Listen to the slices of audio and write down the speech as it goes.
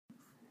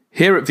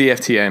Here at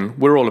VFTN,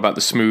 we're all about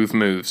the smooth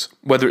moves.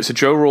 Whether it's a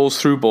Joe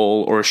Rolls through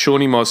ball or a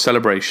Shawnee Moz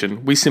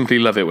celebration, we simply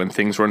love it when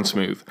things run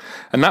smooth.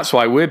 And that's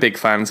why we're big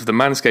fans of the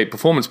Manscaped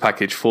Performance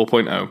Package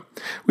 4.0.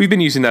 We've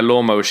been using their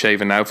lawnmower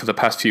shaver now for the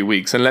past few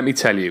weeks, and let me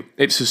tell you,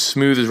 it's as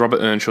smooth as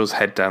Robert Earnshaw's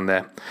head down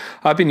there.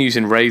 I've been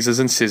using razors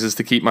and scissors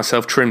to keep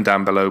myself trimmed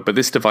down below, but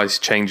this device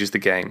changes the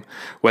game.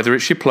 Whether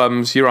it's your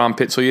plums, your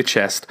armpits or your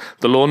chest,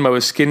 the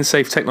lawnmower's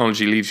skin-safe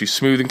technology leaves you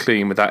smooth and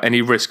clean without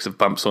any risks of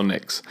bumps or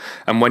nicks.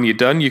 And when you're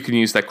done, you can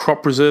use their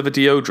Crop Preserver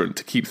deodorant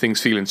to keep things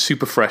feeling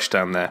super fresh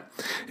down there.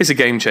 It's a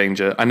game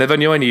changer. I never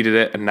knew I needed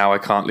it, and now I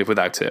can't live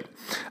without it.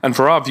 And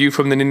for our View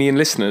from the Ninian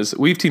listeners,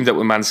 we've teamed up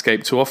with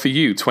Manscaped to offer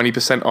you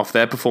 20% off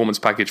their Performance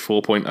Package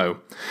 4.0.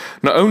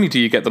 Not only do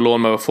you get the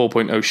Lawnmower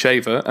 4.0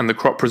 shaver and the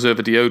Crop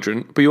Preserver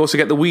deodorant, but you also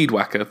get the Weed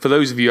Whacker for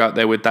those of you out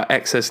there with that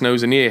excess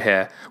nose and ear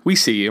hair. We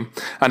see you.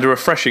 And a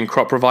refreshing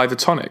Crop Reviver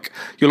tonic.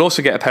 You'll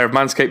also get a pair of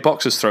Manscaped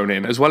boxers thrown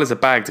in, as well as a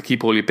bag to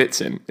keep all your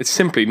bits in. It's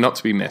simply not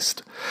to be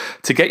missed.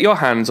 To get your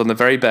hands on the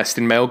very best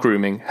in male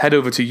grooming, head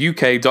over to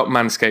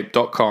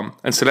uk.manscaped.com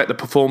and select the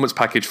Performance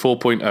Package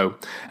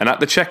 4.0. And at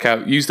the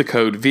checkout, use the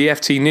code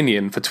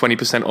VFTNinian for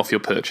 20% off your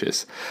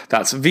purchase.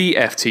 That's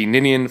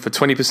VFTNinian for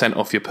 20%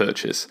 off your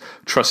purchase.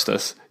 Trust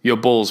us, your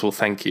balls will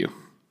thank you.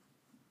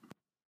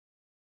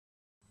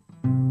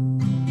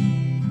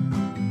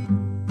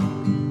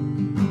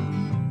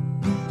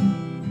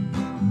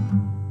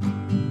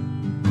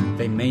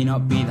 They may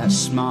not be that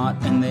smart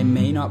and they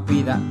may not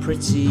be that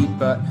pretty,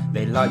 but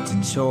they like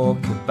to talk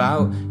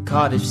about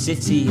Cardiff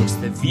City. It's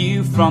the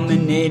View from the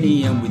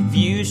Ninian, with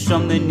views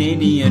from the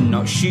Ninian,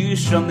 not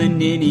shoes from the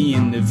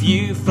Ninian, the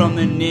View from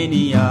the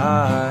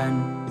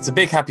Ninian. It's a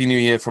big happy new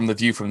year from the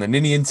View from the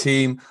Ninian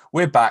team.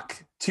 We're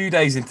back 3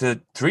 days into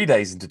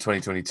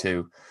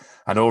 2022,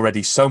 and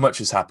already so much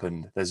has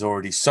happened. There's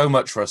already so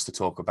much for us to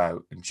talk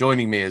about. And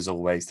joining me as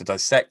always to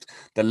dissect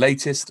the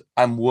latest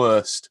and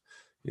worst,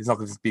 it's not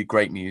going to be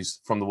great news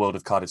from the world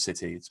of Cardiff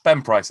City. It's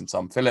Ben Price and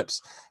Tom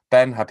Phillips.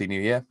 Ben, Happy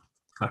New Year.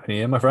 Happy New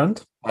Year, my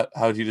friend.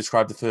 How do you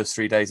describe the first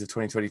 3 days of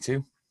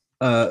 2022?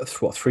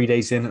 3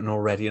 days in and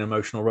already an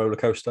emotional roller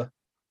coaster?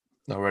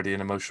 Already an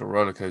emotional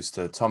roller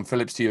coaster. Tom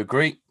Phillips, do you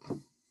agree?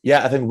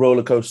 Yeah, I think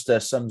roller coaster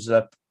sums it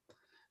up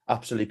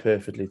absolutely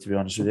perfectly, to be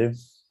honest with you.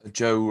 A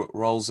Joe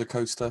Rolls a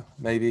coaster,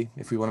 maybe,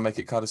 if we want to make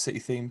it Cardiff City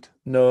themed?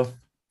 No.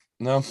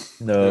 No?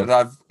 No.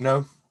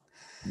 No?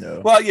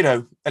 No. Well, you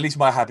know, at least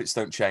my habits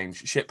don't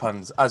change. Shit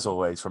puns, as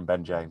always, from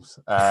Ben James.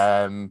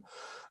 A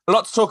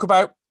lot to talk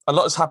about. A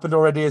lot has happened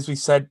already, as we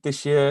said,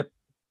 this year.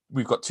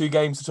 We've got 2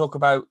 games to talk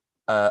about.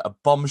 A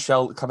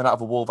bombshell coming out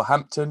of a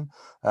Wolverhampton.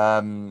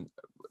 And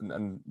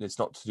it's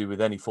not to do with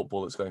any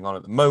football that's going on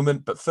at the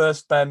moment. But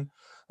first, Ben,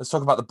 let's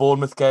talk about the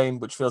Bournemouth game,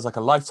 which feels like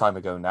a lifetime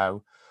ago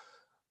now.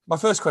 My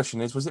first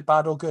question is, was it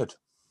bad or good?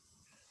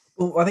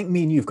 Well, I think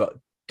me and you've got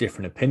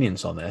different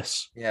opinions on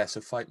this. Yeah,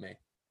 so fight me.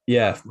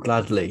 Yeah,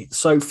 gladly.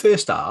 So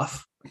first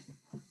half,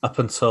 up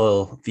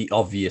until the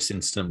obvious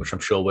incident, which I'm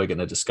sure we're going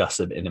to discuss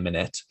in a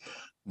minute,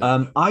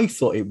 I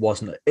thought it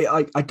wasn't.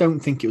 I don't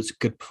think it was a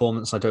good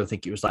performance. I don't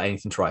think it was like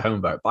anything to write home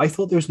about. But I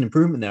thought there was an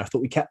improvement there. I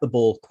thought we kept the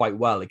ball quite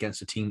well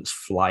against a team that's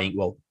flying.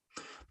 Well,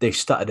 they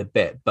stuttered a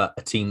bit, but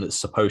a team that's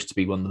supposed to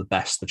be one of the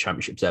best the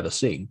Championship's ever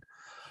seen.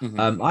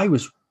 Mm-hmm. I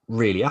was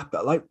really happy.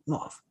 Like,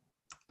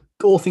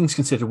 all things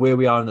considered, where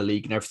we are in the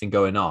league and everything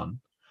going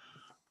on,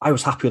 I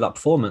was happy with that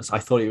performance. I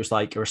thought it was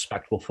like a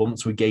respectable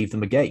performance. We gave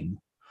them a game,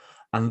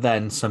 and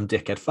then some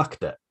dickhead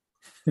fucked it.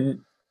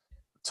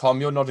 Tom,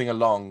 you're nodding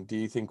along. Do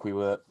you think we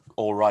were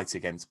all right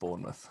against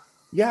Bournemouth?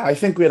 Yeah, I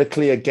think we had a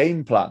clear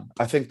game plan.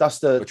 I think that's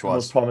the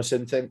most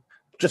promising thing.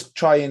 Just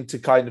trying to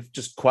kind of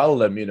just quell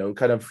them, you know,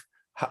 kind of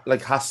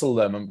like hassle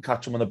them and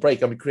catch them on the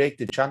break. And we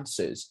created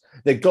chances.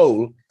 Their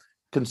goal,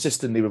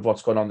 consistently with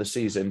what's going on this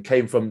season,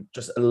 came from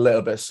just a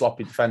little bit of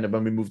sloppy defending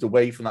when we moved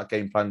away from that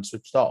game plan and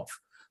switched off.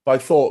 But I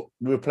thought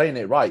we were playing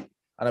it right.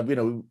 And, you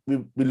know,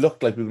 we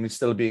looked like we were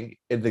still being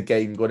in the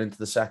game going into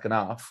the second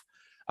half.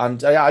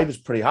 And I was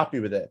pretty happy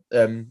with it.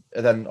 And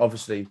then,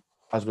 obviously,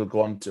 as we'll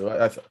go on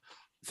to,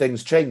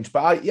 things changed.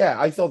 But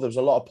I thought there was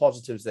a lot of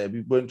positives there.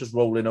 We weren't just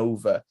rolling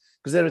over.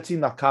 Because they're a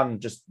team that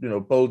can just, you know,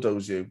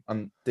 bulldoze you.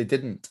 And they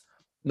didn't.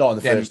 Not in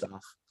the first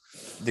half.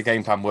 The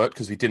game plan worked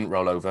because we didn't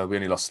roll over. We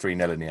only lost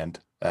 3-0 in the end.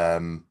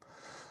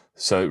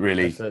 So it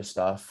really, first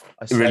half.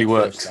 It really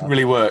worked.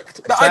 Really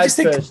worked. I just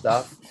think first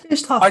half.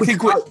 I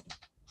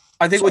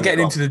think we're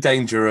getting into the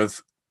danger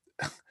of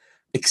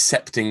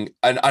accepting,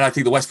 and I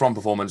think the West Brom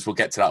performance, we'll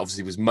get to that,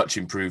 obviously was much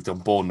improved on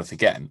Bournemouth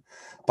again.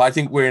 But I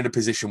think we're in a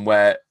position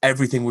where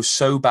everything was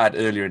so bad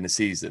earlier in the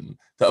season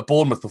that a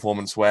Bournemouth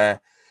performance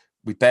where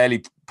we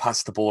barely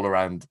passed the ball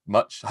around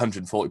much,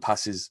 140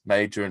 passes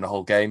made during the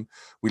whole game.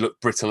 We looked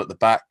brittle at the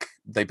back.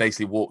 They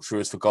basically walked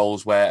through us for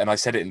goals where, and I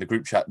said it in the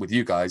group chat with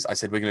you guys, I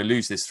said, we're going to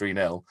lose this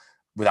 3-0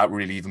 without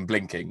really even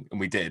blinking. And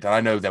we did. And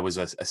I know there was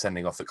a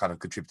sending off that kind of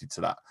contributed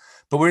to that.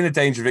 But we're in a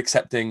danger of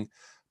accepting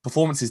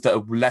performances that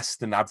are less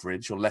than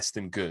average or less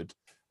than good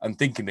and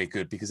thinking they're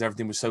good because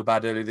everything was so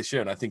bad earlier this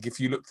year. And I think if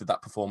you looked at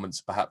that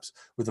performance perhaps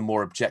with a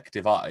more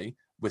objective eye,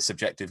 we're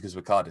subjective because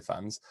we're Cardiff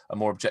fans, a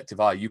more objective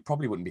eye, you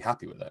probably wouldn't be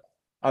happy with it.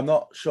 I'm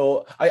not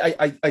sure.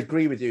 I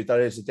agree with you.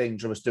 There is a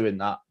danger of us doing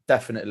that.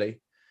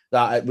 Definitely.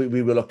 That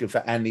we were looking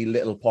for any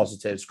little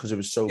positives because it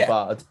was so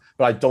bad.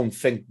 But I don't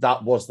think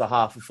that was the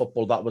half of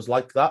football that was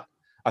like that.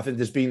 I think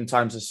there's been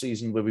times this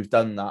season where we've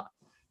done that.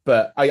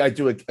 But I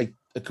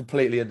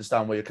completely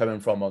understand where you're coming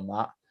from on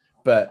that.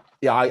 But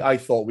yeah, I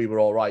thought we were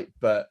all right.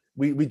 But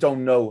we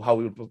don't know how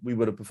we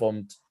would have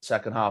performed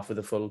second half with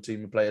a full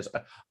team of players.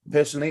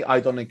 Personally, I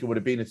don't think it would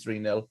have been a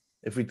 3-0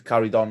 if we'd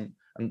carried on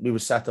and we were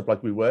set up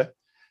like we were.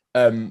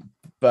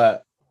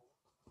 But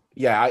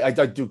yeah, I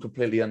do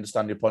completely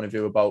understand your point of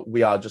view about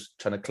we are just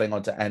trying to cling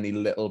on to any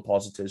little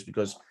positives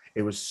because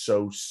it was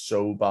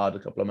so bad a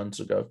couple of months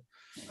ago.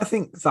 I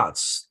think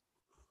that's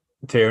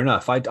fair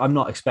enough. I'm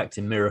not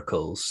expecting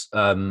miracles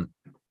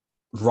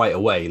right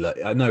away. Look,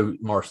 I know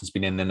Morrison's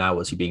been in there now.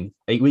 Has he been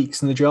 8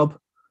 weeks in the job?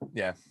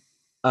 Yeah.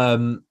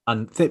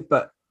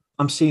 But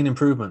I'm seeing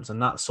improvements,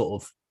 and that's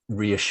sort of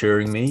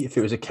reassuring me. If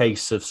it was a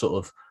case of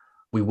sort of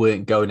we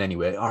weren't going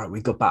anywhere, all right,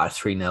 we got battered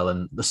 3-0,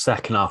 and the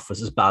second half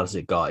was as bad as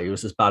it got. It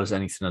was as bad as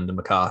anything under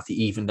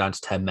McCarthy. Even down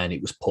to 10 men,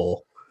 it was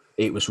poor.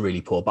 It was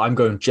really poor. But I'm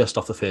going just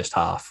off the first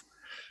half.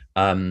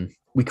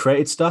 We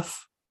created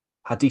stuff,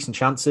 had decent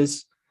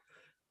chances.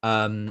 We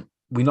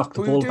knocked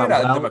the ball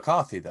about under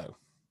McCarthy, though.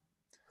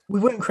 We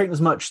weren't creating as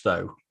much,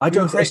 though.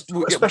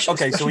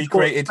 Especially so we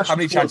created. How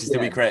many chances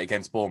did we create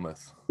against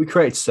Bournemouth? We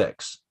created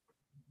 6.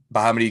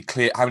 But how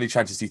many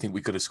chances do you think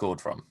we could have scored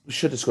from? We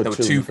should have scored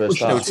two in the first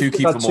half. There were two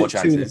keeper more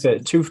chances.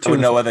 There were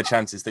no other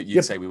chances that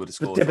you'd say we would have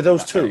scored. Yeah, but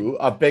those two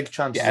are big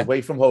chances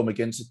away from home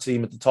against a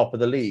team at the top of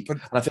the league.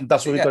 And I think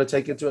that's what we've got to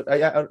take into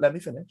it. Let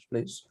me finish,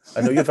 please.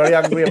 I know you're very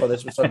angry about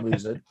this for some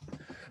reason.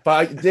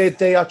 But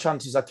they are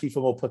chances that Kiefer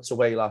Moore puts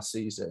away last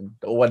season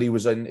or when he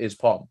was in his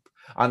pomp.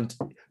 And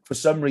for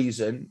some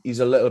reason,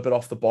 he's a little bit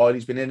off the boil.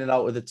 He's been in and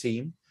out of the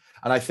team.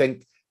 And I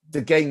think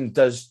the game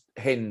does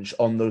hinge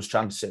on those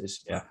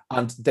chances. Yeah.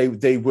 And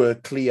they were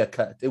clear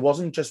cut. It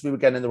wasn't just we were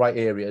getting in the right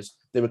areas.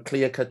 They were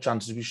clear cut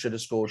chances we should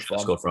have scored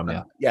from.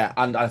 Yeah. Yeah.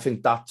 And I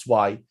think that's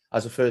why,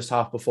 as a first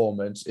half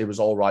performance, it was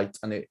all right.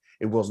 And it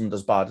wasn't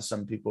as bad as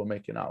some people were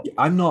making out.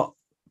 I'm not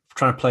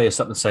trying to play us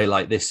up and say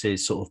like this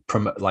is sort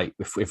of like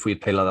if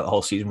we'd play like that the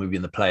whole season, we'd be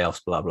in the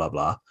playoffs, blah, blah,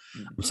 blah.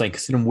 I'm saying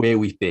considering where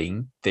we've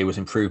been, there was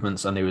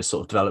improvements and there was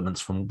sort of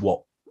developments from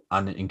what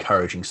and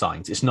encouraging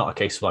signs. It's not a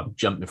case of I'm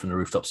jumping from the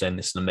rooftop saying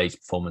this is an amazing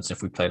performance.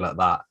 If we played like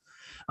that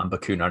and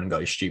Bakuna hadn't got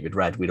his stupid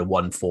red, we'd have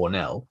won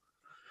 4-0.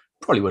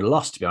 Probably would have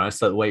lost, to be honest.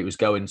 The way it was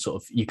going,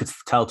 sort of, you could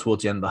tell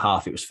towards the end of the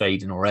half it was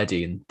fading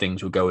already and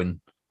things were going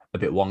a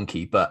bit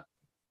wonky. But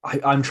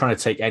I'm trying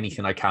to take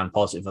anything I can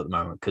positive at the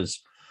moment because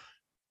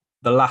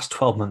the last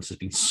 12 months has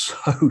been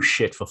so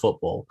shit for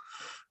football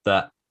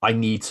that I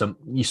need some.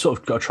 You sort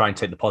of got to try and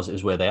take the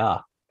positives where they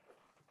are.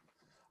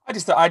 I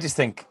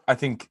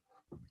think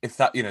if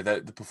that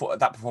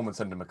that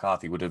performance under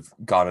McCarthy would have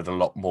garnered a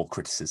lot more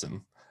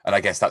criticism, and I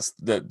guess that's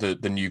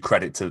the new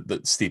credit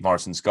that Steve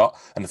Morrison's got,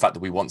 and the fact that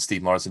we want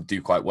Steve Morrison to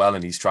do quite well,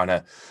 and he's trying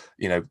to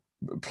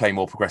play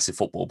more progressive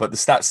football. But the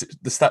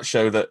stats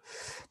show that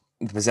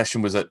the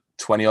possession was at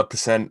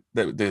 20-odd%.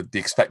 The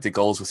expected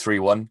goals were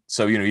 3-1.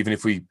 So even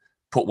if we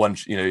put one,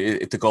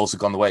 if the goals had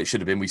gone the way it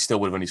should have been, we still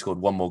would have only scored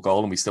one more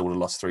goal and we still would have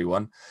lost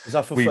 3-1. Is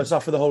that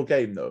for the whole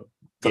game though?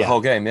 For the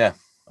whole game, yeah.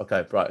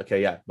 Okay, right.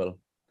 Okay, yeah. Well,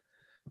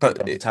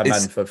 but 10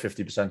 men for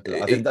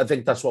 50%. I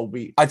think that's what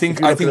we. I think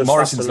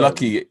Morrison's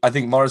lucky. I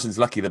think Morrison's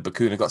lucky that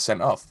Bakuna got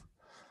sent off.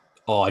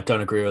 Oh, I don't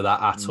agree with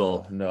that at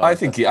all. No, I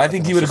think he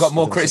would have got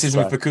more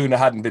criticism if Bakuna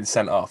hadn't been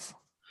sent off.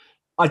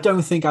 I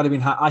don't think I'd have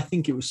been. I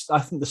think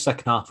the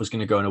second half was going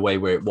to go in a way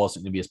where it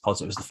wasn't going to be as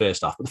positive as the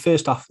first half. But the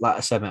first half, like I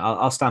said,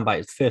 I'll stand by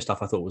it. The first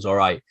half I thought was all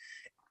right.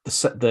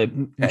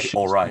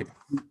 All right.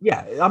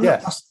 Yeah,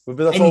 but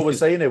that's what we're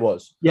saying. It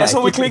was. Yeah, that's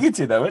what we're clinging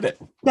to, though, isn't it?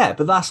 Yeah,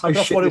 but that's how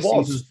shit this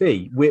season's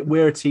be.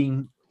 We're a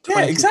team.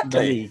 Yeah, exactly.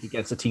 In the league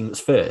against a team that's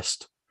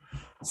first.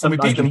 And we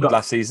beat them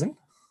last season.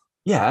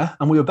 Yeah,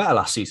 and we were better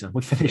last season.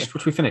 We finished. What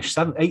did we finish?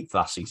 7th, 8th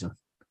last season.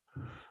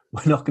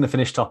 We're not going to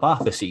finish top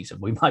half this season.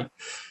 We might.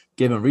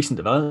 Given recent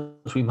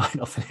developments, we might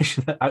not finish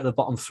out of the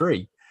bottom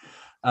 3.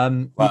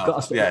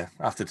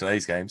 After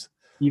today's games,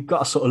 you've got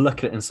to sort of look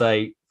at it and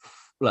say,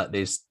 look,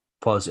 there's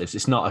positives.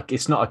 It's not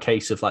a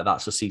case of like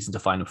that's a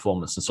season-defining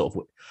performance and sort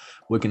of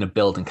we're going to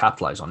build and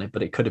capitalize on it.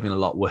 But it could have been a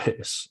lot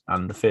worse,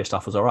 and the first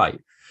half was all right.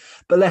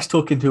 But let's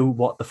talk into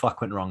what the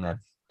fuck went wrong then.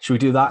 Should we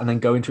do that and then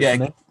go into it from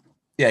there?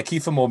 Yeah,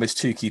 Kiefer Moore missed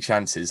 2 key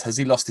chances. Has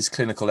he lost his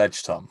clinical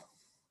edge, Tom?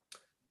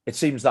 It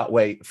seems that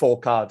way for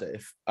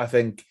Cardiff. I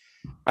think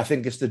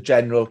it's the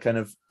general kind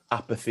of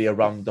apathy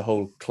around the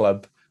whole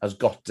club has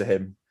got to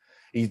him.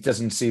 He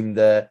doesn't seem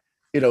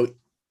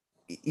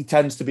he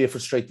tends to be a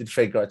frustrated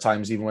figure at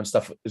times, even when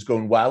stuff is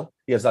going well.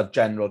 He has that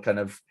general kind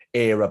of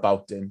air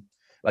about him,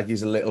 like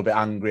he's a little bit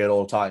angry at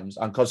all times.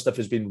 And because stuff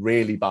has been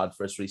really bad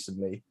for us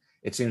recently,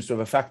 it seems to have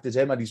affected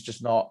him, and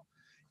he's not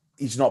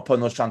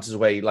putting those chances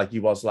away like he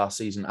was last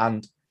season.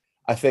 And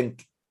I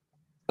think,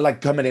 like,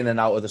 coming in and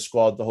out of the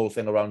squad, the whole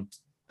thing around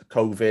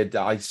COVID,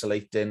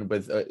 isolating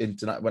with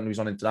internet when he was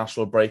on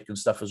international break and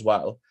stuff as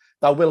well.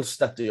 That will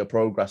stutter your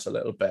progress a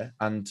little bit.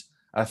 And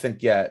I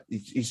think,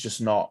 he's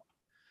just not.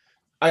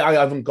 I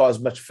haven't got as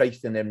much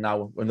faith in him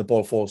now when the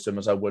ball falls to him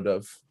as I would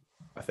have,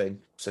 I think,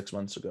 6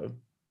 months ago.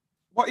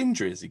 What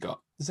injury has he got?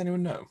 Does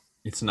anyone know?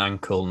 It's an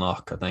ankle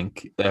knock, I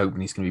think. They're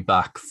hoping he's going to be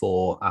back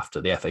for after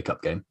the FA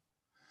Cup game.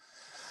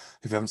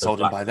 If we haven't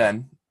sold him by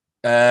then.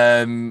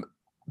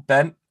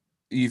 Ben,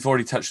 you've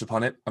already touched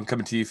upon it. I'm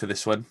coming to you for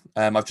this one.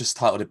 I've just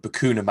titled it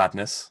Bacuna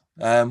Madness.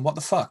 What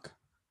the fuck?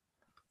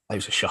 It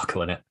was a shocker,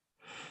 wasn't it?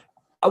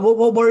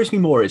 What worries me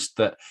more is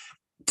that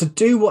to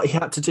do what he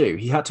had to do,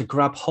 he had to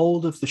grab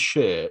hold of the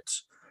shirt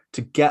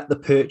to get the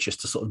purchase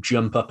to sort of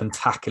jump up and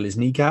tackle his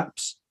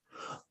kneecaps.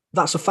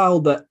 That's a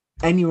foul that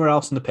anywhere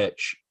else on the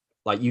pitch,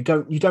 like you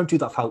don't do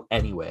that foul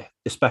anywhere,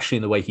 especially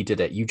in the way he did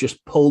it. You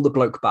just pull the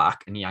bloke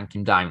back and yank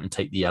him down and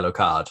take the yellow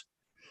card.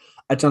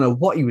 I don't know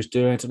what he was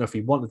doing. I don't know if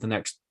he wanted the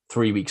next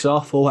 3 weeks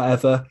off or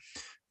whatever,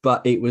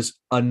 but it was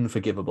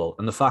unforgivable.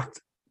 And the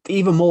fact,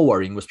 even more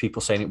worrying, was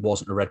people saying it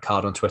wasn't a red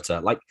card on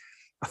Twitter. Like,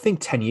 I think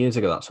 10 years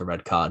ago, that's a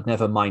red card.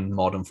 Never mind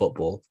modern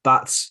football.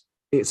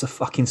 It's a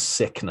fucking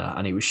sickener,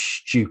 and it was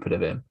stupid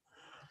of him.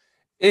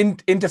 In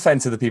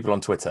defense of the people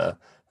on Twitter,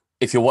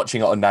 if you're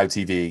watching it on Now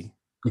TV,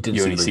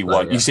 you only see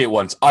one. Yeah. You see it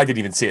once. I didn't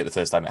even see it the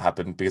first time it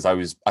happened because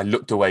I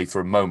looked away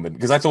for a moment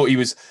because I thought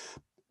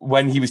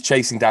when he was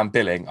chasing down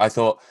Billing, I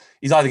thought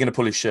he's either going to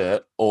pull his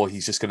shirt or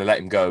he's just going to let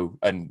him go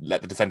and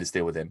let the defenders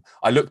deal with him.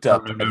 I looked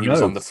up and he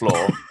was on the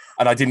floor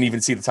and I didn't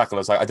even see the tackle. I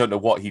was like, I don't know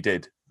what he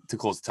did to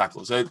cause the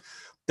tackle. So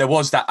there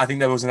was that. I think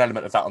there was an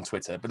element of that on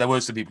Twitter, but there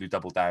were some people who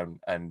doubled down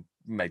and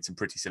made some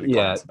pretty silly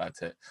comments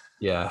about it.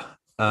 Yeah.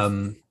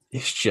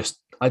 It's just,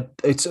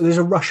 there's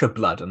a rush of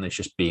blood and it's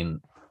just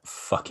been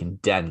fucking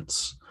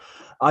dense.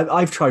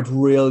 I've tried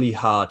really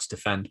hard to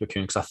defend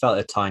Bacuna because I felt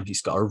at times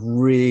he's got a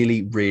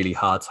really, really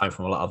hard time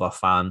from a lot of our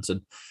fans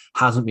and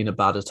hasn't been as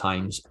bad at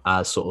times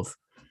as sort of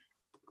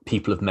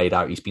people have made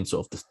out. He's been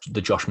sort of the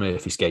Josh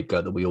Murphy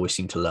scapegoat that we always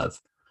seem to love.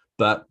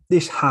 But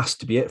this has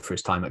to be it for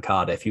his time at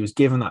Cardiff. He was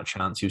given that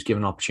chance, he was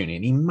given an opportunity,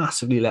 and he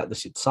massively let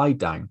the side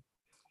down.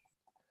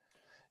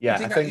 Yeah,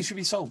 I think he should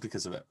be sold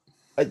because of it.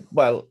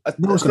 No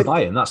one's going to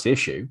buy him. That's the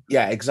issue.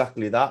 Yeah,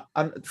 exactly that.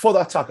 And for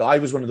that tackle, I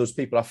was one of those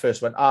people at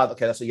first went,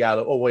 okay, that's a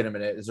yellow. Oh, wait a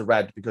minute, it's a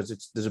red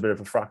because there's a bit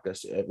of a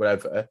fracas,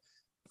 whatever.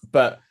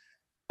 But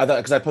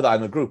because I put that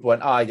in the group, I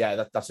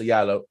went, that's a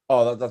yellow.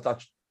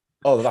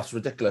 That's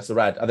ridiculous, the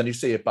red. And then you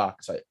see it back.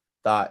 It's like,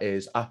 that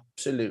is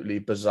absolutely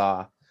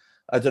bizarre.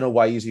 I don't know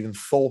why he's even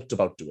thought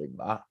about doing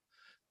that.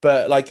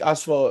 But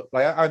as for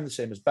I'm the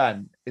same as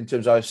Ben in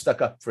terms of I was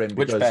stuck up for him.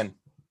 Which Ben?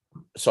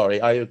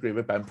 Sorry, I agree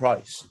with Ben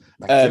Price.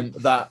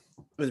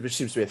 Which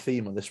seems to be a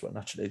theme on this one,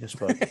 actually.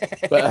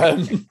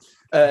 But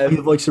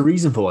you voice a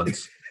reason for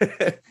once.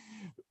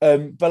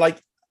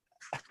 But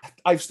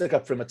I've stuck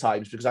up for him at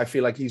times because I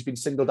feel like he's been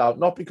singled out,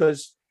 not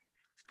because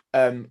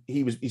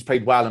he's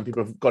played well and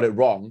people have got it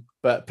wrong,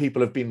 but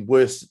people have been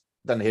worse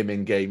than him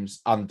in games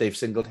and they've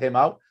singled him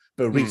out.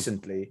 But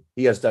recently,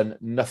 he has done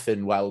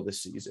nothing well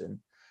this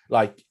season.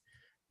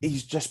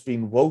 He's just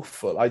been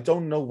woeful. I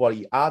don't know what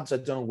he adds. I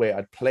don't know where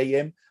I'd play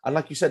him. And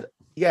like you said,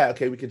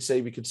 we could say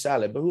we could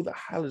sell him, but who the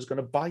hell is going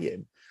to buy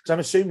him? Because I'm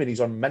assuming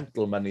he's on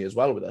mental money as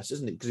well with us,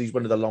 isn't he? Because he's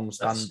one of the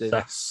long-standing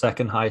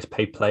second highest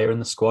paid player in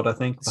the squad, I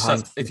think.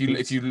 If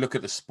you look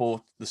at the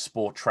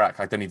sport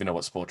track, I don't even know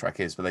what sport track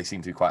is, but they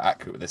seem to be quite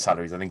accurate with their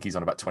salaries. I think he's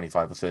on about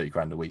 25 or 30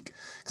 grand a week.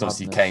 Because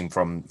obviously he came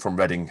from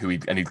Reading,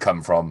 he'd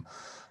come from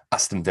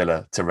Aston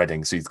Villa to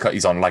Reading, so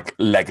he's on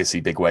legacy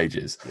big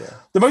wages. Yeah.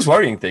 The most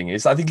worrying thing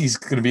is I think he's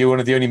going to be one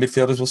of the only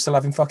midfielders we'll still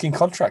have in fucking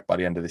contract by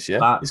the end of this year.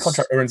 His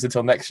contract runs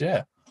until next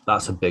year.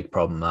 That's a big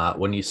problem, that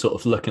when you sort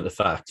of look at the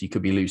fact you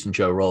could be losing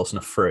Joe Ralston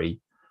a free,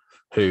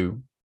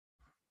 who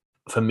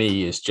for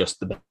me is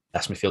just the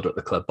best midfielder at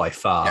the club by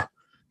far,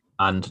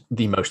 and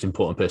the most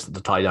important person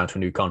to tie down to a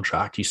new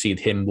contract. You see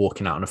him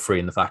walking out on a free,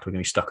 and the fact we're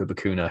going to be stuck with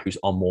Bacuna, who's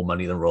on more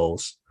money than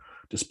Ralls,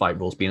 despite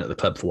Ralls being at the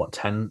club for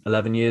 10,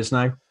 11 years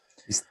now.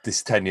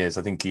 This 10 years,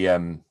 I think he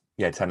 10,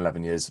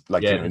 11 years,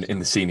 in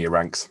the senior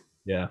ranks.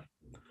 Yeah.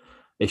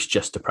 It's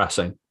just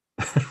depressing.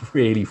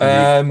 really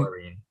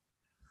worrying.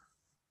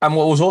 And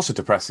what was also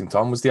depressing,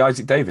 Tom, was the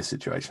Isaac Davis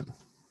situation.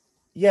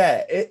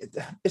 Yeah,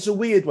 it's a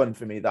weird one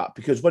for me, that,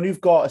 because when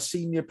you've got a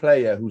senior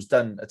player who's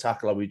done a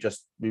tackle like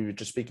we were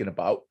just speaking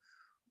about,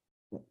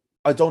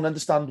 I don't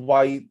understand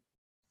why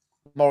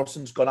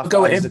Morrison's gone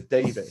after Isaac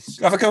Davis.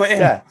 Have a go at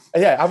him.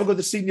 Yeah, have a go at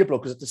the senior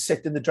bloke because have to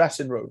sit in the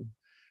dressing room.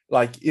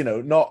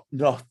 Not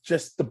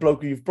just the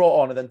bloke who you've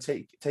brought on and then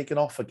taken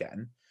off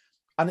again.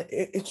 And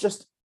it's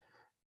just,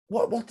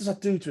 what does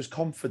that do to his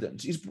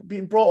confidence? He's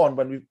been brought on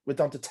when we're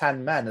down to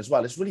 10 men as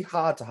well. It's really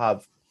hard to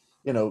have,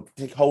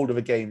 take hold of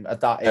a game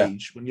at that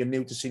age when you're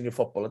new to senior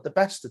football at the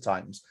best of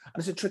times. And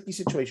it's a tricky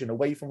situation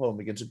away from home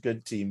against a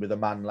good team with a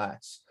man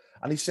less.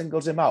 And he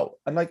singles him out.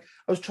 And I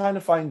was trying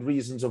to find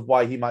reasons of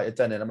why he might have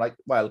done it. I'm like,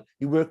 well,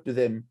 he worked with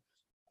him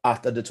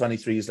at under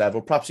 23s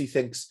level. Perhaps he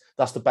thinks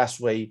that's the best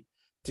way,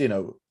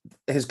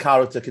 his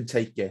character can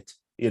take it.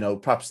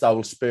 Perhaps that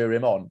will spur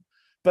him on.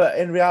 But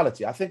in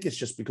reality, I think it's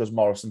just because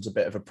Morrison's a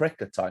bit of a prick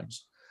at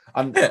times.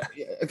 And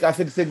I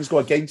think things go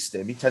against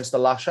him. He tends to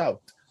lash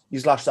out.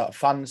 He's lashed out at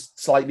fans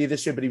slightly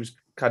this year, but he was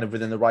kind of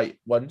within the right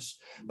ones.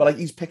 But like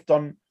he's picked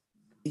on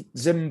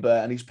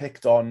Zimba and he's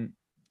picked on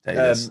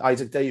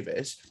Isaac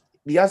Davis.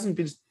 He hasn't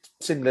been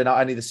singling out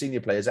any of the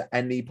senior players at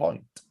any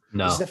point.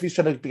 No. As if he's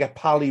trying to get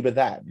pally with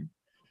them.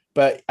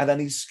 And then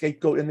he's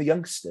scapegoating the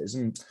youngsters.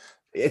 And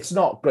it's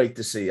not great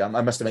to see, I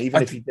must admit,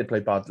 even if he did play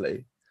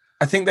badly.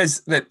 I think there's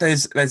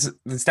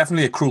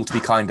definitely a cruel to be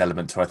kind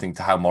element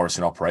to how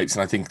Morrison operates,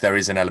 and I think there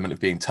is an element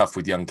of being tough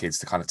with young kids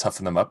to kind of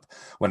toughen them up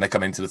when they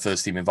come into the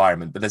first team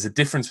environment. But there's a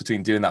difference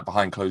between doing that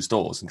behind closed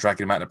doors and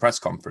dragging them out in a press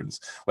conference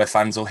where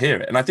fans will hear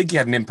it. And I think he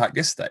had an impact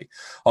yesterday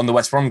on the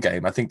West Brom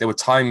game. I think there were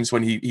times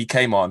when he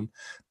came on,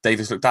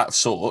 Davis looked out of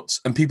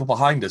sorts, and people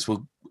behind us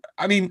will.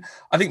 I mean,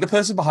 I think the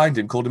person behind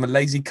him called him a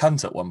lazy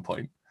cunt at one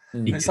point.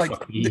 It's like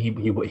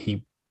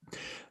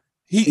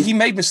He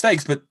made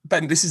mistakes, but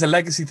Ben, this is a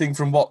legacy thing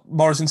from what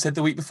Morrison said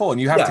the week before,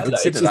 and you have to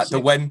consider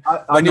that when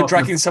you're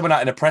dragging someone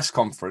out in a press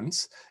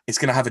conference, it's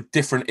going to have a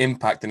different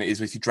impact than it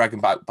is if you drag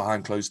them back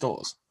behind closed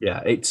doors.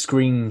 Yeah, it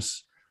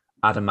screams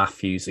Adam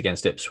Matthews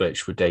against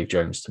Ipswich with Dave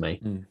Jones to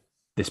me.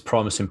 This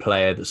promising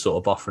player that's sort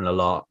of offering a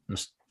lot.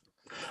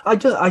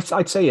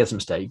 I'd say he has a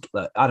mistake.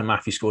 Adam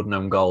Matthews scored an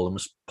own goal and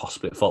was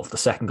possibly at fault for the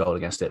second goal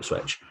against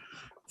Ipswich.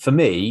 For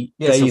me,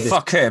 Davis, so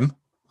fuck him.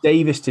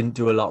 Davis didn't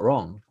do a lot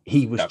wrong.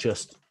 He was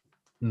just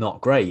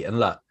not great. And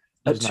look,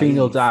 at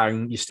 2-0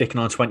 down, you're sticking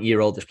on a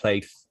 20-year-old that's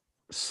played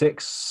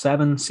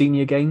 6-7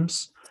 senior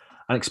games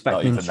and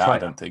expecting him to try, I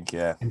don't think,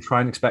 and try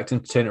and expect him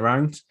to turn it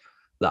around.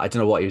 Like, I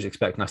don't know what he was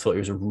expecting. I thought it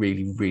was a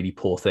really, really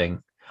poor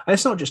thing. And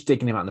it's not just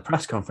digging him out in the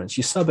press conference.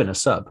 You're subbing a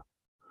sub.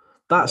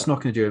 That's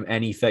not going to do him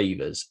any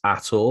favours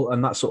at all.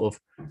 And that sort of,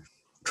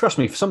 trust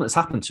me, for something that's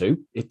happened to,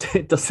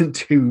 it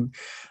doesn't do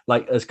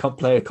like as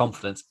player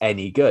confidence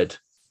any good.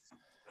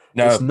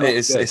 No,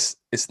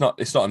 it's not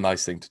a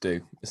nice thing to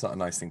do. It's not a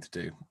nice thing to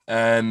do.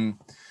 Ben,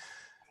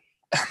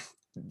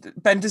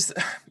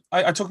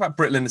 I talk about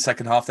Brittle in the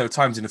second half. There were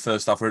times in the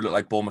first half where it looked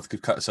like Bournemouth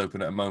could cut us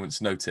open at a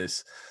moment's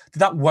notice. Did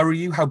that worry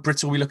you, how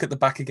brittle we look at the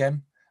back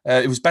again?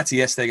 It was better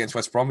yesterday against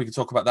West Brom. We could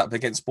talk about that. But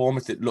against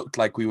Bournemouth, it looked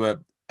like we were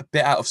a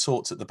bit out of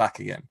sorts at the back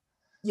again.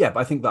 Yeah,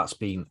 but I think that's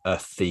been a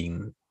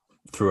theme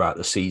throughout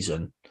the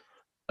season.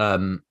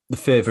 The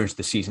further into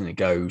the season it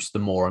goes, the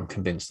more I'm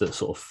convinced that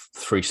sort of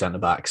 3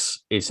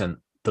 centre-backs isn't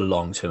the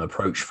long-term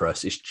approach for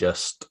us. It's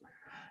just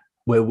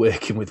we're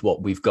working with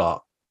what we've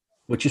got,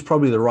 which is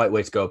probably the right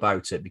way to go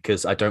about it,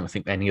 because I don't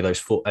think any of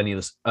this,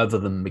 other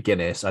than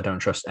McGuinness, I don't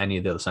trust any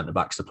of the other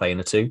centre-backs to play in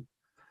a two.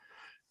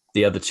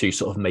 The other two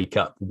sort of make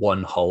up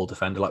one whole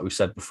defender, like we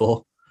said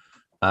before.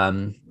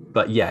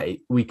 But yeah,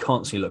 we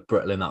constantly look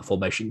brittle in that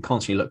formation,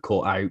 constantly look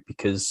caught out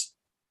because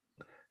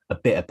a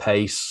bit of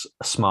pace,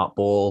 a smart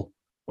ball,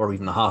 or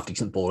even a half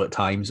decent ball at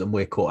times, and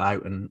we're caught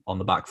out and on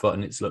the back foot,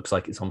 and it looks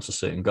like it's almost a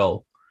certain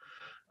goal.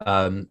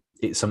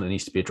 It's something that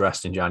needs to be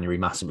addressed in January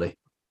massively.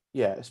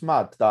 Yeah, it's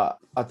mad that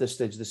at this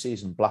stage of the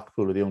season,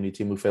 Blackpool are the only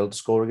team who failed to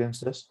score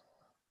against us.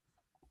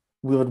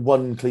 We had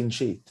 1 clean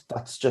sheet.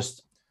 That's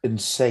just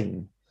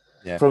insane.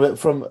 Yeah.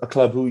 From a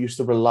club who used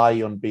to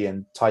rely on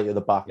being tight at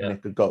the back and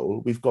nick a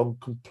goal, we've gone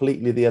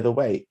completely the other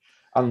way.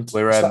 And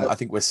I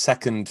think we're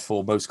second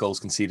for most goals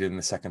conceded in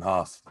the second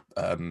half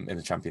in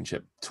the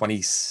Championship.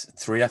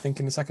 23, I think,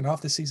 in the second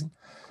half this season.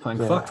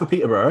 Thank fuck for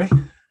Peterborough.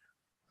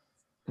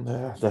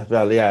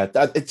 Well, yeah,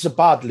 it's a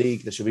bad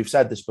league this year. We've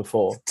said this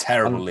before.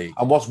 Terrible league.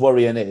 And what's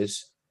worrying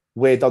is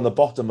we're down the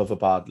bottom of a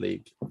bad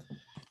league.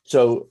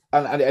 So,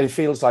 and it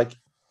feels like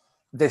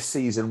this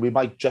season we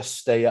might just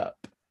stay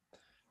up.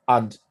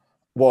 And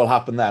what will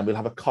happen then? We'll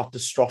have a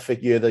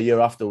catastrophic year the year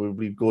after where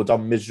we go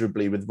down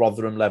miserably with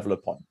Rotherham level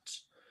of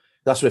points.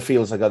 That's what it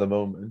feels like at the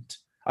moment.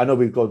 I know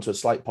we've gone to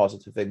slight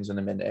positive things in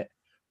a minute,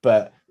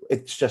 but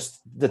it's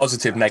just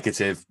positive,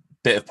 negative,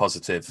 bit of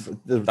positive.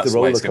 That's the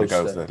way it's going to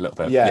go for a little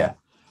bit. Yeah.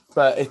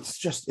 But it's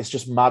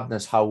just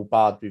madness how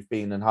bad we've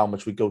been and how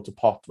much we go to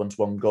pot once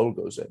 1 goal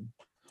goes in.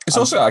 It's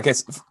also, I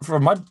guess,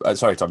 from my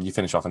sorry, Tom, you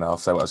finish off and I'll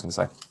say what I was going to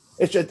say.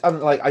 It's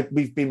just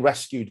we've been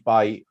rescued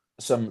by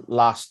some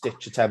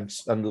last-ditch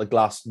attempts and like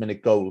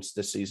last-minute goals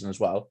this season as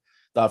well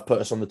that have put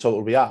us on the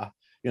total we are.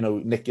 You know,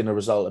 nicking a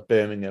result at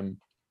Birmingham,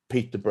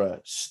 Peterborough,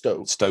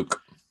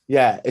 Stoke.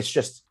 Yeah, it's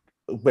just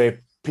where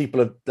people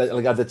have,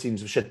 like other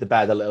teams have shit the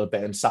bed a little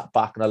bit and sat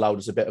back and allowed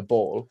us a bit of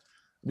ball.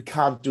 We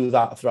can't do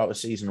that throughout the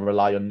season and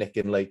rely on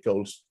nicking late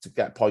goals to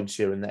get points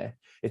here and there.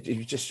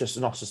 It's just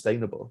not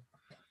sustainable.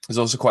 It's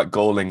also quite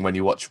galling when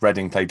you watch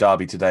Reading play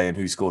Derby today and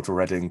who scored for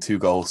Reading 2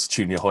 goals,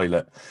 Junior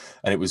Hoylett.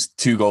 And it was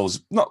 2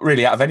 goals, not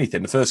really out of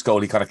anything. The first goal,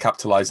 he kind of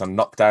capitalised on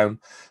knockdown,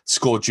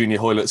 scored Junior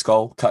Hoylett's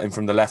goal, cut him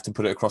from the left and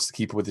put it across the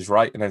keeper with his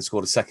right, and then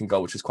scored a second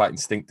goal, which was quite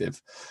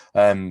instinctive.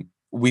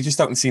 We just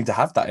don't seem to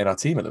have that in our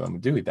team at the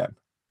moment, do we, Ben?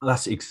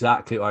 That's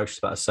exactly what I was just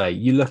about to say.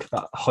 You look at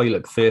that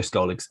Hoylett first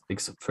goal,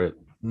 except for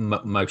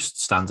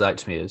most stands out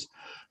to me is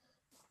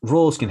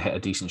Rawls can hit a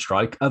decent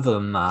strike. Other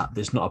than that,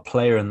 there's not a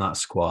player in that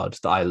squad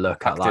that I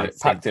look at.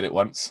 Pack did it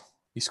once.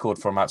 He scored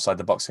from outside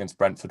the box against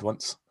Brentford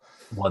once.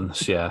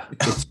 once. Yeah,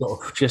 it's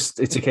sort of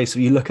it's a case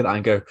of you look at that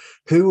and go,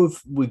 who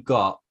have we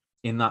got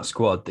in that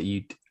squad that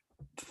you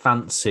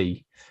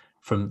fancy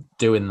from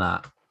doing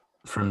that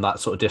from that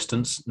sort of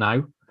distance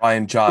now?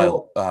 Ryan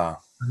Giles.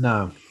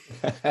 No,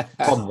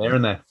 problem there,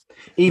 isn't there?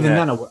 Even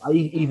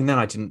then,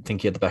 I didn't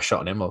think he had the best shot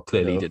on him. Well,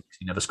 clearly he did.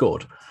 He never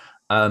scored.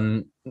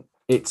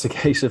 It's a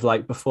case of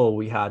like before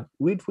we've had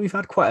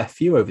quite a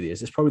few over the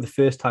years. It's probably the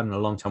first time in a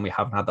long time we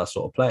haven't had that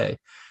sort of player.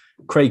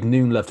 Craig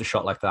Noon loved a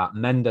shot like that.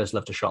 Mendes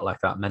loved a shot like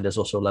that. Mendes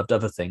also loved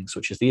other things,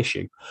 which is the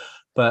issue.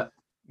 But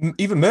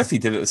even Murphy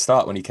did at the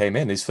start when he came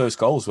in. His first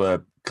goals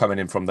were coming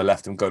in from the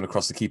left and going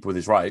across the keeper with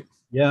his right.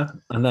 Yeah,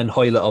 and then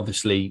Hoylett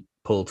obviously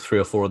pulled 3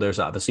 or 4 of those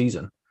out of the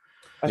season.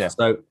 Yeah.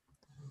 So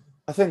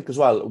I think as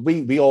well,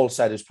 we all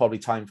said it's probably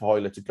time for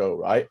Hoylett to go,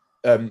 right?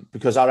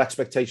 Because our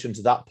expectations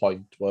at that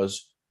point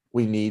was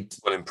we need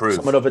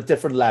someone of a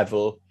different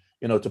level,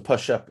 to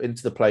push up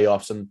into the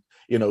playoffs and,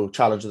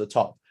 challenge at the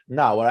top.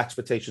 Now our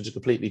expectations are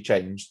completely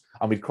changed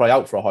and we cry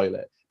out for a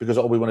Hoylett because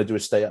all we want to do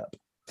is stay up.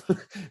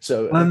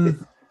 So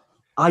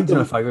I don't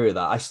know if I agree with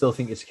that. I still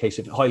think it's a case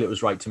of Hoylett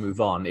was right to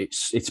move on.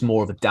 It's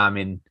more of a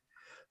damning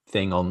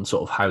thing on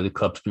sort of how the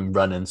club's been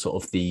running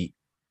sort of the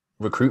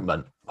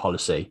recruitment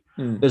policy.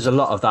 There's a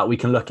lot of that we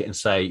can look at and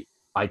say,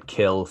 I'd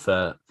kill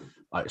for,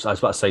 I was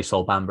about to say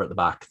Sol Bamba at the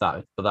back,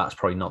 but that's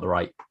probably not the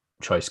right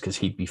choice because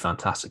he'd be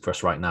fantastic for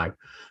us right now.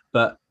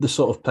 But the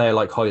sort of player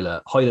like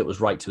Hoylett was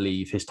right to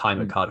leave. His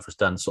time at Cardiff was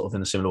done sort of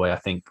in a similar way I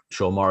think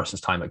Sean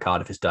Morrison's time at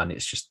Cardiff is done.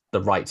 It's just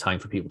the right time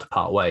for people to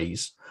part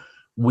ways.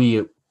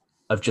 We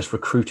have just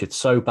recruited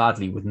so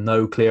badly with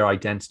no clear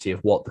identity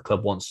of what the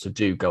club wants to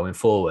do going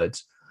forward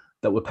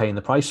that we're paying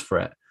the price for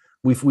it.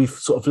 We've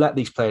sort of let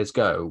these players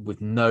go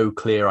with no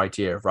clear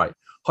idea of, right,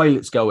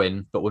 Hoylett's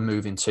going, but we're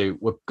going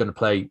to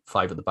play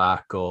 5 at the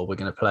back or we're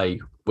going to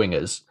play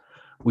wingers.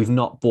 We've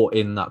not bought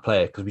in that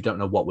player because we don't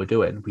know what we're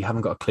doing. We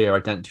haven't got a clear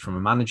identity from a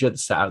manager that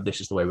set out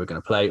this is the way we're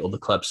going to play, or the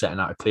club setting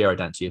out a clear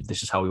identity of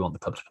this is how we want the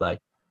club to play.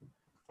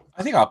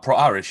 I think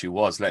our issue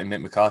was letting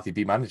Mick McCarthy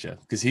be manager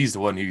because he's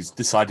the one who's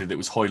decided it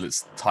was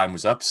Hoylett's time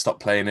was up,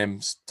 stopped playing him,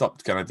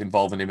 stopped kind of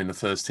involving him in the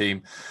first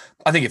team.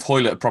 I think if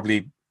Hoylett had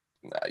probably,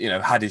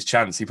 had his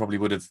chance, he probably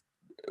would have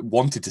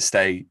wanted to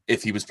stay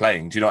if he was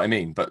playing. Do you know what I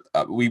mean? But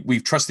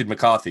we've trusted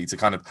McCarthy to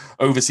kind of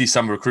oversee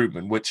some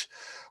recruitment, which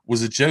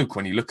was a joke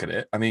when you look at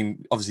it. I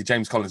mean, obviously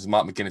James Collins and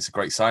Mark McGuinness are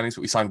great signings,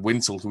 but we signed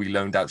Winsell, who we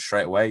loaned out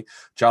straight away.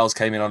 Giles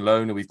came in on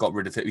loan and we've got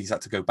rid of it. He's had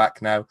to go back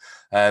now.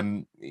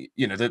 The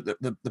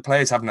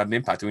players haven't had an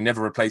impact and we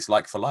never replaced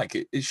like for like.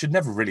 It should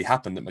never really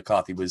happen that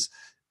McCarthy was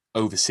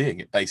overseeing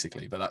it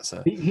basically, but that's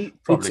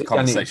probably a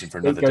conversation for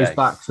another day. It goes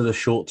back to the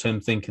short-term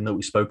thinking that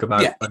we spoke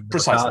about. Yeah,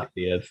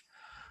 precisely. Of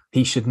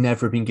he should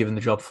never have been given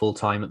the job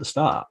full-time at the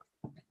start.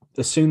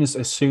 As soon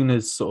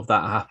as sort of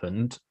that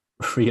happened,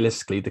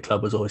 realistically, the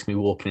club was always going to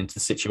be walking into the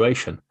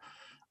situation.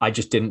 I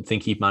just didn't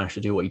think he'd managed to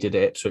do what he did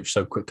at Ipswich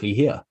so quickly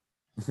here.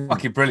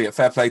 Fucking brilliant.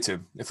 Fair play to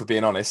him, if we're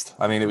being honest.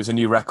 I mean, it was a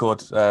new record.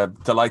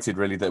 Delighted,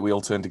 really, that we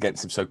all turned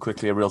against him so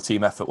quickly. A real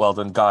team effort. Well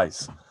done,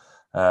 guys.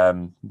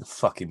 The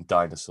fucking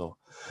dinosaur.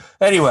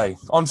 Anyway,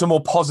 on to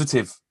more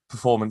positive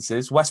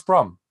performances. West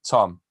Brom.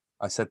 Tom,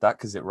 I said that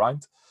because it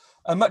rhymed.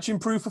 A much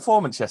improved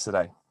performance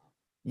yesterday.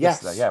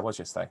 Yes. Yesterday. Yeah, it was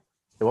yesterday.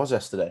 It was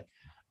yesterday.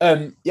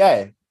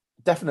 Yeah,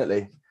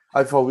 definitely.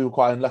 I thought we were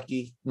quite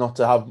unlucky not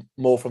to have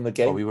more from the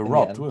game. Well, we were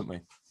robbed, weren't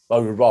we?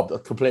 Well, we were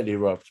robbed, completely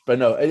robbed. But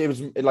no, it was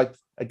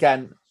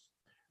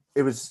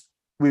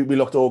we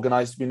looked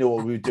organised. We knew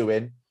what we were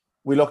doing.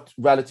 We looked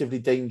relatively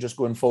dangerous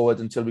going forward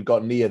until we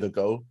got near the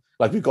goal.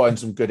 Like we got in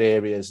some good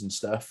areas and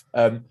stuff.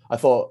 I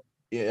thought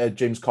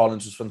James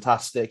Collins was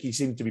fantastic. He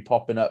seemed to be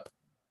popping up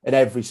in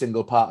every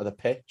single part of the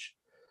pitch.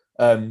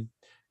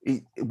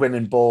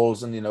 Winning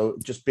balls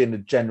and, just being a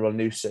general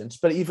nuisance.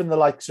 But even the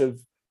likes of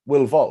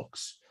Will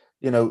Vaulks,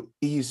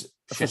 he's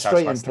a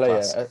frustrating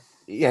player.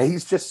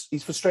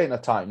 He's frustrating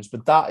at times,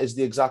 but that is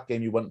the exact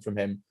game you want from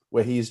him,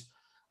 where he's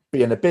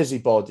being a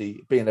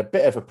busybody, being a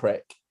bit of a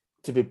prick,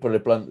 to put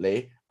it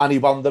bluntly, and he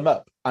wound them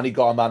up and he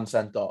got a man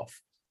sent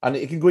off. And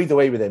it can go either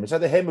way with him. It's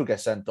either him who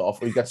gets sent off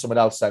or you get someone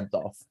else sent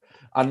off.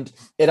 And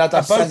it had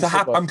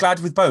that I'm glad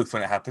with both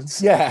when it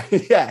happens. Yeah.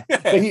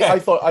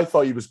 But I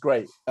thought he was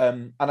great.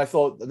 And I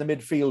thought the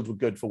midfield were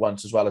good for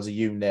once as well as a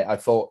unit. I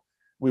thought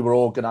we were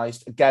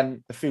organised.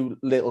 Again, a few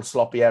little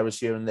sloppy errors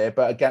here and there.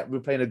 But again, we're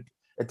playing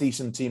a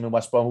decent team in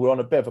West Brom. We're on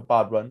a bit of a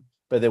bad run,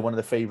 but they're one of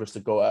the favourites to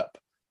go up.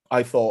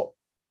 I thought,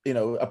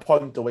 a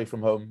point away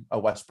from home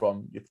at West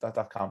Brom,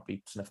 that can't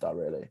be sniffed at,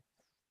 really.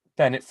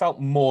 Ben, it felt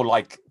more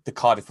like the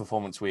Cardiff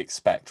performance we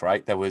expect,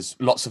 right? There was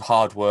lots of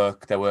hard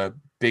work. There were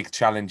big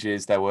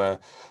challenges. There were,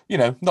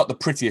 not the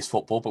prettiest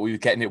football, but we were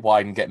getting it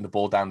wide and getting the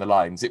ball down the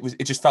lines.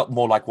 It just felt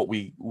more like what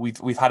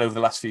we've had over the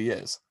last few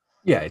years.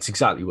 Yeah, it's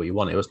exactly what you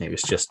wanted, wasn't it? It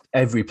was just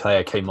every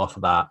player came off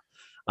of that.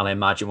 And I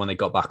imagine when they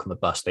got back on the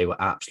bus, they were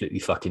absolutely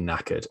fucking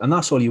knackered. And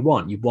that's all you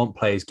want. You want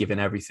players giving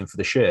everything for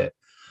the shirt.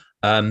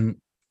 There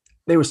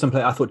was some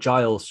play. I thought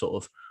Giles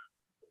sort of,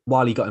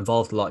 while he got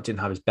involved a lot, didn't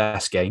have his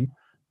best game.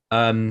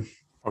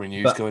 Probably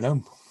news going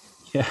home.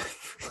 Yeah,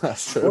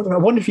 That's true. I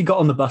wonder if he got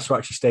on the bus or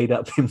actually stayed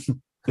up in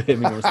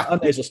Birmingham. Was like, I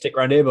may as well stick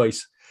around here,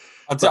 boys.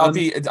 I'll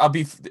be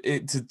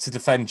to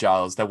defend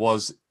Giles. There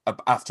was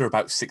after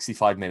about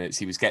 65 minutes,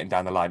 he was getting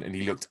down the line and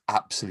he looked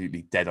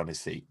absolutely dead on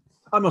his feet.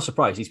 I'm not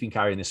surprised. He's been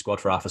carrying this squad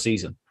for half a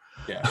season.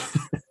 Yeah.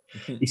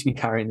 He's been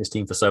carrying this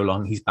team for so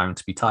long, he's bound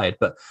to be tired.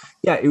 But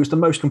yeah, it was the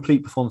most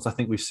complete performance I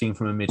think we've seen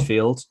from a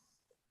midfield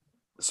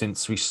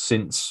since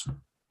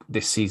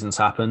this season's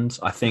happened.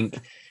 I think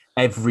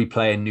every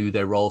player knew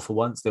their role for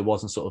once. There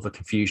wasn't sort of a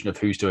confusion of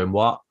who's doing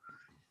what.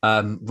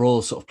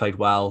 Rawls sort of played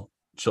well,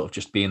 sort of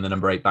just being the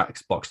number 8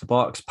 box to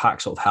box.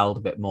 Pack sort of held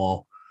a bit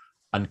more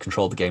and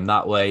controlled the game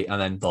that way. And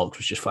then Volk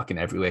was just fucking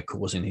everywhere,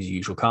 causing his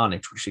usual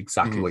carnage, which is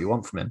exactly what you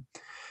want from him.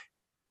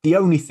 The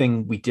only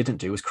thing we didn't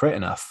do was create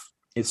enough.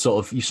 It's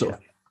sort of, you sort of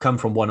come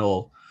from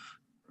 1-1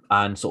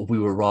 and sort of we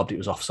were robbed. It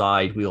was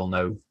offside. We all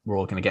know we're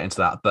all going to get into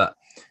that. But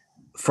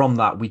from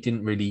that, we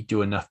didn't really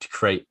do enough to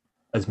create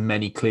as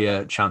many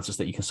clear chances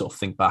that you can sort of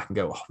think back and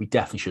go, oh, we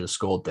definitely should have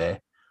scored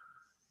there.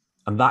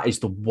 And that is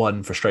the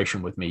one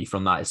frustration with me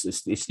from that.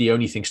 It's the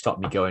only thing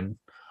stopped me going,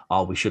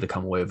 oh, we should have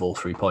come away with all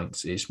 3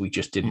 points, is we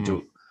just didn't do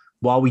it.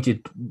 While we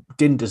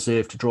didn't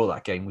deserve to draw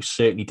that game, we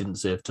certainly didn't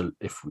deserve to,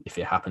 if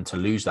it happened to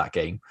lose that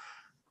game,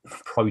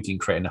 probably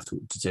didn't create enough to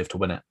deserve to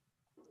win it.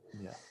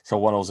 Yeah. So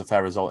 1-0's a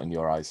fair result in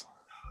your eyes?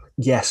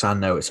 Yes, I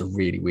know. It's a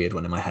really weird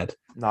one in my head.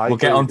 No, we'll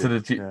get onto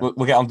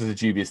the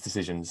dubious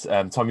decisions.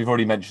 Tom, you've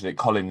already mentioned it.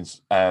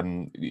 Collins,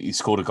 he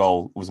scored a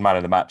goal, was man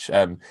of the match.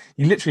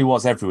 He literally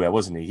was everywhere,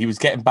 wasn't he? He was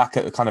getting back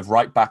at the kind of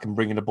right back and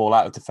bringing the ball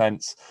out of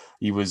defence.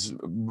 He was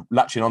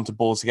latching onto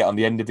balls to get on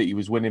the end of it. He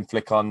was winning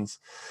flick-ons.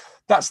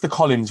 That's the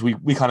Collins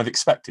we kind of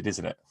expected,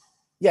 isn't it?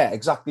 Yeah,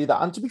 exactly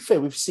that. And to be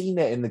fair, we've seen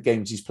it in the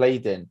games he's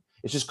played in.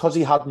 It's just because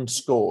he hadn't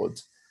scored,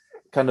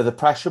 kind of the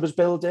pressure was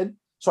building.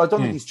 So I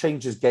don't think he's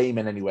changed his game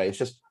in any way. It's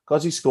just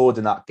because he scored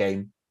in that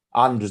game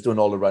and was doing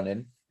all the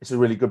running, it's a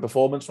really good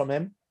performance from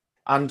him.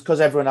 And because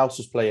everyone else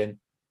was playing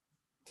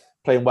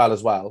well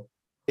as well,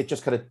 it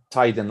just kind of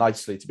tied in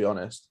nicely, to be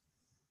honest.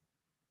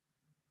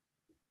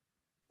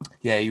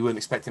 Yeah, you weren't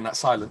expecting that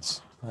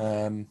silence.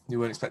 You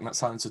weren't expecting that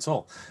silence at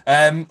all.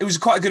 It was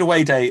quite a good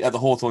away day at the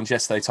Hawthorns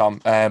yesterday, Tom.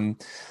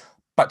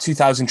 About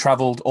 2,000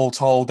 travelled, all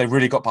told. They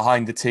really got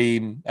behind the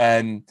team.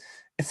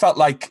 It felt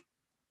like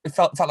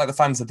the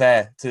fans are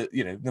there to,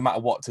 no matter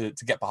what, to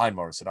get behind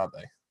Morrison, aren't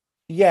they?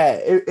 Yeah,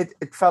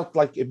 it felt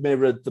like it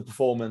mirrored the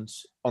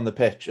performance on the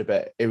pitch a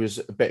bit. It was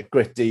a bit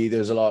gritty. There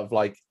was a lot of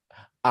like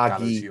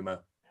Aggie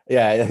humour.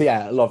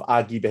 Yeah, a lot of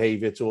Aggie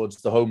behaviour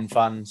towards the home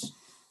fans.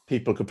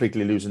 People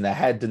completely losing their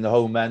head in the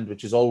home end,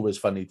 which is always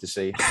funny to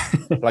see.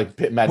 Like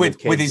men with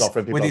kids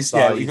offering people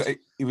outside.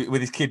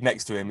 With his kid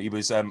next to him, he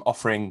was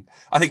offering,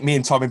 I think me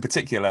and Tom in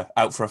particular,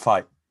 out for a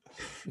fight.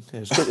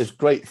 It was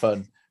great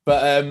fun.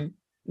 But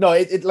no,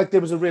 it like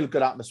there was a real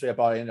good atmosphere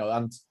about it,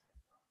 and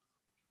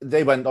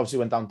they went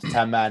down to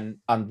 10 men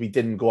and we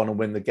didn't go on and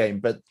win the game,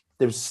 but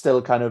there was still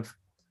kind of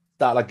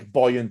that like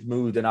buoyant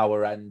mood in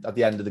our end at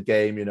the end of the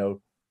game,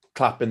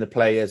 clapping the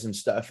players and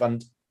stuff.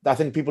 And I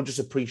think people just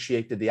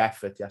appreciated the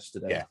effort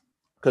yesterday. Yeah.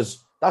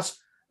 Because that's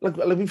like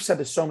we've said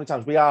this so many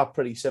times, we are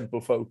pretty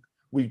simple folk.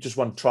 We just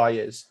want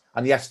tries.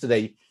 And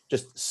yesterday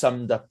just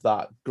summed up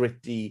that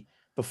gritty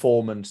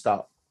performance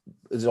that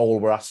is all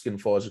we're asking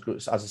for as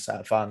a set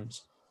of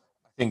fans.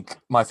 I think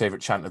my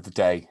favourite chant of the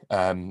day,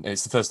 and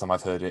it's the first time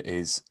I've heard it,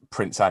 is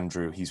Prince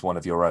Andrew, he's one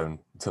of your own,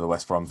 to the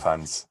West Brom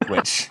fans,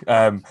 which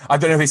I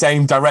don't know if it's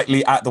aimed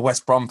directly at the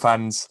West Brom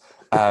fans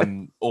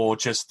or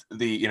just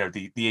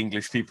the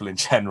English people in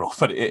general,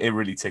 but it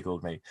really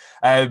tickled me.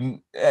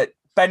 Ben,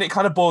 it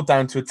kind of boiled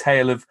down to a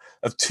tale of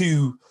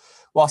two,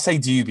 well, I'll say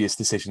dubious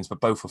decisions, but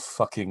both were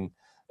fucking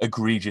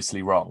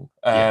egregiously wrong.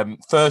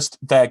 First,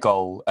 their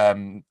goal,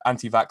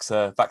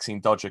 anti-vaxxer, vaccine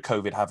dodger,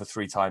 COVID haver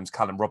 3 times,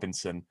 Callum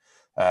Robinson,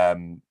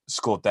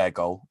 scored their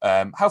goal.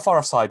 How far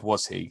offside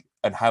was he,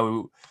 and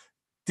how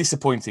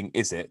disappointing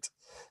is it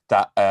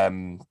that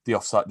the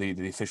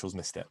officials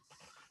missed it?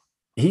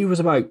 He was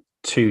about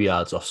 2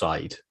 yards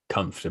offside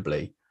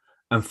comfortably,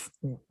 and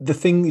the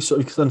thing you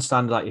sort of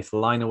understand, like if the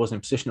liner wasn't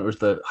in position, or was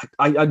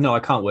I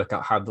can't work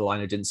out how the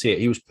liner didn't see it.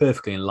 He was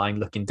perfectly in line,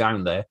 looking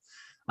down there,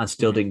 and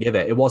still didn't give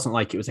it. It wasn't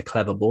like it was a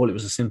clever ball; it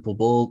was a simple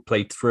ball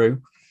played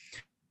through.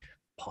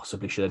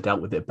 Possibly should have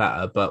dealt with it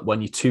better, but when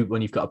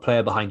you've got a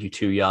player behind you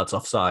 2 yards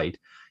offside,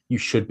 you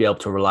should be able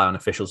to rely on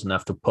officials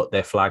enough to put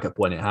their flag up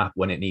when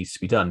it needs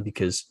to be done,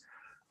 because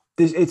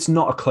it's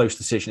not a close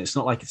decision. It's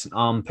not like it's an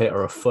armpit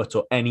or a foot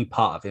or any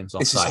part of him's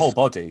offside. It's his whole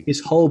body.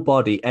 His whole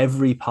body,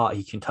 every part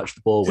he can touch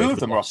the ball with. 2 of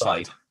them are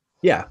offside.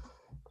 Yeah,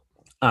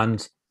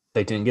 and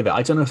they didn't give it.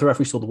 I don't know if the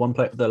referee saw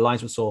the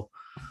linesman saw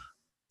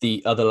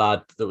the other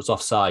lad that was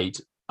offside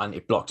and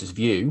it blocked his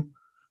view,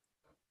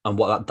 and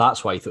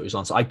that's why he thought it was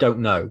onside. I don't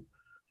know.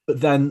 But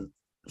then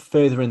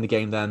further in the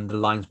game, then the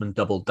linesman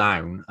doubled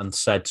down and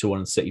said to one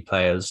of the City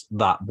players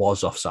that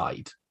was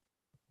offside,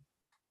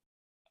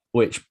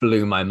 which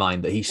blew my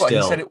mind that he said it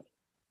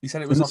was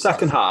offside. In the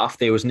second half,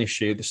 there was an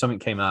issue. Something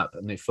came up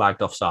and they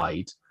flagged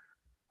offside.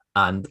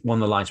 And one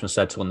of the linesmen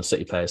said to one of the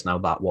City players, now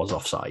that was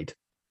offside.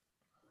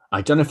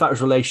 I don't know if that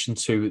was relation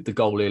to the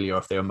goal earlier or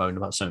if they were moaning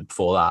about something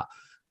before that.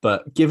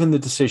 But given the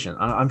decision,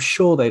 I'm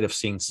sure they'd have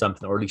seen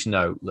something, or at least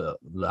know,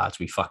 lads,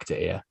 we fucked it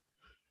here.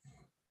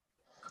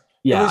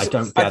 Yeah, I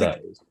don't get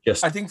it.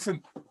 I think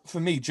for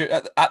me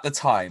at the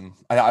time,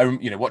 I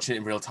watching it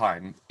in real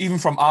time, even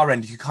from our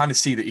end, you kind of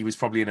see that he was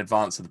probably in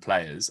advance of the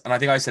players. And I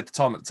think I said to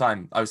Tom at the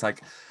time, I was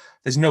like,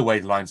 "There's no way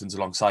the linesman's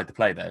alongside the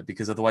play there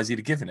because otherwise he'd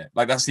have given it."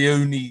 Like that's the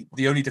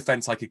only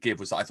defense I could give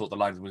was that I thought the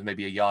linesman was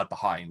maybe a yard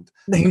behind.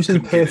 No, he was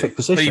in perfect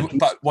position.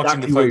 But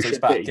watching the photos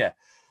back,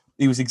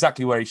 he was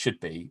exactly where he should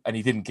be, and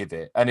he didn't give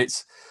it. And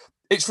it's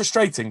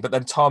frustrating. But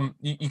then Tom,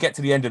 you get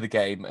to the end of the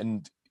game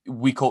and.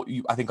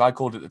 I think I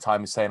called it at the time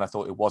and saying I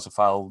thought it was a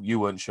foul. You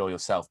weren't sure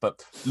yourself,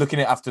 but looking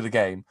at it after the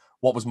game,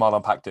 what was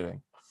Marlon Pack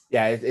doing?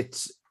 Yeah,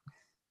 it's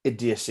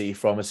idiocy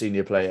from a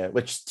senior player,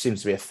 which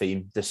seems to be a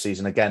theme this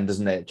season again,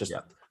 doesn't it? Just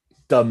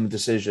dumb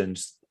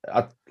decisions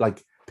at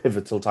like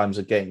pivotal times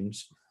of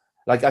games.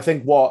 Like I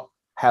think what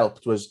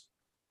helped was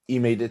he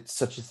made it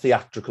such a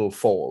theatrical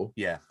fall.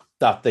 Yeah.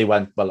 That they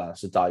went, well,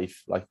 that's a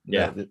dive. Like,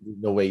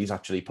 no way he's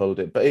actually pulled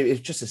it. But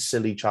it's just a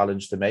silly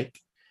challenge to make.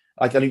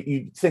 Like, and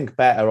you think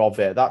better of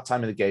it at that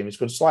time of the game. It's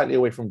gone slightly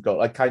away from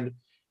goal. I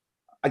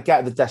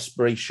get the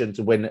desperation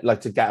to win,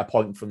 like to get a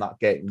point from that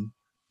game,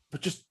 but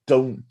just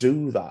don't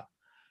do that.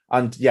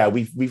 And yeah,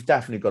 we've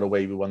definitely got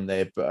away with one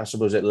there, but I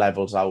suppose it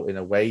levels out in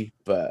a way.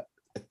 But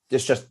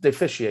it's just the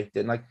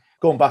officiating. Like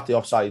going back to the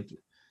offside,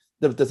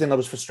 the thing that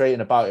was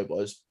frustrating about it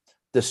was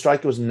the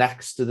striker was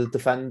next to the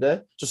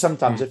defender. So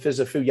sometimes if there's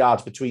a few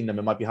yards between them,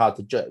 it might be hard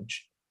to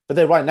judge. But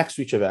they're right next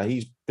to each other.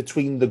 He's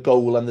between the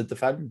goal and the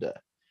defender.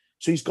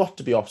 So he's got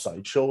to be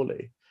offside,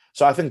 surely.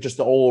 So I think just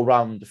the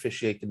all-round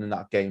officiating in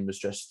that game was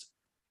just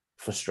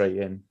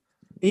frustrating.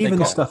 Even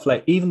the stuff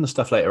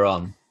later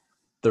on,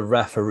 the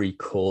referee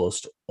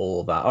caused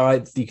all that. All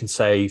right, you can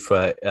say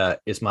for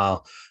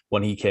Ismail,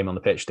 when he came on the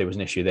pitch, there was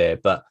an issue there.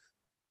 But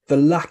the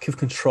lack of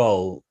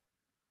control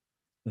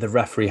the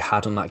referee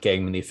had on that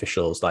game and the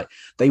officials, like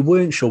they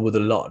weren't sure with a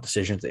lot of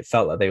decisions. It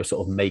felt like they were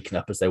sort of making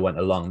up as they went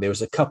along. There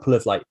was a couple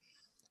of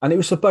and it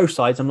was for both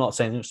sides. I'm not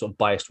saying it was sort of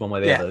biased one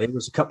way or the other. There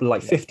was a couple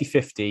of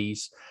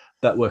 50-50s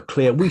that were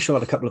clear. We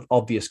shot a couple of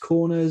obvious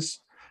corners.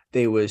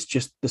 There was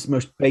just the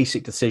most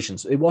basic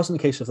decisions. It wasn't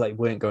a case of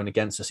weren't going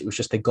against us. It was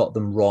just they got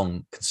them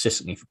wrong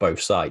consistently for both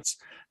sides.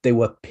 They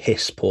were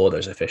piss poor,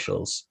 those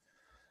officials.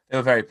 They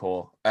were very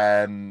poor.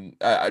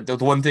 The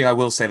one thing I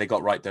will say they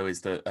got right, though,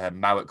 is that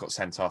Mowat got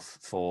sent off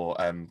for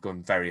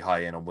going very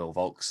high in on Will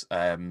Vaulks.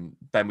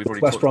 Ben, we've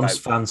already West Brom's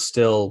fans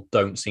still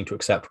don't seem to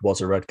accept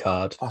was a red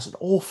card. That's an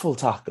awful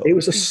tackle. It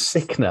was a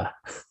sickener.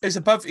 It's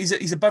above.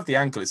 He's above the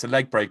ankle. It's a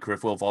leg breaker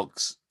if Will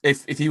Vaulks.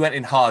 If he went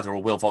in harder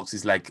or Will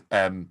Vaulks' leg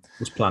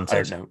was planted.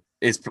 I don't know.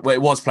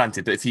 It was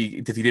planted, but if he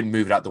didn't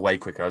move it out the way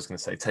quicker, I was going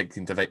to say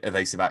taking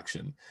evasive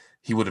action,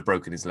 he would have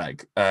broken his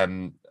leg.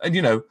 And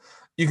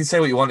you can say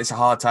what you want. It's a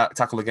hard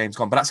tackle. The game's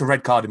gone, but that's a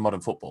red card in modern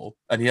football.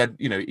 And he had,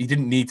 he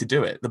didn't need to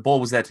do it. The ball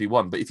was there to be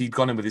won. But if he'd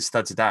gone in with his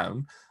studs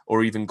down,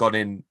 or even gone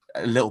in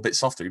a little bit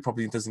softer, he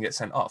probably doesn't get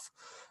sent off.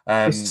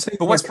 But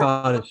West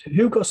Brom,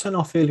 who got sent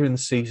off earlier in the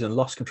season,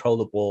 lost control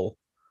of the ball,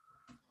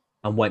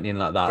 and went in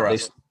like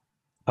that.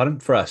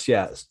 For us,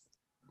 yes.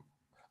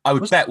 I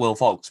would bet Will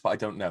Vaulks, but I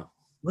don't know.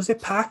 Was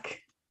it Pack?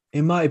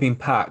 It might have been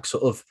Pack.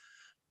 Sort of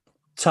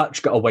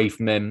touch got away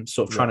from him,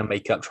 sort of trying to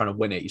make up, trying to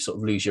win it. You sort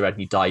of lose your head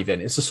and you dive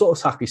in. It's the sort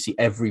of tackle you see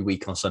every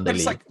week on Sunday League.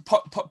 It's like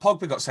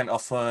Pogba got sent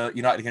off for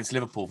United against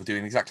Liverpool for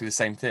doing exactly the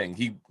same thing.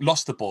 He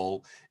lost the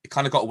ball, it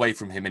kind of got away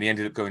from him, and he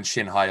ended up going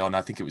shin high on,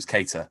 I think it was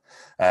Keita.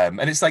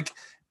 And it's like,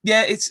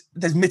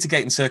 there's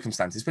mitigating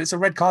circumstances, but it's a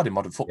red card in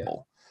modern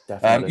football.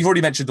 Yeah, you've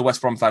already mentioned the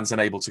West Brom fans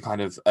unable to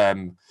kind of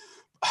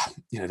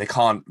they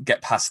can't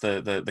get past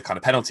the kind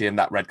of penalty, and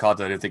that red card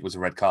that I don't think was a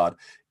red card.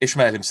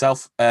 Ishmael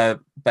himself,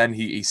 Ben,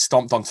 he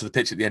stomped onto the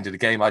pitch at the end of the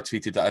game. I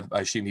tweeted that I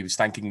assume he was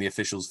thanking the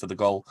officials for the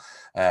goal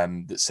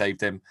that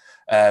saved him.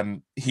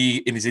 He,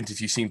 in his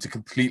interview, seemed to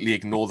completely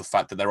ignore the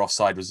fact that their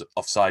offside was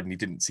offside, and he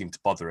didn't seem to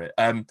bother it.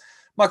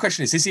 My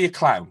question is he a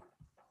clown?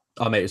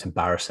 Oh, mate, it was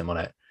embarrassing,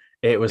 wasn't it?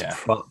 It was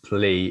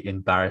properly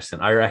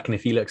embarrassing. I reckon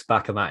if he looks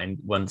back at that and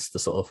once the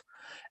sort of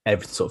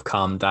everything sort of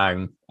calmed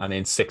down, and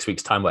in 6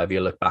 weeks' time, whatever,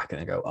 you look back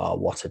and go, oh,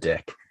 what a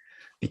dick.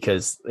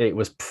 Because it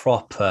was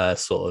proper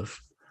sort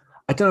of,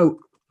 I don't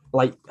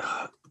know,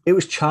 it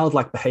was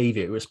childlike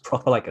behaviour. It was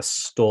proper like a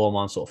storm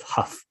on sort of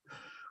huff,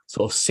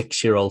 sort of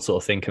 6-year-old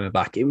sort of thing coming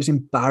back. It was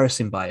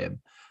embarrassing by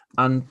him.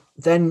 And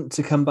then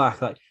to come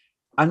back,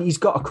 and he's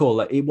got a call.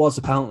 It was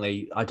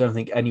apparently, I don't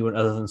think anyone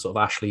other than sort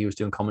of Ashley, who was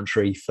doing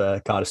commentary for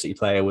Cardiff City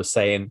Player, was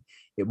saying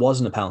it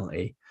wasn't a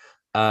penalty.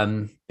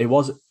 It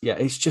was,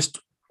 it's just,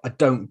 I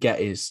don't get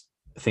his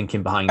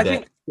thinking behind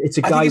it. It's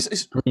a guy who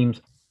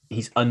screams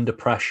he's under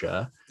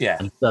pressure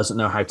and doesn't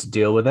know how to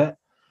deal with it.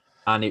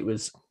 And it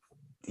was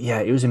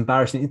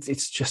embarrassing. It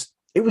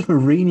was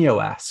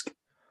Mourinho-esque.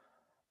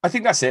 I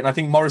think that's it. And I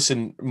think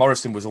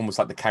Morrison was almost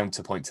like the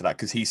counterpoint to that,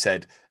 because he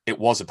said it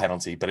was a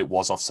penalty, but it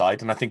was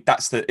offside. And I think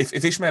that's if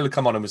Ishmael had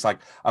come on and was like,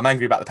 I'm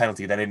angry about the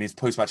penalty, then in his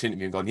post-match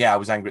interview and gone, I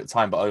was angry at the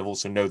time, but I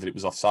also know that it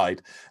was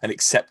offside, and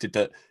accepted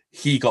that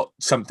he got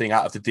something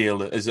out of the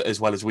deal as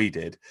well as we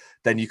did,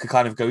 then you could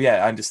kind of go,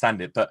 yeah, I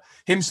understand it. But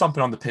him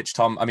stomping on the pitch,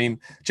 Tom, I mean,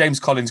 James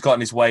Collins got in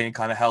his way and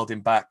kind of held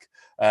him back.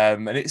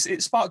 And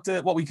it sparked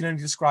what we can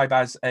only describe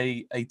as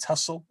a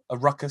tussle, a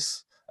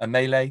ruckus, a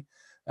melee,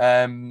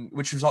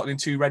 which resulted in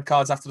 2 red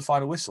cards after the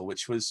final whistle,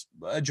 which was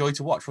a joy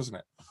to watch, wasn't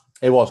it?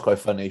 It was quite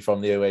funny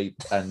from the away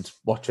end,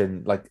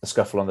 watching like a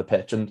scuffle on the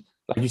pitch. And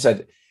like you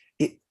said,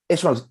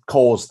 Ismail's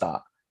caused that,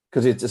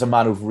 because it's a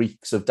man who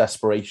reeks of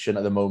desperation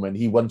at the moment.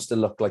 He wants to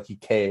look like he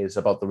cares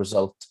about the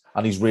result,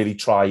 and he's really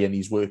trying.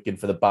 He's working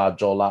for the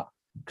badge, all that,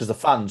 because the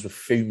fans were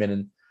fuming.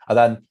 And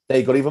then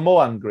they got even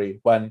more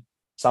angry when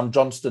Sam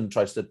Johnston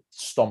tries to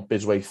stomp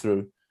his way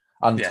through.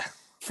 And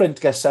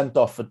Flint gets sent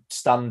off for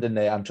standing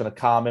there and trying to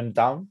calm him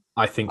down.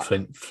 I think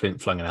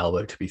Flint flung an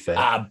elbow, to be fair.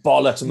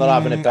 Bollocks. I'm not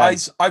having it back.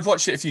 I've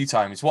watched it a few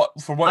times.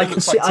 From what it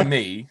looks like to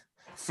me,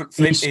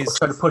 Flint is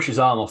trying to push his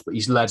arm off, but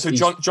he's led. So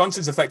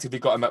Johnson's effectively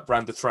got him up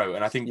round the throat,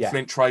 and I think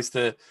Flint tries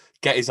to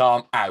get his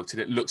arm out,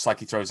 and it looks like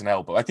he throws an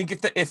elbow. I think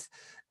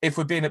if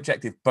we're being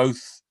objective,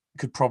 both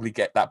could probably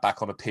get that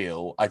back on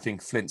appeal. I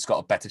think Flint's got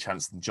a better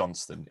chance than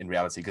Johnston in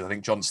reality, because I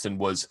think Johnston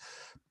was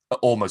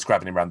almost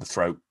grabbing him around the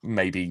throat,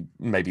 maybe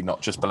not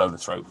just below the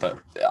throat, but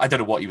I don't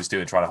know what he was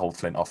doing trying to hold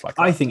Flint off like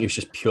that. I think it was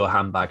just pure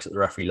handbags that the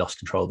referee lost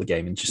control of the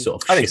game and just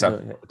sort of. I think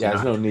so. Yeah,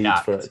 there's no need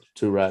for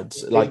 2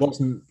 reds. I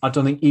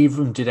don't think either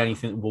of them did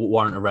anything that will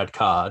warrant a red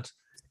card.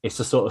 It's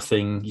the sort of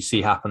thing you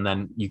see happen.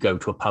 Then you go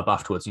to a pub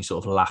afterwards and you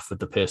sort of laugh with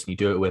the person you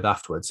do it with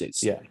afterwards.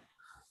 It's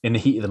in the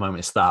heat of the moment,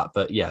 it's that.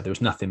 But yeah, there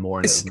was nothing more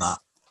in it than that.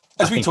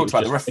 As we talked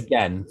about, the ref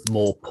again,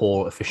 more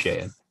poor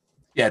officiating.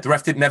 Yeah, the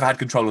ref never had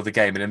control of the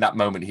game, and in that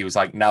moment, he was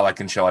like, "Now I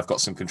can show I've got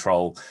some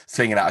control,"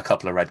 flinging out a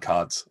couple of red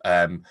cards.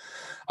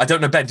 I don't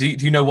know, Ben. Do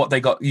you know what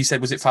they got? You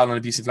said, was it foul on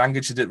abusive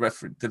language? Did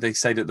they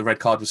say that the red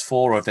card was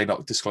 4, or have they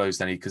not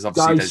disclosed any? Because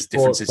obviously, there's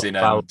differences in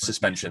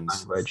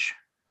suspensions.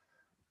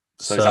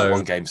 So is that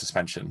 1 game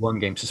suspension? 1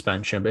 game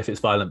suspension, but if it's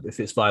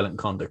violent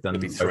conduct, then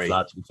both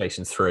lads will be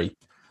facing 3,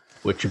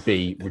 which would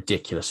be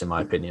ridiculous in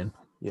my opinion.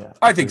 Yeah,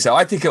 I think so.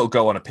 I think it'll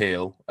go on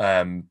appeal.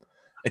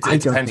 It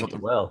depends what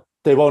it will.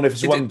 They won't. If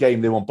it's one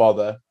game, they won't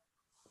bother.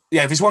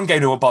 Yeah, if it's 1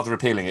 game, they won't bother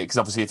appealing it, because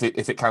obviously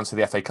if it counts for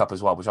the FA Cup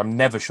as well, which I'm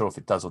never sure if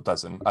it does or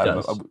doesn't.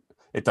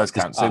 It does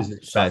count. So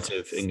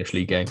competitive English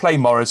League game. Play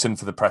Morrison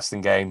for the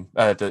Preston game,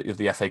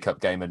 the FA Cup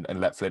game,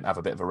 and let Flint have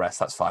a bit of a rest.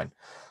 That's fine.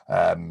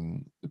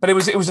 But it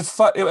was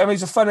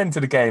a fun end to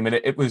the game, and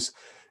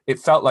it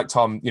felt like,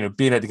 Tom,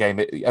 being at the game,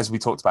 as we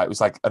talked about, it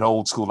was like an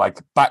old school, like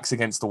backs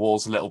against the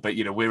walls a little bit.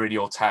 We're in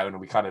your town,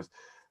 and we kind of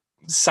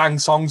sang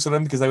songs to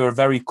them because they were a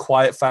very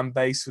quiet fan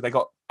base. They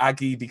got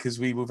aggy because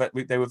they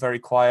were very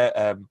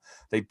quiet.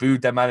 They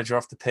booed their manager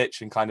off the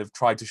pitch and kind of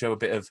tried to show a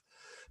bit of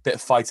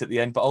fight at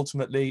the end, but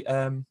ultimately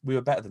we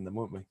were better than them,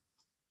 weren't we?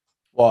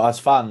 Well, as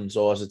fans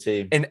or as a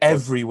team? In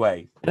every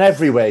way. In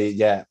every way,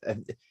 yeah.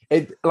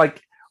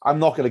 I'm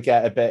not going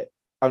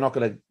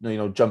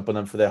to jump on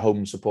them for their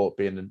home support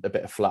being a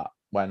bit flat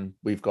when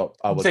we've got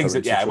our things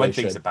when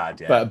things are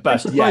bad, yeah. But I'm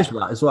surprised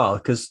with that as well,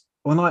 because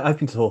when I've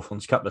been to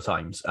Hawthorns a couple of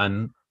times,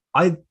 and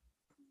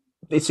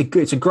it's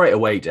a great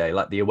away day.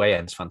 Like the away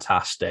end's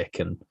fantastic,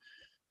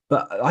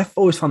 but I've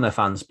always found their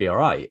fans to be all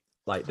right.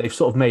 Like they've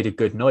sort of made a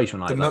good noise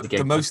when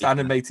the most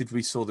animated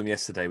we saw them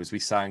yesterday was we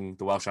sang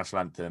the Welsh national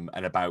anthem,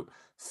 and about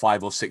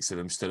 5 or 6 of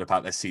them stood up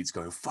out their seats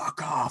going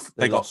 "fuck off."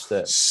 They got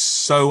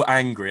so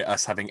angry at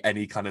us having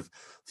any kind of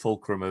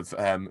fulcrum of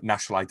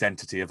national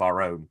identity of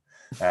our own,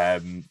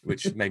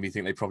 which made me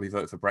think they probably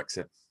voted for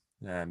Brexit.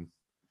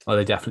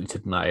 They definitely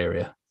did in that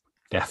area,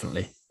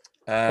 definitely.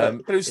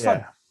 But it was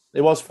fun. It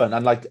was fun,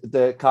 and like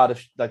the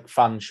Cardiff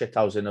fan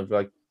shithousing of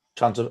like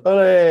chants of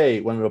 "Hey!"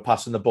 when we were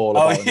passing the ball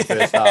in the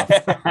first half.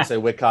 And so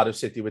we're Cardiff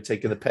City, we're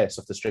taking the piss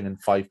after stringing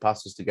 5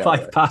 passes together.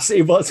 5 passes,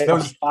 it was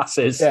 5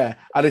 passes. Yeah,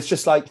 and it's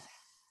just like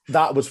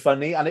that was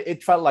funny, and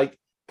it felt like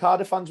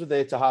Cardiff fans were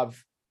there to have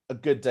a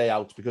good day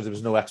out because there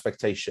was no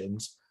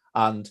expectations.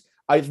 And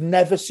I've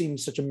never seen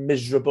such a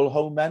miserable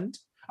home end.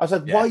 I was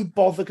like, why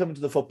bother coming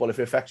to the football if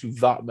it affects you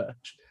that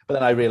much? But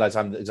then I realised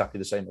I'm exactly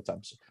the same at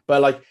times.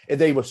 But like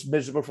they were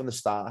miserable from the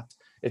start.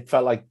 It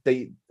felt like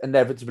they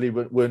inevitably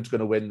weren't going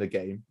to win the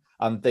game,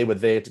 and they were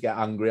there to get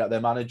angry at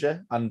their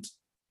manager. And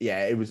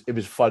yeah, it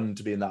was fun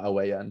to be in that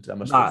away end.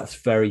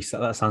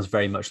 That sounds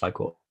very much like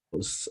what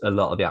was a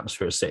lot of the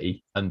atmosphere of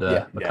City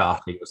under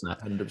McCarthy, wasn't it?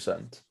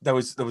 100%. There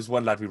was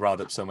one lad we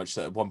riled up so much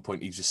that at one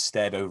point he just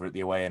stared over at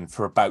the away end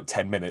for about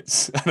 10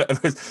 minutes.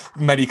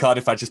 Many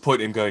Cardiff fans just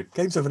pointed at him going,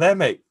 "Game's over there,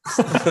 mate.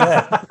 Over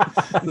there.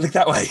 Look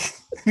that way."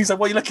 And he's like,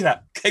 "What are you looking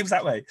at? Game's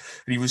that way."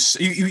 And he was,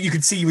 you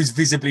could see he was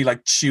visibly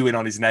like chewing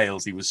on his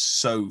nails. He was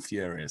so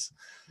furious.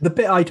 The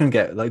bit I don't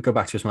get, like, go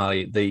back to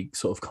Ismail, the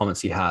sort of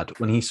comments he had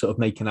when he's sort of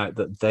making out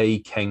that they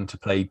came to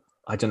play.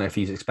 I don't know if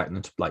he's expecting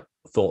them to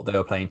thought they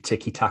were playing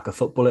tiki-taka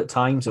football at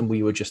times, and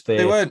we were just there.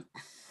 They weren't.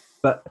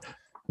 But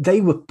they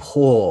were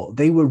poor.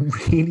 They were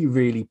really,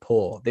 really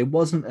poor. There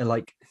wasn't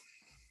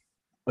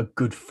a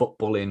good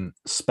footballing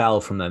spell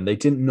from them. They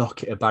didn't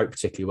knock it about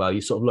particularly well.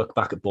 You sort of look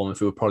back at Bournemouth,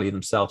 who were probably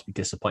themselves be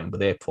disappointed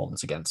with their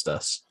performance against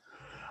us.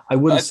 I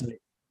wouldn't say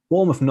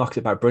Bournemouth knocked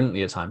it back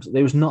brilliantly at times.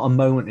 There was not a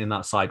moment in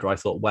that side where I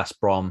thought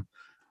West Brom,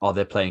 oh,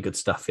 they're playing good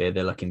stuff here.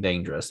 They're looking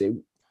dangerous. It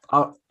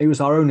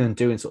was our own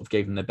undoing, sort of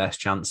gave them their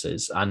best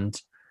chances. And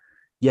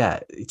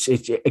yeah,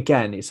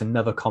 it's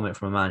another comment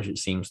from a manager. It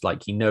seems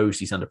like he knows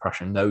he's under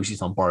pressure, knows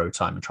he's on borrowed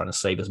time and trying to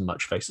save as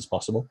much face as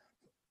possible.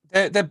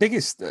 Their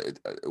biggest,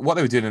 what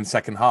they were doing in the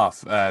second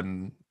half,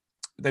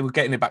 they were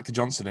getting it back to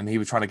Johnson, and he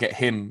was trying to get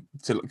him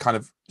to kind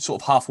of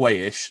sort of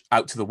halfway-ish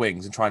out to the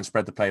wings and try and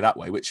spread the play that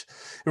way, which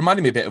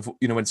reminded me a bit of,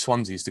 when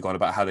Swansea used to go on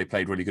about how they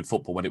played really good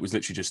football, when it was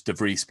literally just De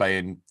Vries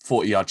playing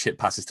 40-yard chip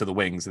passes to the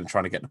wings and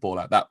trying to get the ball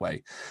out that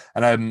way.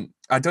 And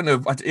I don't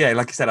know, like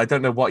I said, I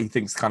don't know what he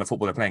thinks the kind of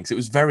football they're playing, because it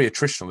was very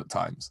attritional at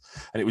times,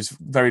 and it was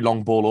very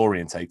long ball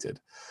orientated.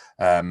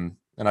 And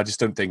I just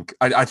don't think,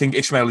 I think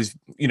Ishmael is,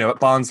 at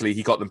Barnsley,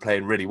 he got them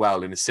playing really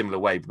well in a similar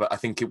way, but I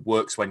think it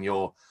works when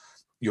you're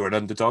an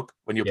underdog,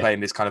 when you're playing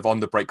this kind of on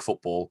the break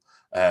football,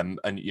 and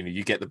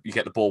you get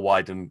the ball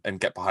wide and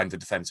get behind the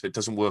defense. But it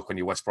doesn't work when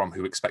you're West Brom,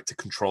 who expect to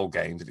control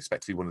games and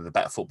expect to be one of the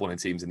better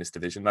footballing teams in this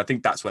division. And I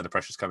think that's where the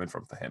pressure's coming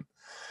from for him.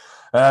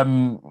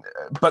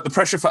 But the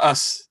pressure for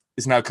us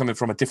is now coming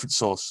from a different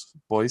source,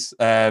 boys.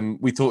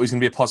 We thought it was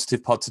going to be a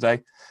positive pod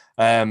today,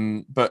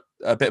 but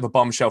a bit of a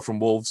bombshell from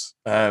Wolves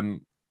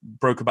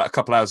broke about a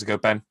couple hours ago.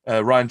 Ben,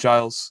 Ryan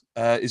Giles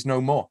is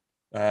no more.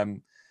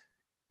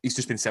 He's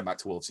just been sent back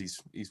to Wolves.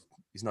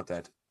 He's not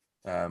dead.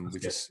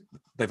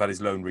 They've had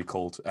his loan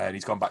recalled, and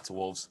he's gone back to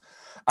Wolves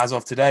as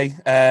of today.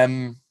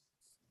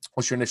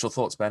 What's your initial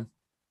thoughts, Ben?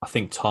 I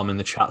think Tom in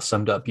the chat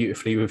summed up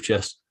beautifully with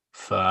just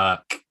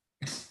fuck.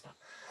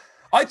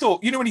 I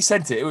thought, when he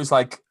sent it, it was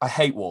like, I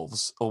hate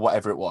Wolves or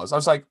whatever it was. I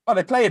was like, are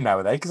they playing now,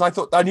 are they?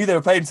 Because I knew they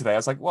were playing today. I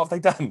was like, what have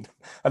they done?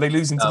 Are they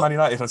losing to Man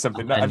United or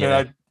something?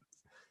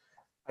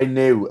 I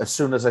knew as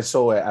soon as I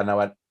saw it, and I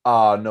went,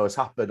 oh no, it's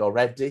happened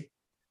already.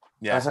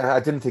 Yeah,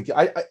 I didn't think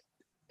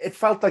it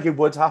felt like it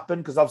would happen,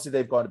 because obviously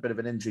they've got a bit of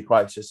an injury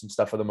crisis and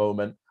stuff at the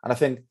moment. And I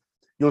think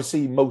you'll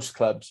see most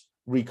clubs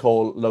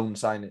recall loan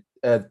signing.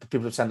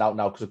 People have sent out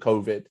now because of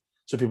COVID.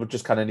 So people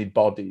just kind of need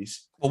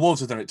bodies. Well, Wolves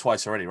have done it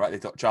twice already, right?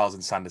 They've got Giles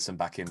and Sanderson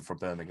back in for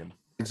Birmingham.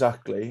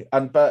 Exactly.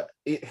 I'm not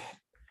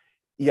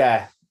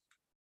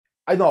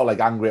like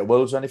angry at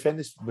Wolves or anything.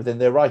 It's within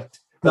their right.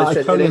 No, I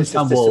totally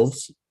understand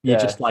Wolves. You're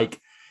just like,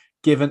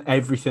 given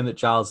everything that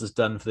Giles has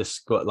done for this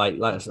squad, like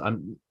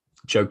I'm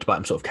joked about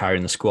him sort of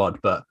carrying the squad,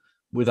 but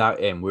without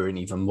him, we're in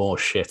even more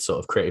shit sort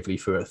of creatively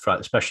for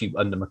especially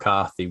under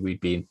McCarthy. We'd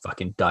be in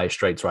fucking dire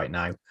straits right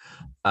now.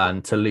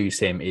 And to lose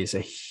him is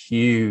a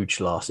huge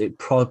loss. It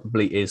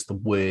probably is the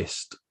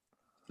worst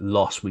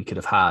loss we could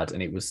have had,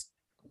 and it was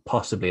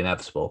possibly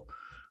inevitable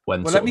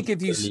when let me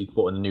give you the league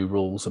put in the new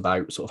rules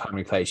about sort of how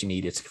many players you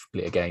needed to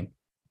complete a game.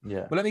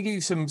 Yeah. Well, let me give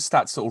you some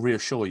stats that will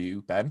reassure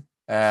you, Ben.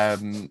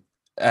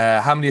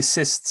 How many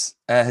assists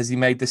has he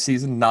made this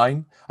season?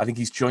 9. I think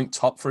he's joint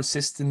top for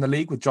assists in the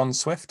league with John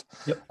Swift,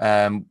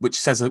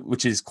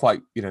 which is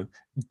quite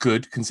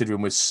good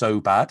considering we're so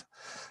bad.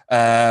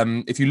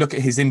 If you look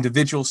at his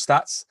individual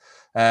stats,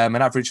 an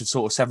average of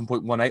sort of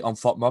 7.18 on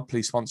FOTMob,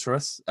 please sponsor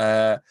us.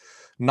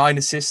 9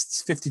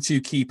 assists, 52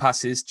 key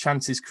passes,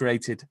 chances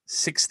created,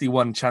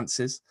 61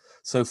 chances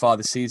so far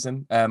this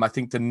season. I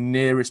think the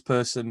nearest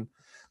person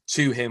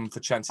to him for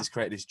chances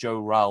created is Joe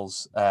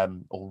Ralls,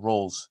 or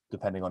Rawls,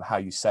 depending on how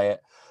you say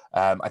it.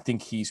 I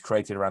think he's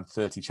created around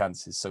 30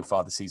 chances so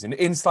far this season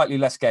in slightly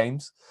less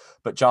games,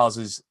 but Giles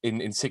is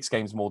in 6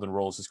 games more than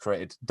Rawls has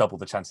created double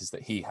the chances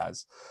that he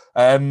has.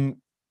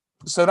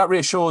 So that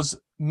reassures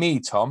me,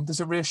 Tom. Does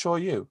it reassure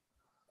you?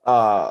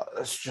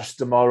 It's just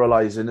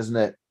demoralising, isn't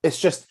it?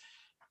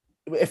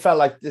 It felt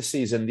like this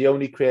season, the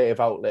only creative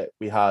outlet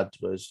we had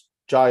was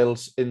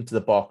Giles into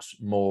the box,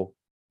 more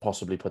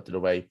possibly put it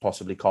away,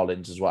 possibly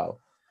Collins as well.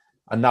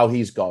 And now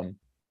he's gone.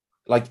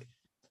 Like,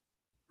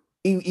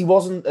 he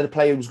wasn't a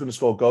player who was going to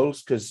score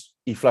goals, because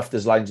he fluffed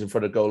his lines in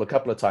front of goal a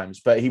couple of times,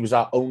 but he was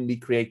our only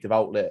creative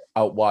outlet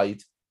out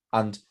wide.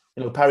 And,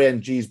 Perry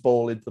NG's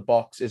ball into the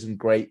box isn't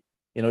great.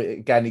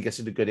 Again, he gets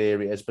into good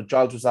areas, but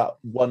Giles was that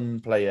one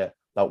player,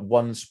 that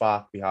one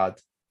spark we had.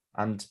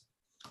 And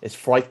it's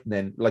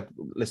frightening. Like,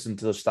 listen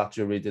to the stats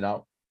you're reading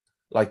out,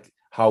 like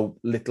how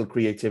little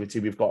creativity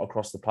we've got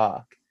across the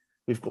park.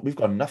 We've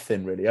got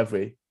nothing really, have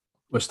we?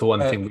 Which the one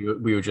thing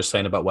we were just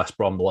saying about West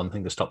Brom, the one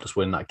thing that stopped us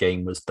winning that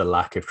game was the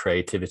lack of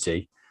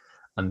creativity.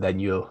 And then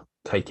you're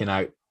taking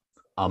out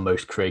our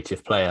most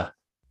creative player.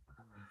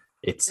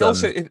 It's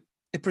also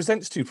it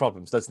presents 2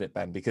 problems, doesn't it,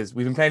 Ben? Because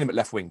we've been playing him at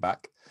left wing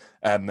back,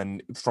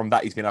 and from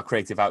that he's been our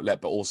creative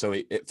outlet, but also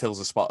it fills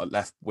a spot at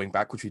left wing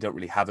back, which we don't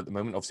really have at the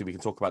moment. Obviously, we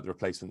can talk about the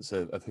replacements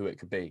of who it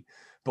could be,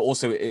 but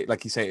also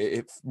like you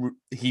say,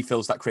 he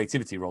fills that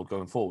creativity role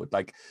going forward.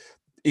 Like,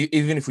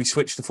 even if we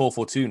switch to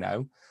 4-4-2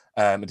 now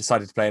and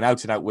decided to play an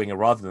out-and-out winger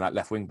rather than that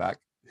left wing back,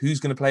 who's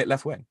going to play at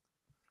left wing?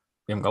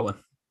 We haven't got one.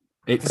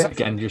 It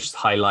again just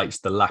highlights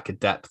the lack of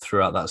depth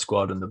throughout that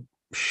squad and the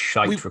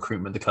shite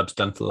recruitment the club's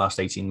done for the last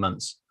 18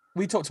 months.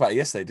 We talked about it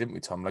yesterday, didn't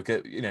we, Tom? Like,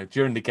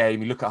 during the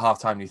game, you look at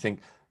halftime and you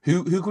think,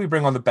 who can we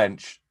bring on the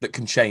bench that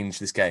can change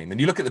this game?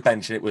 And you look at the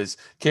bench, and it was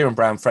Kieran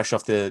Brown, fresh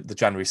off the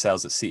January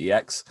sales at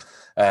CEX,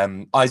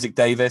 Isaac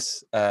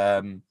Davis.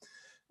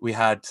 We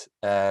had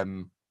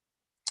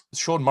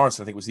Sean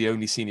Morrison, I think, was the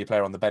only senior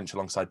player on the bench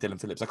alongside Dylan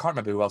Phillips. I can't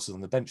remember who else was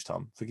on the bench,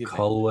 Tom. Forgive me.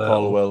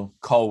 Colwell.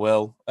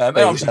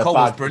 Obviously,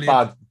 Colwell's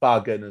brilliant.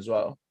 Baggin as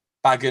well.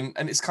 Baggin.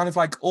 And it's kind of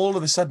like all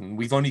of a sudden,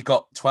 we've only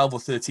got 12 or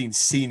 13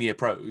 senior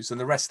pros, and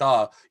the rest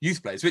are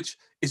youth players, which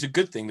is a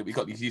good thing that we've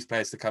got these youth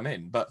players to come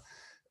in. But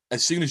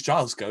as soon as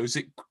Giles goes,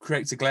 it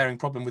creates a glaring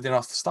problem within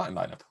our starting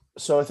lineup.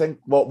 So I think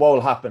what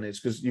will happen is,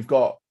 because you've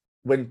got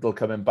Wintle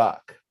coming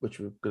back, which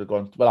we're going to go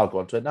on. Well, I'll go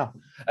on to it now.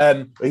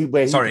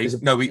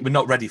 We're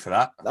not ready for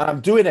that.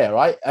 I'm doing it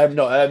right.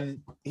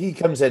 He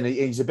comes in.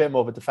 He's a bit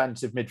more of a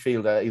defensive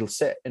midfielder. He'll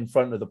sit in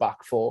front of the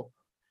back four.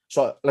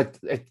 So,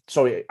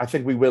 I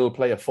think we will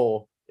play a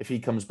 4 if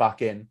he comes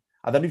back in,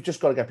 and then we've just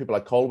got to get people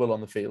like Colwell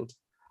on the field.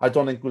 I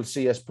don't think we'll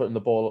see us putting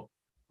the ball.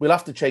 We'll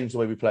have to change the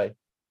way we play,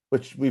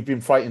 which we've been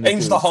frightened.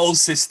 Change the whole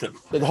system.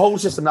 The whole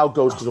system now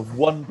goes because of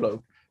one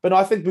bloke. But no,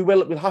 I think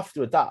we'll have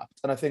to adapt,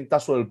 and I think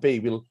that's what it'll be.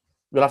 We'll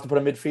have to put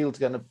a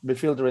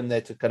midfielder in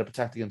there to kind of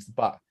protect against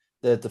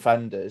the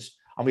defenders,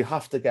 and we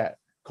have to get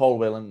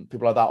Colwell and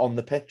people like that on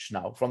the pitch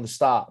now from the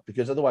start,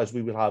 because otherwise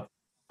we will have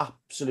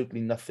absolutely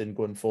nothing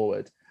going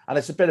forward. And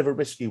it's a bit of a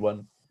risky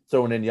one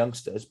throwing in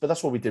youngsters, but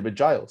that's what we did with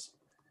Giles,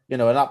 and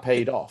that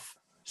paid off.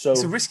 So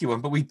it's a risky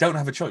one, but we don't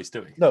have a choice,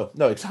 do we? No,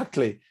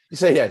 exactly. You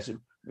say yes.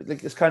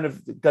 It's kind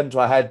of gun to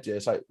our head.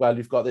 It's like, well,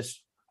 you've got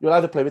this. You'll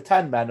either play with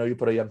 10 men or you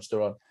put a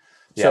youngster on.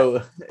 Yeah.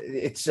 So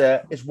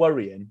it's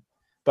worrying.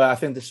 But I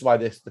think this is why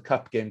the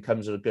cup game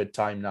comes at a good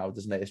time now,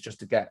 doesn't it? It's just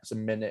to get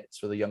some minutes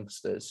for the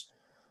youngsters,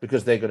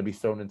 because they're going to be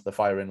thrown into the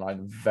firing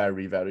line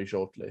very, very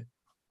shortly.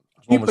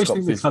 You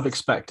personally have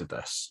expected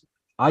this.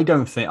 I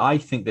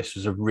think this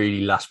was a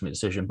really last-minute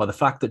decision. By the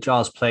fact that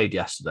Giles played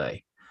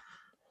yesterday,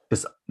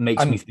 this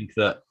makes me think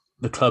that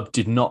the club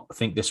did not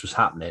think this was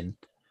happening.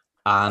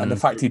 And the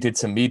fact he did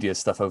some media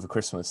stuff over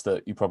Christmas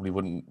that you probably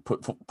wouldn't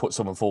put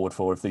someone forward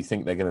for if they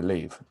think they're going to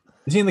leave.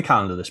 Is he in the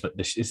calendar?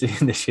 Is he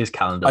in this year's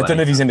calendar? I don't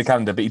know if he's in the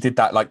calendar, but he did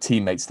that like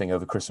teammates thing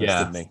over Christmas,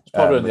 didn't he? It's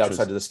probably on the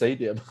outside of the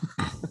stadium.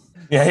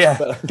 Yeah.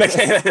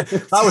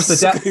 That was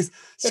the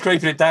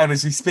scraping it down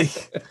as we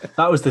speak.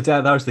 That was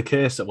the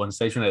curse at one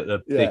stage, wasn't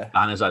it? The big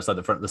banners outside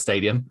the front of the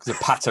stadium. The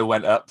Pato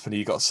went up and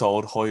he got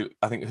sold.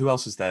 I think who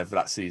else was there for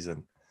that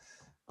season?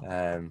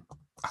 I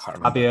can't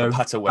remember.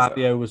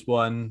 Fabio was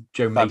one.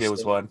 Joe Mason. Fabio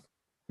was one.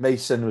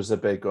 Mason was a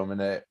big one,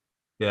 wasn't it?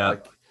 Yeah.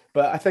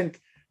 But I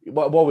think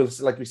what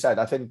was, like we said,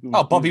 I think...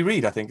 Bobby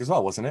Reid, I think, as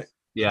well, wasn't it?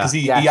 Yeah. Because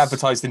he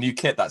advertised the new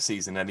kit that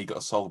season and he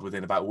got sold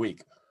within about a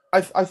week.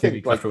 I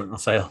think on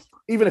sale.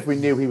 Even if we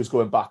knew he was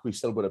going back, we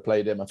still would have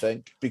played him, I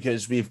think,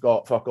 because we've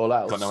got fuck all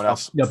else. Got no one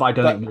else. Yeah, but I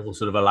don't think Wolves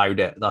sort of allowed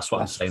it. That's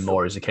what I'm saying.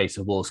 More is a case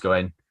of Wolves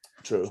going.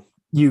 True.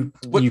 You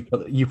put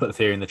the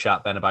theory in the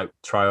chat, Ben, about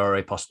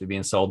Traore possibly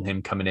being sold and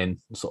him coming in,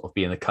 sort of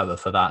being the cover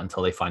for that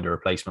until they find a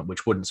replacement,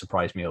 which wouldn't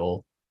surprise me at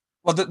all.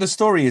 Well, the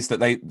story is that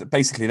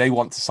they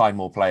want to sign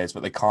more players,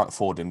 but they can't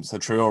afford them. So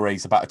Traore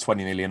is about a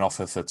 20 million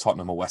offer for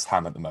Tottenham or West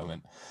Ham at the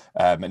moment.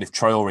 And if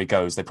Traore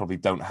goes, they probably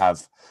don't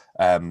have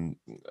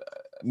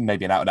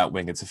maybe an out-and-out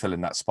winger to fill in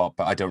that spot,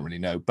 but I don't really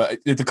know. But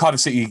the Cardiff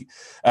City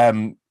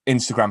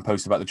Instagram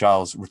post about the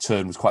Giles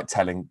return was quite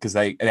telling, because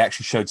they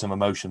actually showed some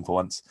emotion for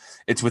once.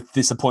 It's with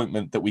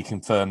disappointment that we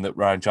confirm that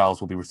Ryan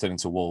Giles will be returning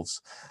to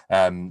Wolves.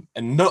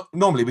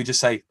 Normally we just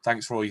say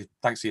thanks for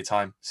your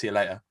time, see you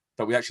later.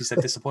 But we actually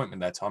said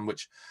disappointment there, Tom,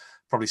 which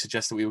probably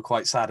suggests that we were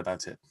quite sad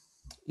about it.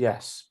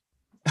 Yes.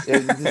 Yeah,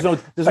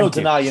 there's no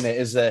denying it,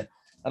 is there?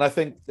 And I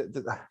think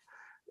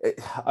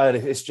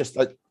it's just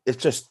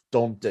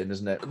daunting,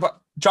 isn't it? But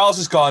Giles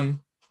is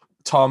gone,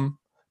 Tom,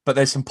 but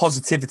there's some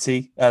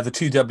positivity. The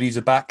two W's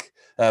are back.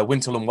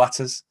 Wintle and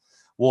Watters.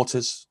 How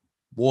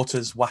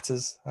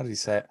do you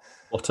say it?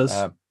 Watters.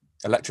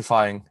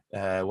 Electrifying,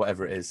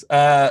 whatever it is.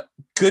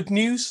 Good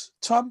news,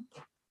 Tom?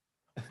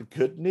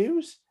 Good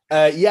news?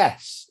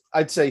 Yes,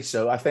 I'd say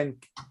so. I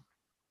think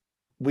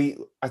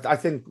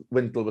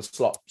Wintle was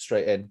slopped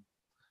straight in.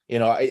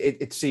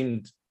 It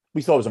seemed,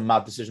 we thought it was a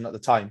mad decision at the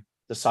time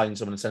to sign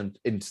someone and send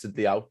him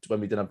instantly out when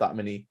we didn't have that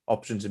many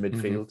options in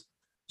midfield. Mm-hmm.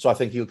 So I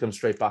think he'll come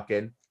straight back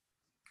in.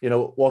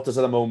 Watters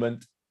at the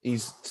moment,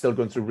 he's still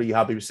going through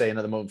rehab, he was saying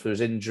at the moment, for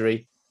his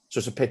injury. So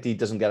it's a pity he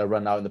doesn't get a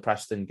run out in the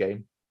Preston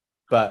game.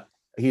 But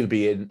he'll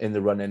be in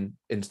the run-in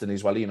instantly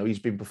as well. He's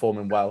been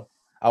performing well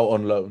out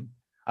on loan.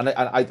 And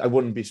I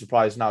wouldn't be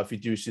surprised now if you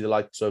do see the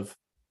likes of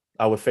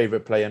our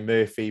favourite player,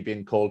 Murphy,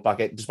 being called back,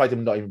 despite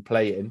him not even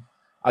playing.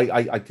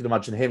 I could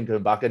imagine him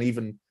coming back. And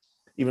even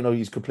though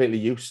he's completely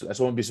useless,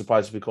 I wouldn't be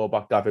surprised if we call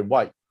back Gavin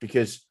White,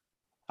 because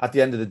at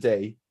the end of the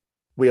day,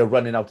 we are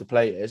running out of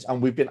players.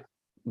 And we've been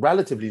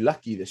relatively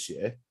lucky this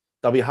year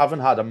that we haven't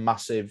had a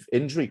massive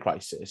injury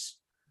crisis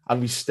and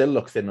we still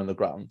look thin on the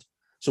ground.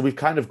 So we've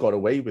kind of got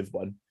away with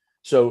one.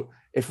 So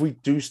if we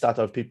do start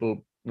to have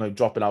people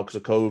dropping out because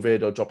of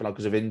COVID or dropping out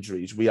because of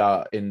injuries, we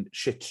are in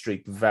shit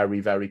streak very,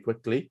 very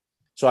quickly.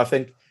 So I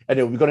think,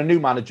 anyway, we've got a new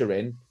manager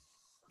in.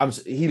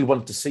 he'll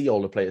want to see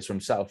all the players for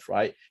himself,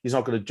 right? He's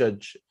not going to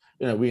judge.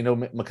 We know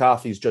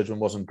McCarthy's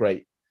judgment wasn't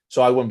great,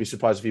 so I wouldn't be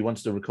surprised if he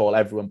wants to recall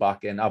everyone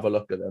back in, have a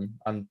look at them,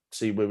 and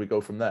see where we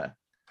go from there.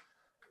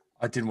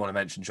 I didn't want to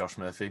mention Josh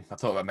Murphy. I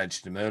thought I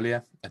mentioned him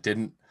earlier. I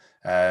didn't.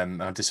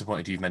 I'm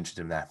disappointed you've mentioned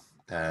him there.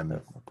 I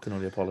can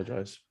only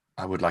apologise.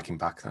 I would like him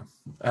back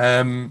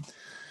though.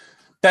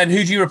 Ben,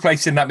 who do you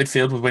replace in that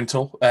midfield with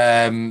Wintle?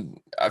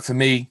 For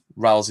me,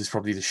 Ralls is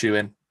probably the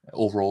shoe-in,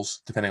 or Rawls,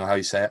 depending on how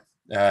you say it.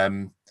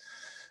 Do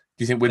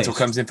you think Wintle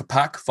comes in for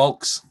Pack,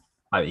 Volks?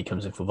 I think he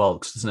comes in for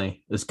Volks, doesn't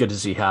he? As good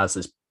as he has,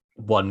 there's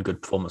one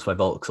good performance by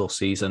Volks all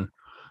season.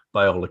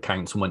 By all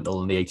accounts,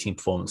 Wintle in the 18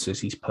 performances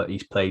he's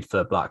played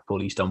for Blackpool,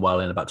 he's done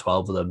well in about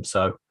 12 of them.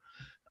 So,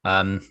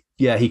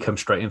 he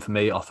comes straight in for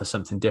me, offers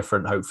something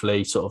different,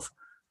 hopefully, sort of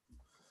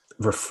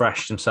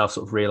refreshed himself,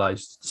 sort of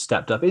realised,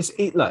 stepped up.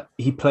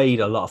 He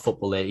played a lot of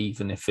football there,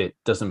 even if it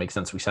doesn't make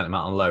sense we sent him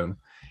out on loan.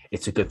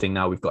 It's a good thing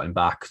now we've got him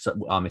back. So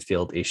our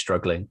midfield is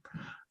struggling.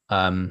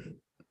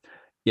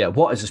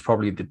 Waters is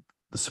probably the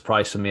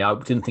surprise for me. I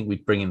didn't think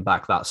we'd bring him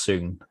back that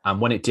soon.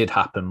 And when it did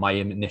happen, my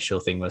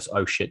initial thing was,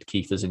 oh shit,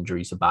 Kiefer's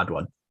injury is a bad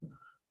one.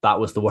 That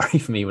was the worry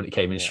for me when it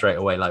came in straight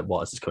away, like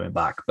Waters is coming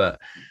back.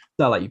 But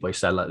like you boys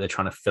said, like they're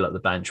trying to fill up the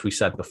bench. We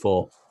said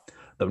before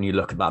that when you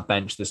look at that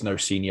bench, there's no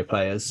senior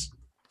players.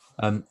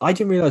 I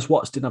didn't realise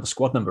Watts didn't have a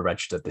squad number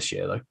registered this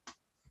year, though.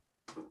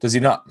 Does he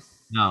not?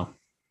 No.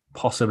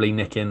 Possibly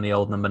nick in the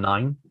old number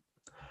 9.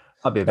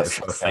 That'd be a bit of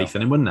show of faith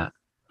in him, wouldn't it?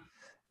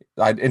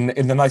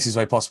 In the nicest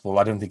way possible,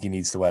 I don't think he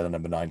needs to wear the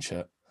number 9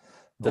 shirt.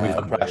 The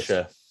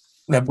pressure.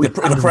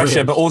 The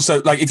pressure, but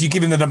also, like, if you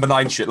give him the number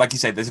 9 shirt, like you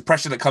said, there's a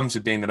pressure that comes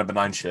with being the number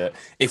 9 shirt.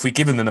 If we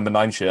give him the number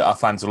 9 shirt, our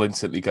fans will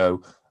instantly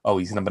go, oh,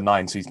 he's number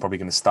 9, so he's probably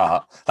going to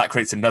start. That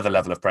creates another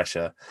level of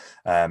pressure.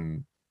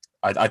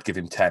 I'd give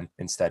him 10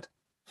 instead.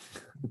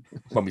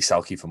 When we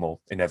sell Kiefer Moore,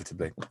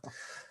 inevitably.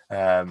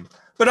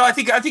 But no, I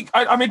think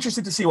I'm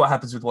interested to see what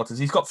happens with Waters.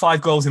 He's got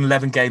 5 goals in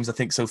 11 games, I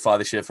think, so far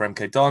this year for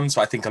MK Dons.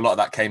 So I think a lot of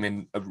that came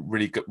in a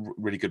really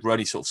good run.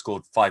 He sort of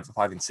scored 5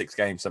 in 6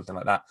 games, something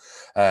like that.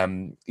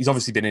 He's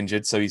obviously been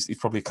injured, so he's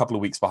probably a couple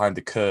of weeks behind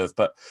the curve.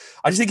 But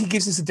I just think he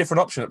gives us a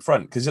different option up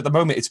front, because at the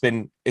moment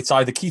it's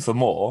either Kiefer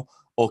Moore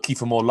or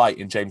Kiefer Moore light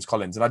in James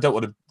Collins. And I don't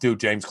want to do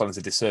James Collins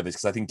a disservice,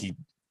 because I think he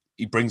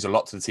brings a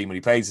lot to the team when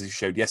he plays, as he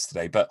showed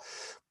yesterday. But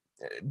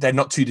they're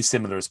not too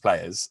dissimilar as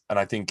players. And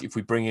I think if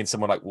we bring in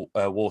someone like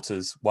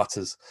Waters,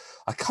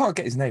 I can't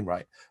get his name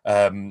right.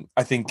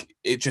 I think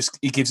it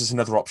gives us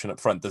another option up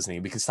front, doesn't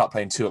he? We can start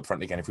playing 2 up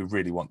front again if we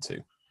really want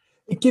to.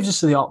 It gives us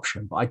the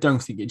option, but I don't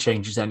think it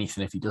changes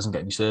anything if he doesn't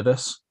get any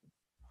service.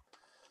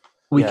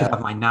 We could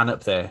have my nan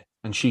up there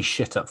and she's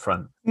shit up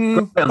front.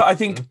 But I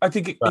think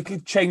it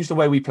could change the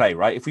way we play,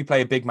 right? If we play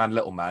a big man,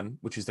 little man,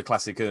 which is the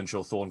classic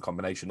Earnshaw-Thorne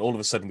combination, all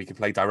of a sudden we can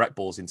play direct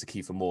balls into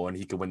Kiefer Moore and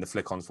he can win the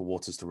flick-ons for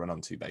Waters to run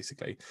onto,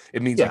 basically.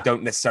 It means we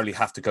don't necessarily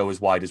have to go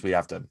as wide as we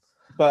have done.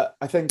 But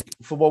I think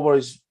for what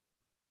worries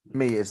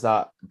me is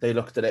that they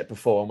looked at it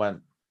before and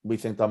went, we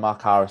think that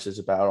Mark Harris is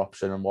a better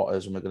option than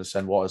Waters, and we're going to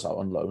send Waters out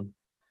on loan.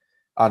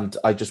 And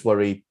I just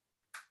worry,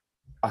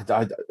 I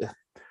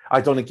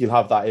don't think he'll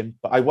have that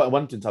impact. I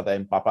want him to have that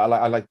impact, but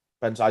I like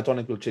Ben. I don't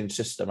think he'll change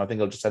system. I think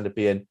he'll just end up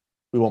being,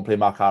 we won't play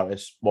Mark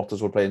Harris,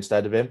 Waters will play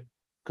instead of him,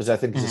 because I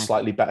think he's a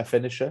slightly better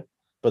finisher.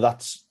 But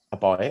that's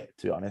about it,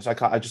 to be honest.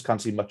 I just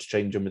can't see much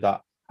changing with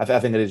that. I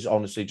think it is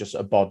honestly just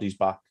a body's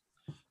back,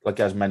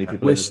 like as many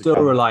people. We're still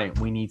reliant.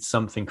 We need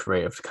something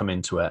creative to come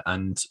into it,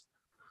 and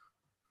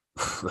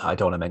I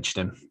don't want to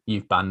mention him.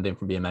 You've banned him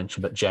from being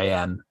mentioned, but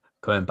JM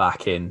coming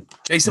back in.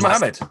 Jason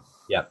Mohammed.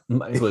 Yeah.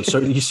 So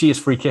you see his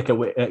free kick at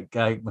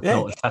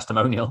McNaughton's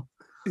testimonial.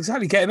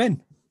 Exactly. Get him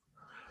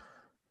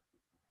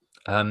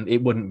in.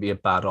 It wouldn't be a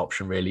bad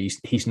option, really.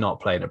 He's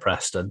not playing at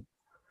Preston.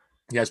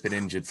 He has been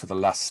injured for the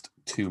last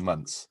 2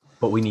 months.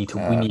 But we need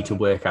to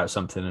work out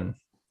something, and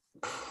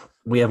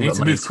we haven't got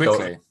money to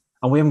quickly.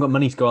 And we haven't got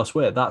money to go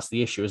elsewhere. That's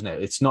the issue, isn't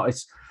it? It's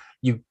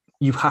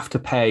you have to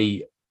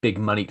pay big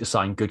money to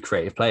sign good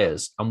creative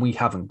players, and we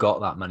haven't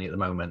got that money at the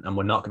moment, and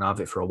we're not going to have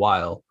it for a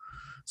while.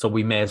 So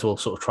we may as well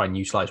sort of try and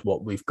utilize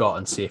what we've got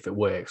and see if it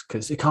works,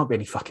 because it can't be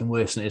any fucking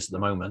worse than it is at the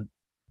moment.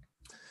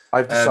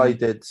 I've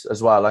decided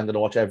as well, I'm going to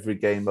watch every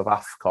game of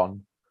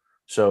AFCON.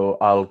 So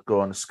I'll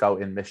go on a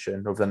scouting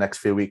mission over the next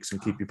few weeks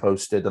and keep you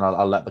posted, and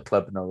I'll let the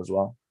club know as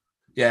well.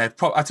 Yeah,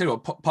 I tell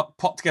you what,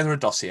 pop together a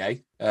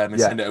dossier and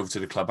send it over to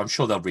the club. I'm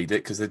sure they'll read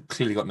it, because they've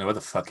clearly got no other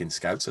fucking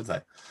scouts, have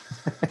they?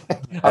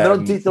 And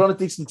they're on a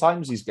decent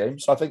times, these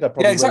games, so I think I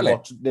probably will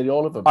watch nearly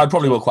all of them. I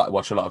probably will quite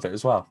watch a lot of it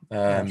as well.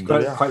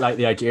 Quite like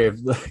the idea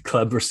of the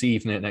club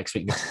receiving it next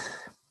week.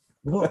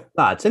 What,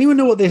 lads? Anyone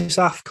know what this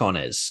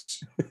AFCON is?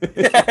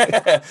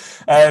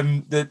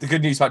 The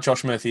good news about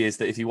Josh Murphy is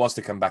that if he was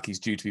to come back, he's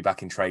due to be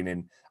back in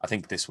training, I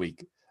think, this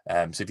week.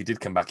 So if he did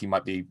come back, he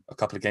might be a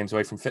couple of games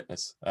away from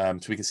fitness. So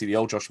we can see the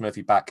old Josh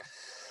Murphy back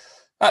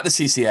at the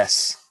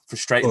CCS,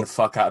 frustrating the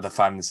fuck out of the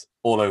fans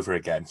all over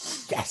again.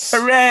 Yes.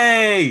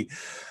 Hooray!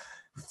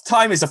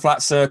 Time is a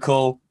flat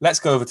circle. Let's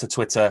go over to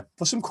Twitter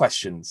for some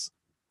questions.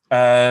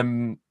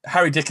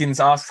 Harry Dickens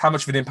asks, how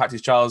much of an impact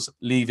is Giles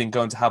leaving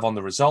going to have on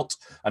the result,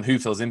 and who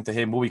fills in for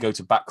him? Will we go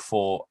to back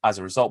four as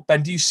a result?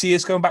 Ben, do you see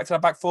us going back to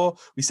that back four?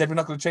 We said we're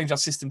not going to change our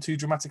system too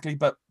dramatically,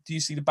 but do you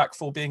see the back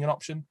four being an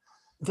option?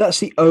 That's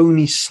the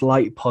only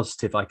slight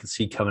positive I can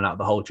see coming out of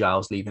the whole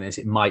Giles leaving, is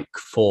it might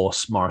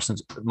force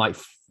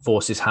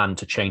his hand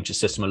to change the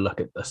system and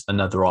look at this,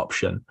 another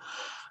option.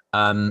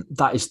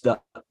 That is the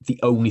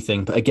only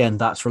thing. But again,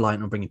 that's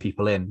reliant on bringing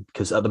people in,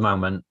 because at the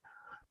moment,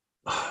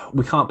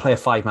 we can't play a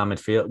 5-man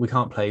midfield. We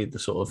can't play the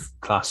sort of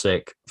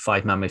classic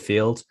 5-man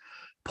midfield,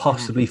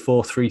 possibly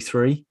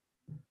 4-3-3.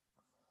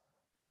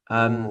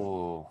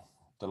 The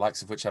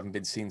likes of which haven't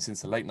been seen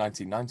since the late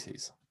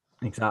 1990s.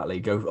 Exactly.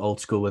 Go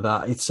old school with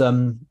that. It's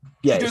do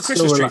a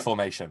Christmas tree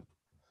formation.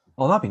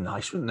 Oh, that'd be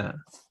nice, wouldn't it?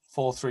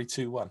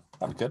 4-3-2-1.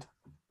 That'd be good.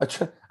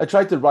 I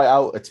tried to write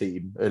out a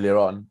team earlier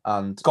on,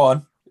 and go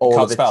on.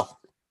 Can't spell.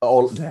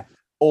 All of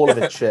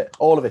it shit.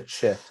 All of it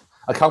shit.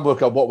 I can't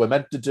work out what we're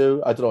meant to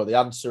do. I don't know what the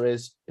answer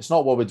is. It's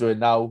not what we're doing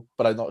now,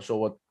 but I'm not sure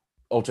what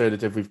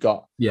alternative we've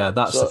got. Yeah,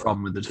 that's the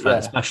problem with the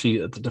defense,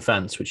 especially at the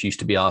defense, which used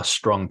to be our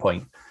strong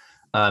point.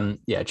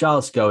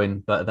 Giles going,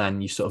 but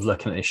then you sort of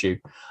look at an issue.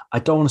 I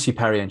don't want to see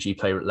Perry NG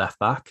play at left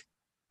back,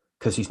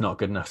 because he's not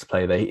good enough to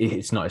play there.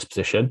 It's not his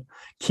position.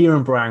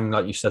 Kieran Brown,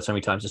 like you said so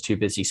many times, is too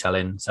busy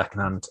selling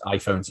secondhand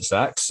iPhones to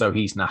sex, so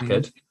he's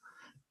knackered.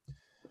 Mm-hmm.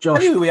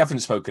 Josh, who we haven't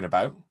spoken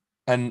about,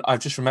 and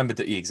I've just remembered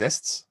that he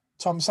exists.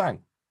 Tom Sang.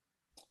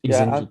 He's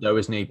injured though,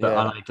 isn't he?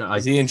 But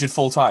is he injured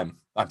full time?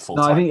 I'm full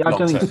time. No, I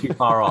don't think he's too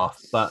far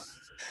off. But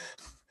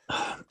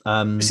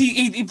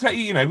he played,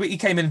 he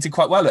came in and did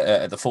quite well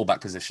at the fullback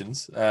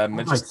positions.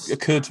 It just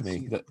occurred to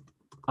me that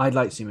I'd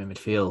like to see him in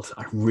midfield.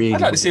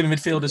 I'd like to see him in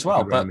midfield as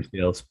well. But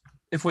midfield.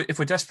 If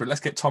we're desperate,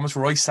 let's get Thomas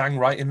Roy Sang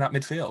right in that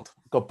midfield.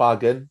 Got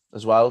Baggin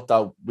as well,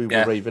 that we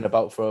were raving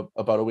about for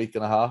about a week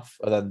and a half,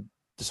 and then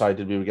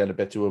decided we were getting a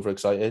bit too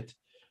overexcited.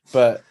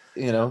 But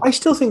I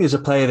still think there's a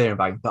player there in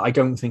Baggin, but I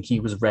don't think he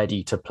was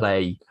ready to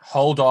play.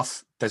 Hold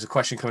off. There's a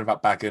question coming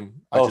about Baggin.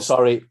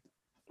 Sorry.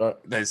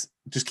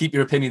 Just keep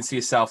your opinions to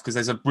yourself, because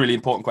there's a really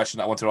important question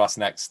that I want to ask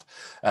next.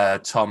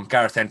 Tom,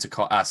 Gareth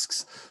Entercott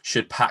asks,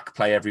 should Pack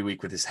play every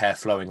week with his hair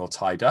flowing or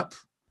tied up?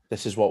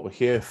 This is what we're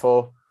here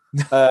for.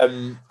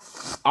 You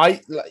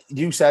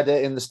said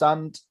it in the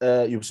stand.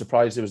 You were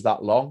surprised it was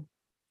that long.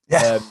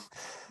 Yeah.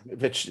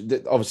 Which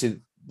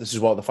obviously this is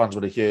what the fans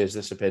want to hear, is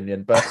this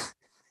opinion, but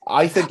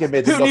I think it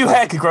made who knew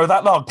hair could grow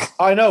that long?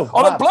 I know.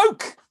 On a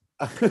bloke.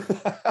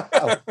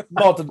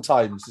 Modern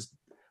times, just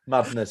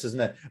madness,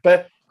 isn't it?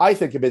 But I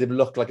think it made him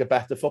look like a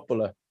better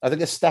footballer. I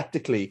think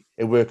aesthetically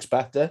it works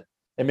better.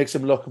 It makes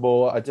him look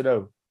more, I don't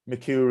know,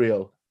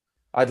 mercurial.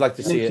 I'd like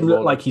to see it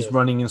look like he's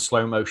running in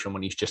slow motion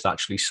when he's just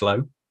actually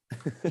slow.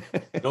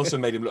 It also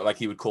made him look like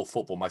he would call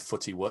football my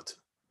footy would.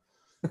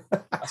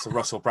 That's a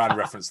Russell Brand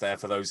reference there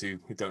for those who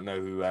don't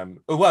know who.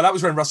 Well, that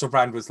was when Russell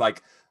Brand was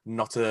like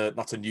not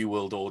a New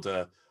World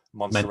Order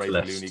monster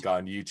raving loony guy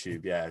on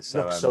YouTube. Yeah,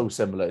 so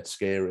similar. It's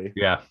scary.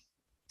 Yeah,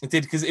 it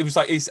did, because it was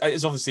like it's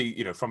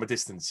obviously from a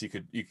distance you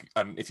could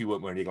and if you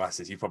weren't wearing your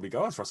glasses you'd probably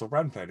go, oh, it's Russell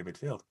Brand playing in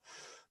midfield.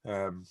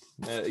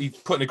 He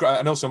put in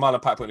and also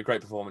Marlon Pack put in a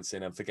great performance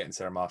in Forgetting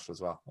Sarah Marshall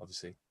as well.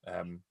 Obviously,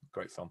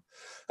 great film.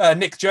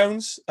 Nick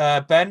Jones,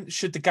 Ben,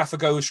 should the gaffer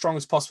go as strong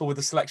as possible with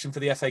the selection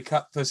for the FA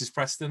Cup versus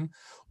Preston,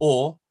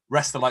 or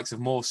rest the likes of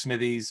Moore,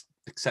 Smithies,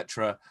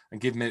 etc., and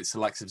give minutes to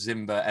the likes of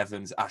Zimber,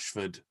 Evans,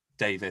 Ashford,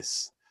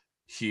 Davis,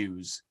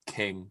 Hughes,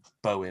 King,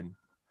 Bowen,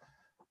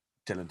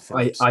 Dylan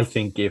Phillips? I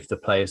think give the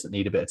players that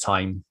need a bit of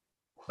time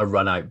a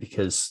run out,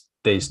 because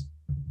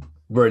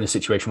we're in a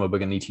situation where we're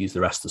going to need to use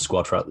the rest of the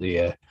squad throughout the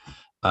year,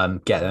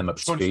 get them up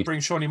to speed. Bring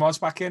Shawnee Moss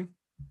back in?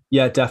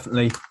 Yeah,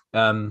 definitely.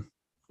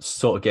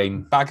 Sort of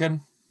game.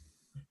 Baggin?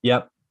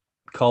 Yep.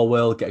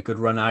 Colwell, get a good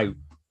run out.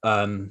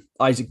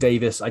 Isaac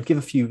Davis, I'd give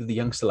a few of the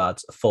youngster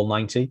lads a full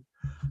 90,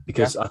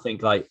 because I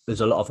think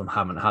there's a lot of them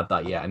haven't had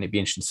that yet, and it'd be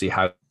interesting to see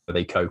how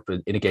they cope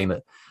in a game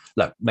that,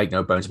 look, make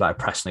no bones about it,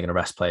 Preston are going to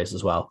rest players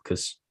as well,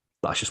 because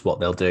that's just what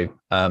they'll do.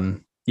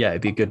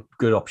 It'd be a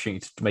good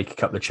opportunity to make a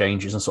couple of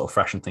changes and sort of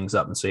freshen things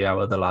up and see how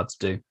other lads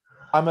do.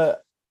 I'm a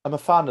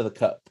fan of the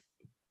cup,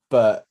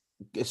 but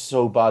it's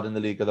so bad in the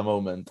league at the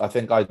moment. I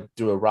think I'd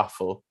do a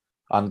raffle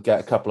and get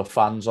a couple of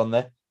fans on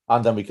there,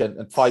 and then we can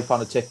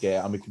 £5 a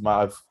ticket, and we might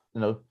have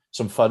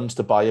some funds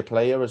to buy a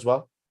player as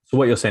well. So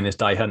what you're saying is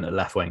Die Hunt at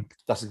left wing.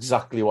 That's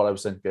exactly what I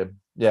was thinking.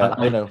 Yeah,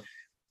 I know.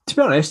 To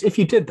be honest, if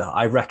you did that,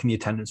 I reckon the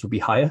attendance would be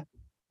higher.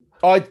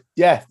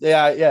 Yeah.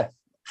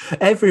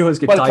 Everyone's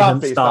got Die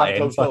Hunt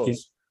starting.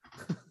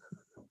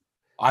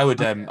 I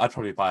would. I'd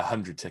probably buy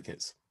 100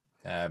 tickets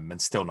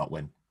and still not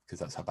win, because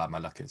that's how bad my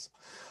luck is.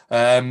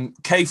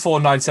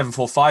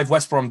 K49745,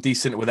 West Brom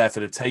decent, we're there for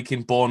the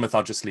taking. Bournemouth,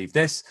 I'll just leave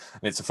this.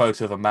 And it's a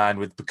photo of a man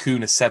with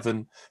Bakuna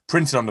 7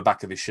 printed on the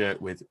back of his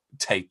shirt with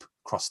tape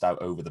crossed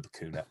out over the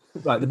Bakuna.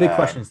 Right, the big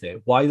question is there,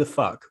 why the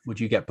fuck would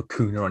you get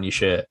Bakuna on your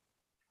shirt?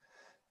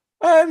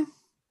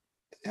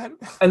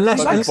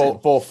 Unless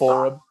ball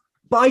forum.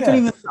 But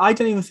I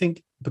don't even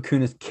think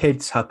Bakuna's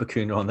kids have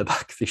Bakuna on the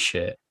back of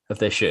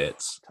their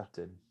shirts.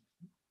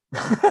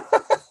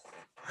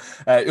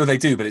 Well, they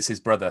do, but it's his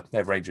brother. They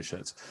have Ranger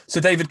shirts. So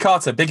David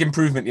Carter, big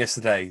improvement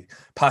yesterday.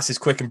 Passes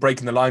quick and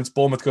breaking the lines.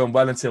 Bournemouth going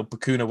well until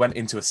Bacuna went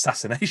into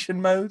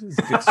assassination mode. Is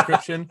a good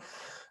description.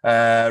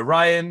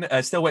 Ryan,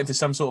 still waiting for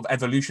some sort of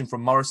evolution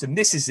from Morrison.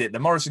 This is it. The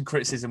Morrison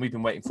criticism we've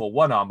been waiting for.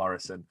 1R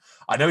Morrison.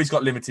 I know he's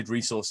got limited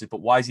resources, but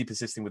why is he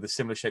persisting with a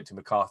similar shape to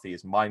McCarthy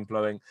is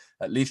mind-blowing.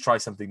 At least try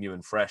something new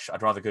and fresh.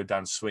 I'd rather go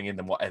down swinging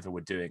than whatever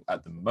we're doing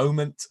at the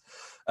moment.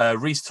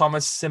 Reece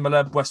Thomas,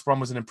 similar. West Brom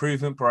was an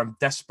improvement, but I'm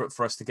desperate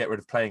for us to get rid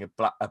of playing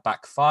a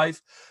back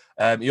five.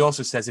 He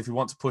also says if we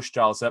want to push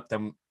Giles up,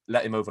 then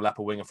let him overlap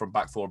a winger from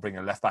back four, bring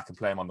a left back and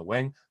play him on the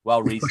wing.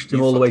 Well, Reece, pushed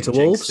him all the way to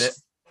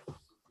Wolves.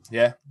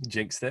 Yeah,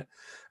 jinxed it.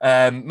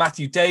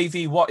 Matthew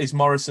Davey, what is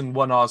Morrison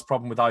 1R's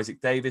problem with Isaac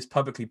Davis?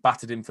 Publicly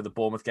battered him for the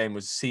Bournemouth game,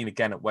 was seen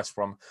again at West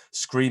Brom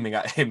screaming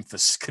at him for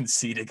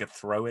conceding a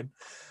throw-in.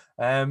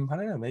 I don't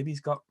know, maybe he's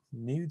got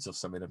nudes or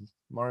something of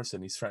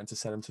Morrison. He's threatened to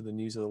send him to the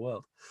news of the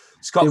world.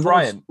 Scott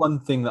Bryant. One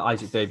thing that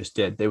Isaac Davis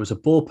did, there was a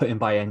ball put in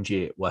by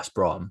NG at West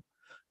Brom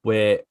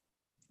where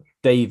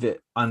David,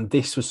 and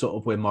this was sort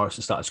of where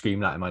Morrison started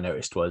screaming at him, I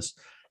noticed, was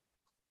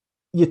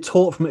you're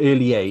taught from an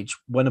early age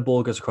when a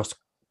ball goes across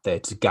there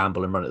to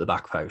gamble and run at the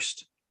back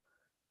post.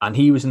 And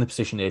he was in the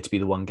position there to be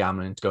the one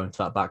gambling to go into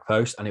that back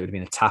post, and it would have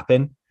been a tap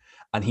in.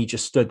 And he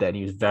just stood there and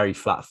he was very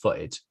flat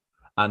footed.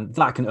 And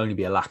that can only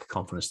be a lack of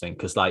confidence thing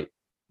because, like,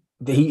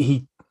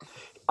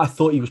 I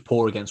thought he was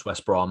poor against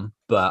West Brom,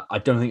 but I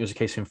don't think it was a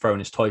case of him throwing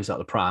his toys out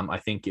the pram. I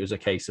think it was a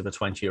case of a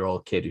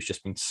 20-year-old kid who's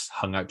just been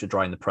hung out to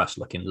dry in the press,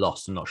 looking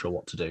lost and not sure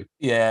what to do.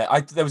 Yeah,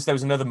 there was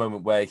another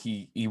moment where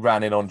he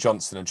ran in on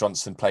Johnson and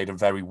Johnson played a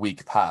very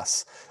weak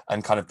pass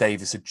and kind of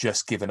Davis had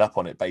just given up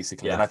on it,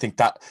 basically. Yeah. And I think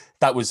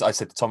that was, I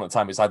said to Tom at the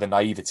time, it's either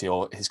naivety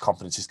or his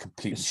confidence is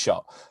completely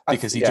shot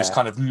because he just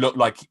kind of looked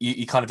like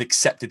he kind of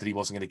accepted that he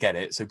wasn't going to get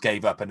it, so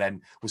gave up and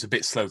then was a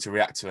bit slow to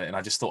react to it. And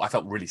I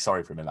felt really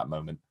sorry for him in that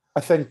moment. I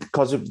think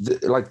because of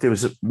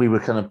we were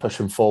kind of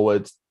pushing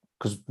forward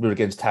because we were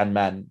against 10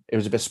 men. It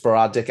was a bit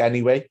sporadic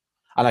anyway,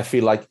 and I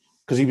feel like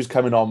because he was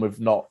coming on with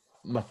not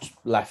much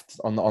left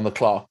on the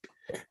clock,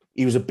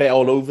 he was a bit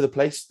all over the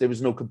place. There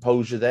was no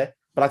composure there.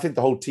 But I think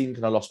the whole team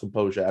kind of lost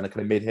composure, and it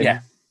kind of made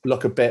him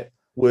look a bit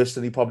worse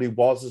than he probably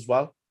was as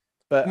well.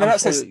 But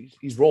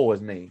he's raw,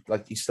 isn't he?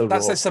 Like he's still raw.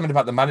 That says something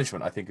about the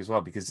management, I think, as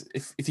well. Because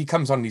if he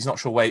comes on and he's not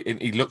sure where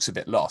he looks a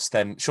bit lost,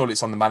 then surely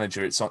it's on the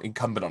manager. It's not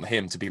incumbent on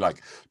him to be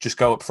like, just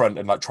go up front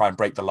and like try and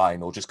break the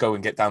line, or just go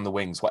and get down the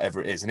wings, whatever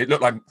it is. And it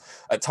looked like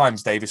at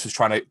times Davis was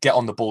trying to get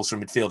on the balls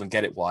from midfield and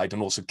get it wide,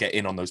 and also get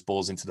in on those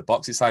balls into the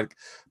box. It's like,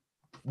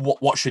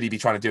 what should he be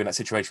trying to do in that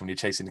situation when you're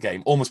chasing the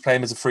game? Almost play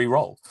him as a free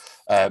role,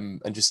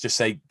 and just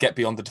say get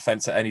beyond the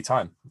defence at any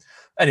time.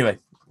 Anyway,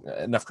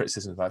 enough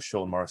criticism about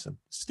Sean Morrison.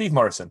 Steve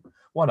Morrison.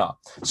 1R.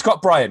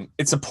 Scott Bryant,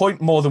 it's a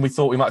point more than we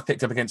thought we might have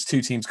picked up against two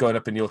teams going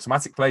up in the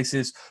automatic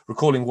places.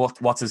 Recalling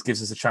Waters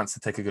gives us a chance to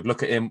take a good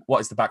look at him.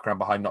 What is the background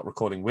behind not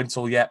recalling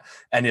Wintle yet?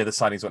 Any other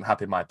signings won't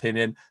happen, in my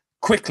opinion.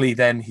 Quickly,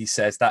 then, he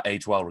says that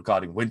aged well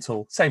regarding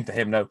Wintle. Same for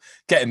him, though.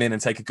 Get him in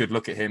and take a good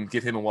look at him.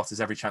 Give him and Waters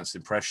every chance to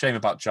impress. Shame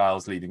about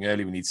Giles leaving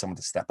early. We need someone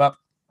to step up.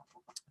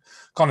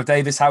 Connor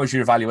Davis, how was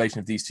your evaluation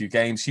of these two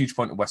games? Huge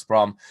point at West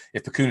Brom.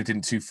 If Bacuna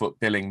didn't 2-foot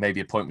Billing, maybe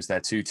a point was there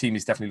too. Team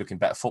is definitely looking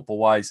better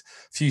football-wise.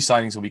 Few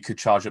signings where we could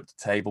charge up the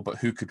table, but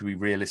who could we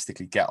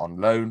realistically get on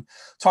loan?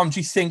 Tom,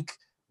 do you think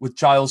with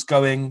Giles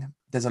going,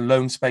 there's a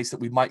loan space that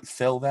we might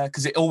fill there?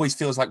 Because it always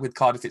feels like with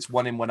Cardiff, it's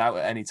one in, one out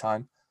at any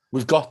time.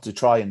 We've got to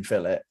try and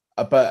fill it.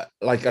 But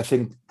like I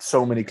think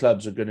so many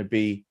clubs are going to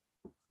be,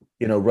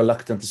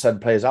 reluctant to send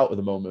players out at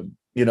the moment.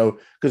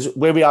 Because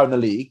where we are in the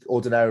league,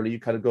 ordinarily you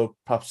kind of go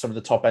perhaps some of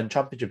the top end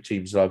championship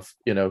teams have,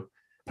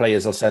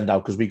 players they'll send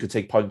out because we could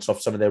take points off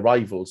some of their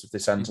rivals if they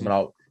send someone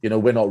out.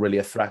 We're not really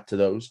a threat to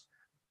those,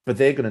 but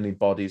they're going to need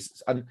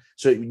bodies. And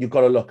so you've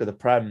got to look at the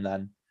Prem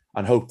then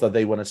and hope that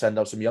they want to send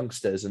out some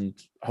youngsters and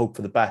hope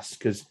for the best.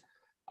 Because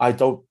I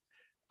don't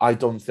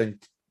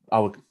think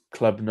our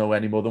club know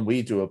any more than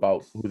we do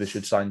about who they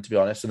should sign, to be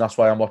honest. And that's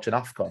why I'm watching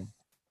AFCON.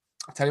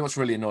 I'll tell you what's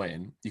really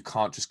annoying. You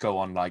can't just go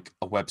on like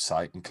a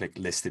website and click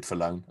listed for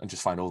loan and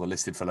just find all the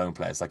listed for loan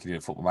players like you do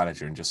in Football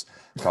Manager and just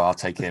go, I'll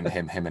take him,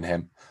 and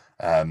him.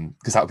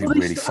 Because that would be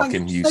really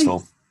fucking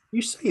useful.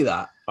 You say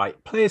that,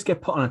 right? Players get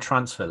put on a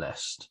transfer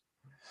list.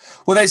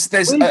 Well, there's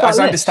as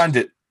I understand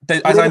it,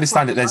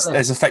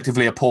 there's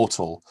effectively a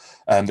portal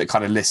that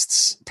kind of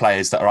lists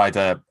players that are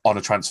either on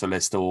a transfer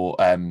list or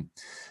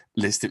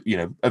listed,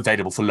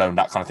 available for loan,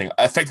 that kind of thing.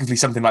 Effectively,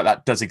 something like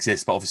that does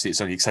exist, but obviously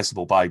it's only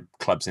accessible by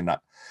clubs in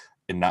that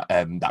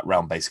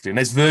realm, basically. And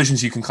there's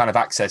versions you can kind of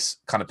access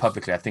kind of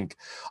publicly. I can't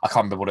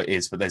remember what it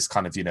is, but there's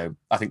kind of,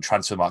 I think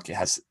Transfer Market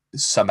has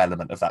some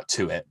element of that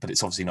to it, but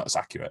it's obviously not as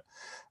accurate.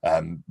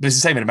 But it's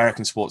the same in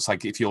American sports.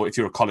 Like if you're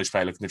a college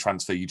player looking to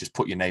transfer, you just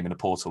put your name in a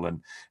portal,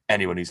 and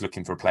anyone who's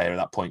looking for a player at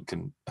that point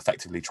can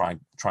effectively try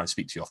and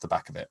speak to you off the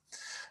back of it.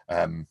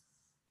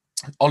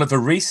 Oliver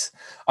Rees,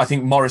 I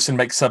think Morrison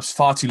makes subs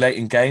far too late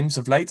in games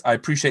of late. I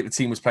appreciate the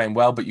team was playing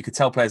well, but you could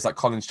tell players like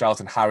Collins, Giles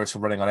and Harris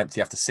were running on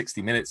empty after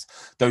 60 minutes.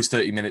 Those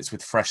 30 minutes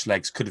with fresh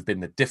legs could have been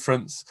the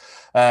difference.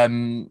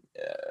 Ben,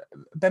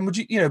 would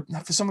you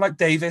for someone like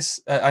Davis,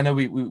 I know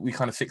we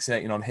kind of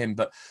fixating on him,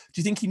 but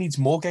do you think he needs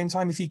more game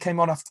time? If he came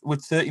on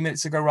with 30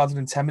 minutes ago rather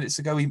than 10 minutes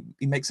ago, he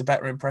makes a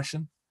better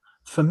impression?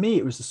 For me,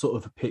 it was the sort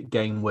of a pit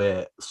game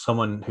where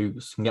someone who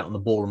can get on the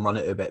ball and run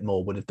it a bit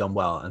more would have done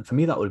well. And for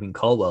me, that would have been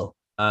Colwill.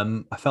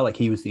 I felt like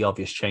he was the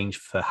obvious change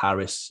for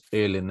Harris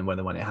early in the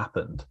when it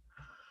happened.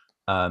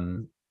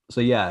 So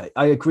yeah,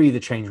 I agree the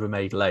change were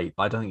made late,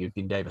 but I don't think it would have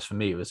been Davis. For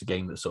me, it was a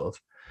game that sort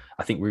of,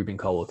 I think Reuben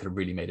Colwill could have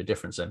really made a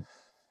difference in.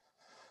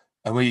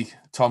 And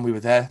Tom, we were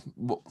there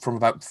from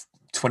about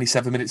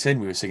 27 minutes in.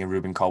 We were singing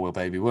Reuben Colwill,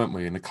 baby, weren't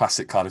we? In the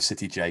classic Cardiff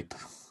City jape.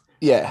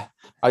 Yeah,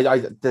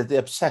 the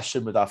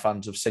obsession with our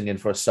fans of singing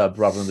for a sub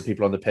rather than the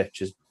people on the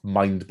pitch is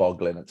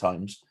mind-boggling at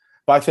times.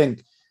 But I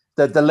think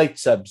the late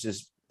subs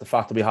is the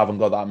fact that we haven't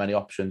got that many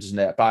options, isn't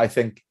it? But I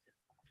think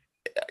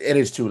it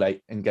is too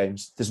late in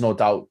games. There's no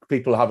doubt.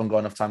 People haven't got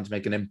enough time to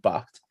make an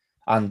impact.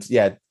 And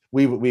yeah,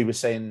 we were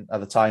saying at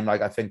the time,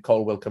 like, I think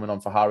Colwill coming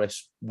on for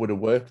Harris would have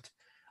worked.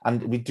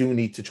 And we do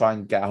need to try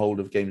and get a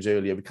hold of games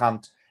earlier. We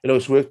can't,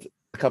 it's worked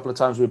a couple of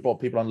times. We've brought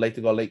people on late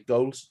to got late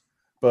goals,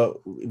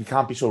 but we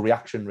can't be so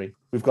reactionary.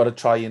 We've got to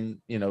try and,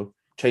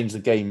 change the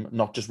game,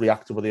 not just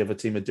react to what the other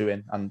team are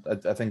doing. And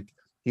I think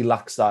he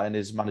lacks that in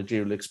his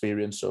managerial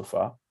experience so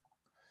far.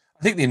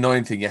 I think the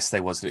annoying thing yesterday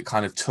was that it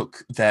kind of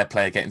took their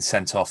player getting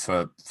sent off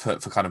for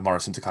kind of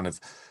Morrison to kind of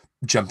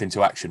jump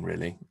into action,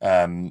 really.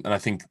 And I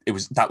think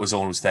that was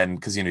almost then,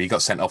 because, he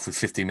got sent off with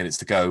 15 minutes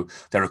to go.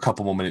 There were a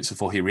couple more minutes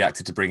before he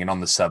reacted to bringing on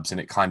the subs,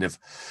 and it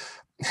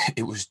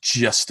was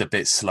just a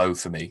bit slow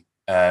for me.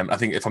 I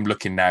think if I'm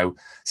looking now,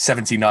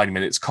 79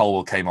 minutes,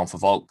 Colwill came on for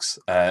Volks.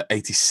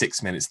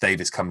 86 minutes,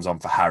 Davis comes on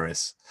for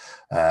Harris.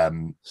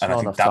 And I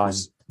think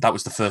that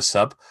was the first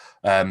sub.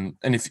 And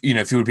if you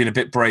would have been a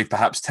bit brave,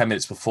 perhaps 10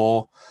 minutes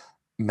before,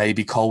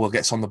 maybe Colwill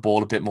gets on the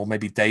ball a bit more.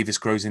 Maybe Davis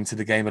grows into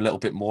the game a little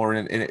bit more,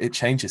 and it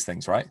changes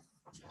things, right?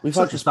 We've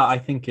had just that. I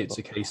think it's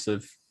a case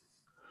of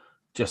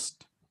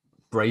just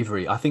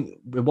bravery. I think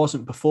it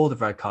wasn't before the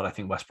red card. I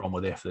think West Brom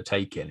were there for the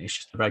taking. It's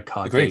just the red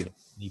card gave him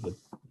an even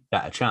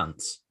better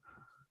chance.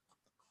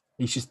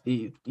 He's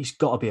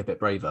got to be a bit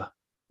braver.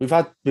 We've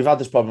had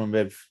this problem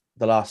with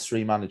the last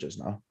three managers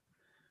now,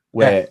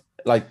 where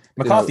like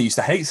McCarthy used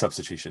to hate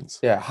substitutions.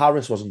 Yeah,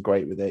 Harris wasn't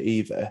great with it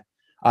either,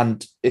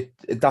 and I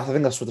think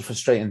that's what the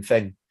frustrating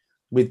thing.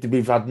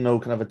 We've had no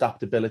kind of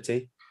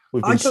adaptability.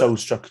 We've been so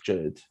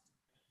structured.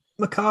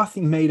 McCarthy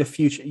made a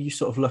future. You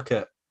sort of look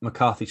at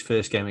McCarthy's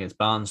first game against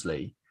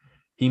Barnsley.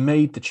 He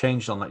made the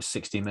changes on like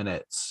 60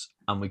 minutes,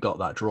 and we got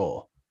that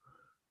draw.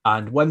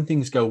 And when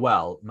things go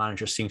well,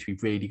 managers seem to be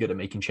really good at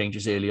making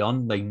changes early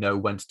on. They know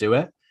when to do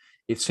it.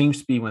 It seems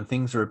to be when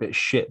things are a bit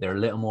shit, they're a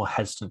little more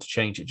hesitant to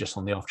change it just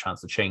on the off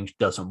chance the change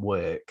doesn't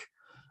work.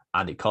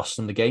 And it costs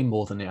them the game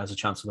more than it has a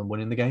chance of them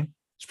winning the game.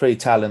 It's pretty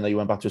telling that you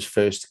went back to his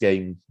first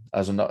game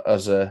as an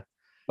example.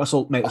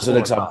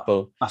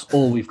 That's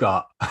all we've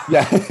got.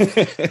 Yeah.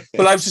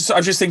 Well, I was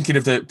just thinking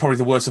of probably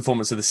the worst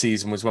performance of the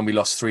season was when we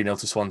lost 3-0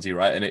 to Swansea,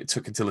 right? And it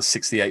took until the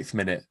 68th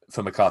minute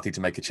for McCarthy to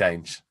make a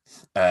change.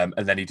 And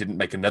then he didn't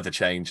make another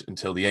change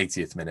until the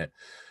 80th minute.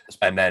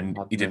 And then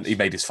he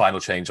made his final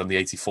change on the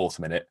 84th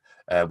minute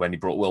when he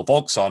brought Will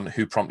Volks on,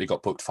 who promptly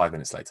got booked 5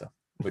 minutes later,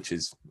 which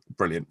is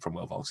brilliant from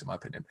Will Volks, in my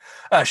opinion.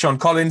 Sean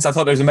Collins, I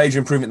thought there was a major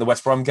improvement in the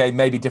West Brom game,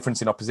 maybe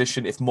difference in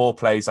opposition. If Moore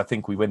plays, I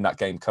think we win that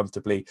game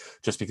comfortably,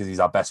 just because he's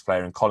our best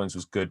player, and Collins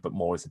was good, but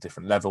Moore is a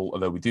different level,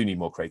 although we do need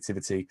more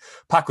creativity.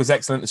 Pack was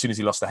excellent as soon as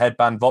he lost the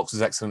headband. Volks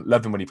was excellent,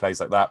 love him when he plays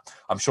like that.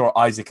 I'm sure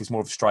Isaac is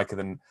more of a striker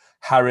than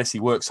Harris. He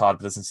works hard,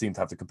 but doesn't seem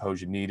to have the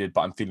composure needed,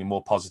 but I'm feeling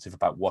more positive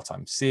about what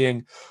I'm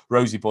seeing.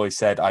 Rosie Boy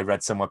said, I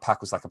read somewhere Pack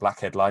was like a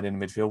black line in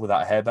the midfield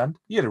without a hairband.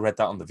 You'd have read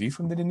that on The View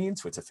from the Ninian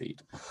Twitter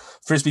feed.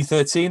 Frisbee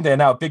 13, they are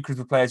now a big group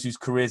of players whose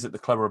careers at the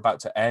club are about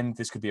to end.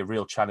 This could be a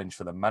real challenge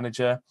for the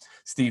manager.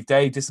 Steve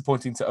Day,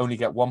 disappointing to only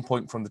get 1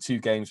 point from the 2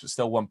 games, but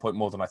still 1 point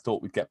more than I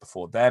thought we'd get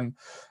before them.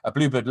 A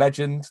Bluebird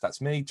legend,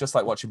 that's me, just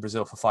like watching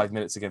Brazil for 5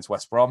 minutes against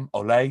West Brom.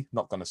 Ole,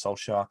 not going to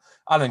Solskjaer.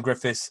 Alan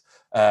Griffiths,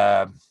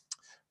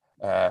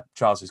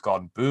 Charles has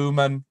gone.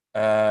 Booman.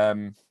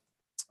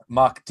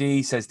 Mark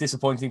D says,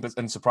 disappointing but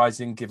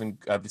unsurprising, given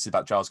this is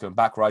about Giles going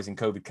back, rising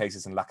COVID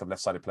cases and lack of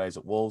left-sided players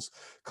at Wolves.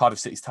 Cardiff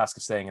City's task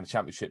of staying in the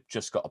Championship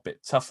just got a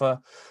bit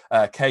tougher.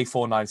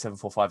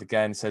 K49745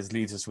 again says,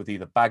 leaves us with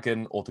either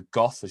Bagan or the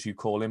Goth, as you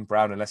call him,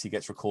 Brown, unless he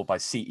gets recalled by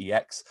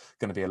CEX.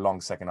 Going to be a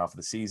long second half of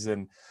the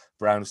season.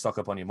 Brown, stock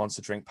up on your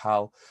monster drink,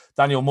 pal.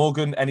 Daniel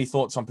Morgan, any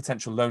thoughts on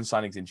potential loan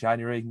signings in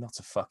January? Not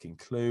a fucking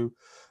clue.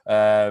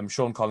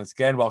 Sean Collins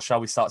again, well, shall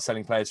we start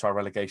selling players for our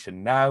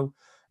relegation now?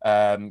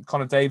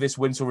 Connor Davis,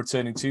 Winslow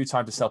returning too.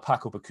 Time to sell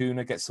Paco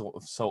Bacuna, get sort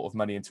of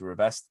money into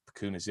Revest.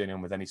 Bacuna's the only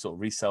one with any sort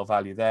of resale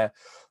value there.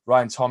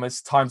 Ryan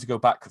Thomas, time to go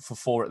back for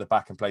 4 at the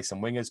back and play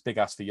some wingers. Big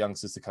ask for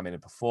youngsters to come in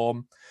and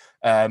perform.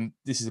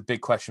 This is a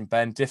big question,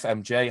 Ben. Diff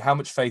MJ, how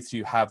much faith do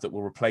you have that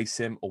will replace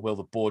him, or will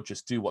the board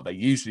just do what they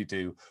usually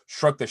do,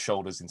 shrug their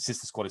shoulders,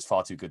 insist the squad is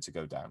far too good to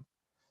go down?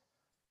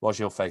 What's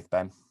your faith,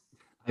 Ben?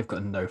 I've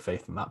got no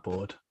faith in that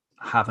board.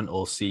 I haven't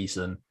all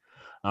season.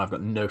 And I've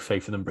got no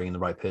faith in them bringing the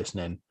right person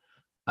in.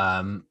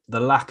 The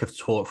lack of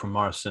talk from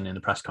Morrison in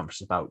the press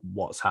conference about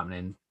what's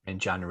happening in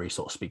January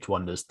sort of speaks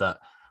wonders that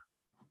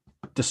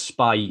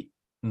despite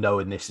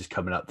knowing this is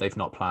coming up, they've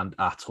not planned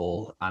at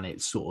all. And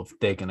it's sort of,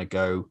 they're going to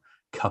go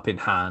cap in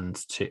hand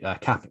to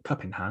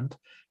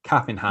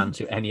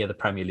any other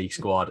Premier League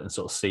squad and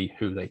sort of see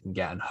who they can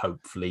get, and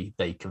hopefully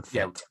they can fit.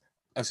 Yeah, I was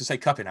going to say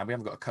cup in hand. We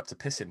haven't got a cup to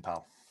piss in,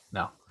 pal.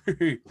 No.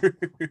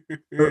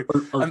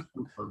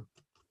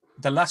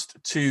 The last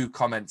 2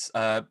 comments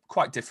are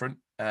quite different.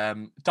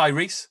 Di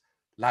Reese,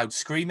 loud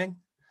screaming.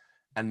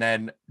 And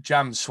then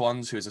Jam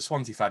Swans, who is a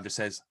Swansea fan, just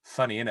says,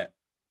 funny, innit?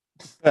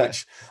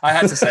 Which I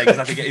had to say because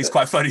I think it is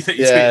quite funny that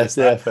you tweeted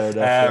that. Fair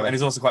enough. And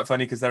it's also quite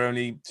funny because they're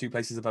only 2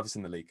 places above us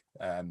in the league.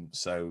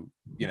 So,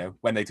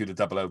 when they do the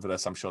double over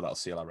us, I'm sure that'll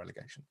seal our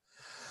relegation.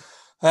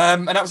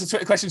 And that was the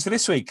Twitter questions for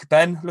this week.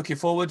 Ben, looking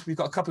forward, we've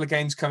got a couple of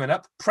games coming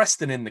up.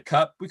 Preston in the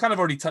Cup. We kind of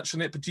already touched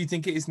on it, but do you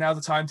think it is now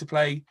the time to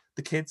play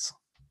the kids?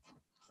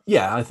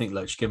 Yeah, I think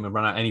just give them a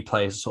run out. Any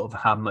players sort of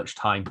have much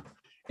time.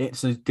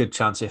 It's a good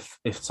chance if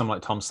someone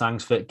like Tom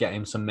Sang's fit, get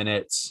him some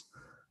minutes.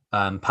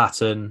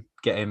 Patton,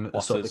 get him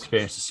a sort of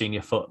experience of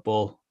senior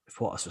football.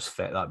 If Waters was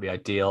fit, that'd be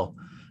ideal.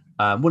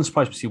 Wouldn't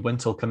surprise me to see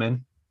Wintle come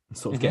in and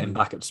sort of get him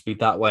back up to speed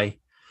that way.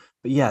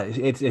 But yeah,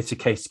 it's a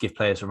case to give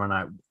players a run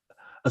out.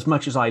 As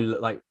much as I'm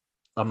like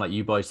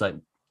you boys, like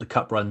the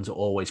cup runs are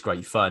always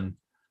great fun.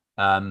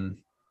 The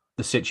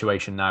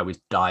situation now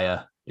is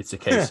dire. It's a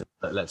case of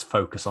let's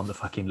focus on the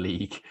fucking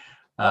league.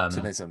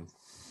 Optimism.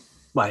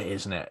 Well,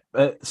 isn't it?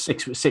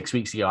 6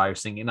 weeks ago, I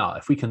was thinking,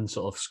 if we can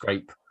sort of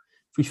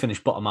if we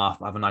finish bottom half,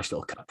 have a nice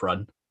little cup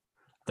run,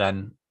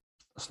 then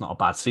it's not a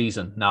bad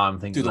season. Now I'm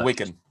thinking, do the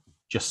Wigan,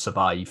 just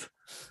survive,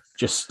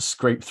 just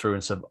scrape through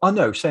and survive. Oh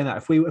no, saying that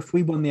if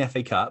we won the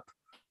FA Cup,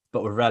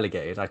 but we're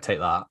relegated, I'd take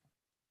that.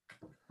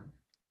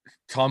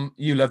 Tom,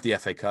 you love the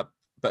FA Cup,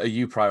 but are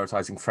you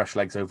prioritising fresh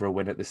legs over a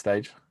win at this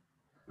stage?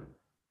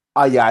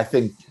 Yeah, I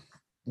think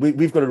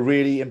we've got a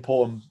really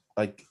important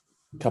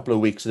couple of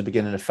weeks at the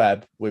beginning of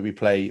Feb where we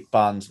play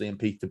Barnsley and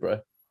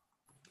Peterborough,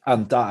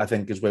 and that I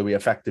think is where we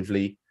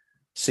effectively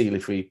seal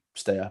if we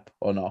stay up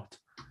or not.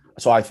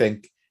 So I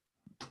think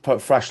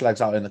put fresh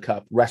legs out in the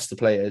cup, rest the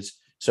players.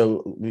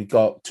 So we've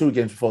got 2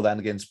 games before then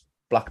against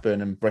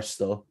Blackburn and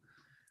Bristol.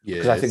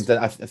 Because I think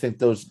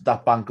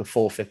that bank of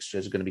 4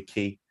 fixtures are going to be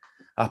key,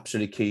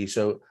 absolutely key.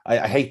 So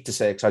I hate to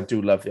say it because I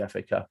do love the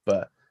FA Cup,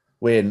 but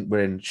we're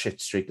in shit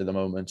streak at the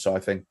moment. So I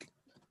think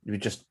we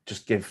just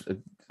give.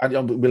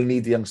 We'll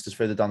need the youngsters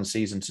further down the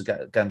season to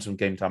get them some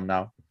game time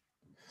now.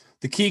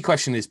 The key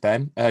question is,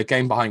 Ben,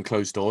 game behind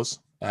closed doors.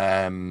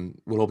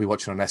 We'll all be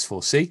watching on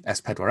S4C,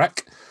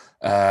 S-Pedwarec.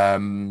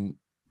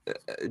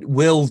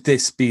 Will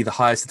this be the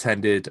highest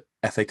attended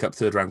FA Cup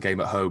third round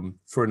game at home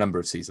for a number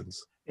of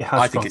seasons?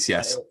 I think it's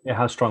yes. It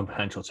has strong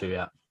potential to,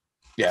 yeah.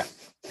 Yeah,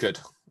 good.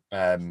 I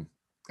can't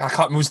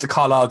remember, it was the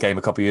Carlisle game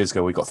a couple of years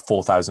ago. We got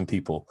 4,000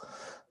 people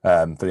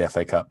for the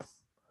FA Cup.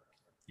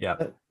 Yeah.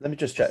 Let me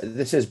just check.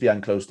 This is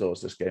behind closed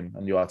doors, this game,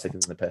 and you are taking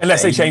the piss.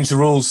 Unless they change the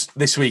rules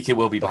this week, it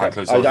will be behind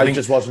closed doors. I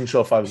just wasn't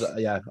sure if I was.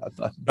 Yeah.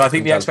 I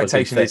think the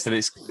expectation is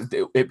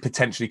that it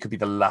potentially could be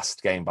the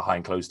last game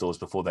behind closed doors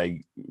before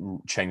they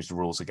change the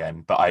rules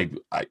again. But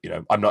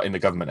I'm not in the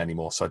government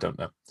anymore, so I don't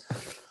know.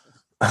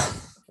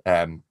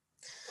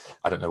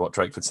 I don't know what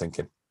Drakeford's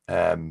thinking.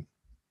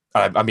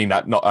 I mean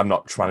that. I'm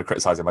not trying to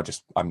criticize him.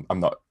 I'm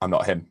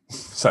not him.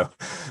 So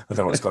I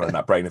don't know what's going on in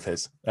that brain of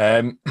his.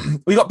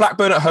 We got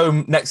Blackburn at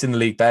home next in the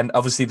league, Ben.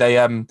 Obviously they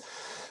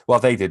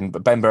they didn't,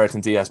 but Ben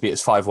Brereton Diaz beat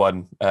us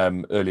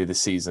 5-1 earlier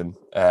this season.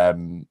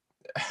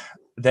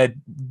 They're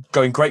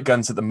going great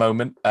guns at the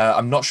moment.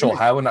 I'm not sure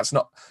how, and that's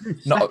not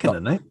second,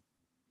 isn't it?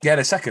 Yeah,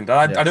 they're second.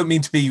 I don't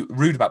mean to be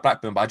rude about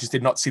Blackburn, but I just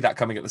did not see that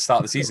coming at the start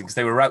of the season because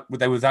they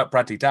were without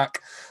Bradley Dack.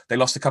 They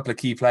lost a couple of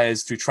key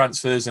players through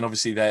transfers, and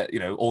obviously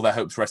all their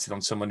hopes rested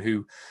on someone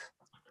who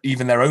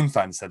even their own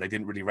fans said they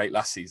didn't really rate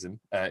last season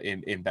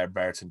in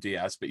Brereton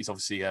Diaz. But he's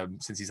obviously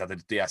since he's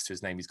added Diaz to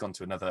his name, he's gone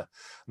to another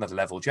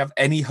level. Do you have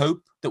any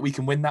hope that we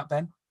can win that,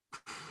 Ben?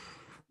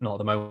 Not at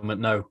the moment.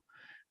 No,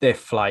 they're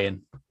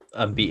flying,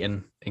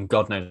 unbeaten in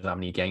God knows how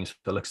many games for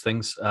the looks of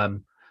things.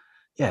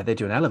 Yeah, they're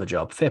doing a hell of a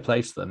job. Fair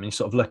play to them. And you're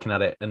sort of looking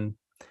at it, and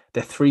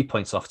they're 3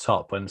 points off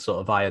top when sort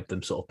of I had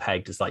them sort of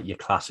pegged as like your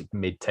classic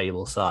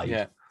mid-table side.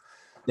 Yeah.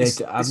 They're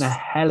having a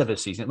hell of a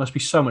season. It must be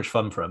so much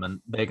fun for them, and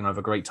they're going to have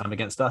a great time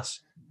against us.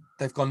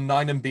 They've gone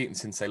 9 unbeaten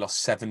since they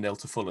lost 7-0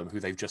 to Fulham,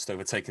 who they've just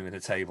overtaken in the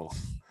table.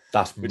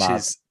 That's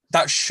mad.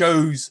 That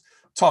shows,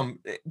 Tom,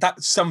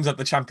 that sums up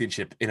the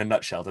championship in a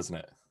nutshell, doesn't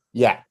it?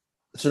 Yeah.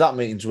 So that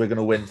means we're going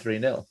to win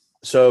 3-0.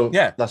 So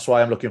that's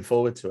why I'm looking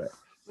forward to it.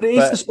 But it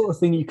is the sort of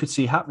thing you could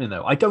see happening,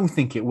 though. I don't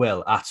think it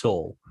will at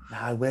all.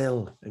 I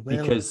will. It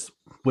will. Because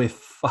we're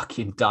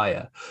fucking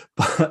dire.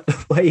 But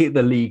the way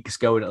the league's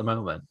going at the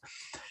moment,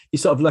 you're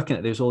sort of looking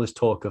at, there's all this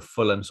talk of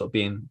Fulham sort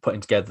of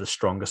putting together the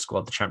strongest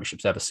squad the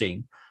Championship's ever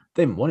seen.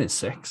 They haven't won in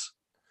 6.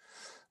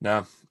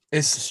 No.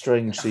 It's a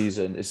strange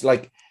season. It's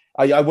like,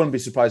 I wouldn't be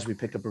surprised if we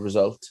pick up a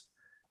result.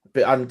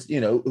 But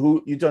you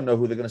don't know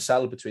who they're going to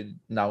sell between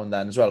now and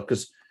then as well,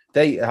 because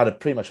they had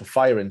pretty much a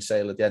firing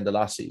sale at the end of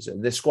last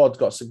season. Their squad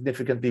got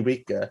significantly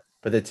weaker,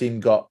 but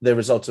their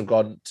results have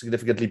gone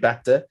significantly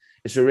better.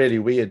 It's a really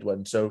weird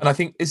one. So, and I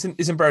think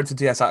isn't Brereton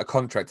Diaz out of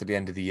contract at the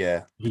end of the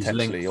year? He's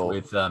linked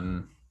with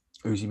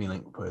who's he been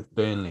linked with?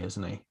 Burnley,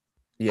 isn't he?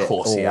 Yeah, of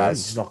course he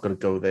has. He's not going to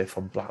go there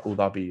from Black. Oh,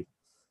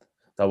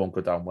 that won't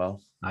go down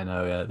well. I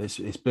know. Yeah,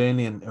 it's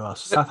Burnley and who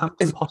else?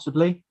 Southampton,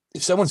 possibly.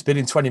 If someone's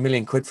bidding 20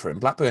 million quid for him,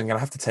 Blackburn are going to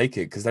have to take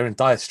it because they're in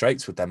dire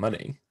straits with their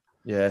money.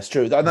 Yeah, it's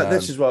true.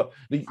 This is what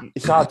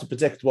it's hard to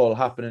predict what will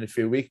happen in a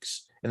few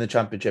weeks in the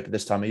Championship at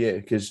this time of year,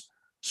 because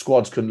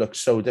squads can look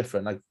so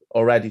different. Like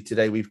already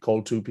today, we've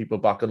called 2 people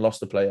back and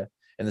lost a player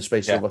in the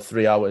space of over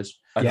 3 hours.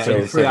 In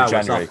 3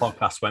 hours, our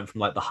podcast went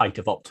from like the height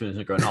of optimism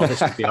and going, "Oh, this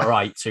could be all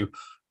right," to,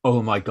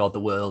 "Oh my god, the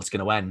world's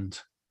going to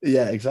end."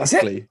 Yeah,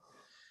 exactly.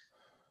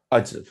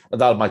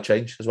 That might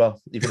change as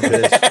well, even if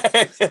it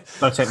is.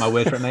 Don't take my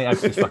word for it, mate.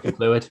 Everything's fucking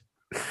fluid.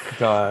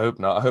 God, I hope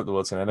not. I hope the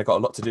world's going to end. I've got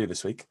a lot to do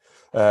this week.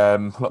 A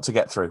lot to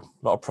get through.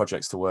 A lot of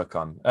projects to work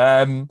on.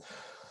 And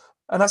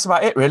that's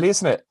about it, really,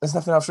 isn't it? There's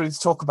nothing else really to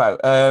talk about.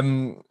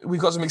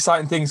 We've got some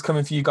exciting things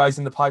coming for you guys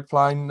in the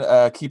pipeline.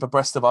 Keep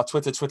abreast of our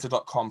Twitter,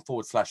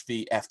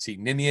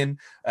 twitter.com/VFTNinian.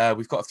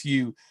 We've got a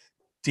few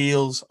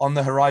deals on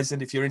the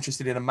horizon. If you're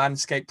interested in a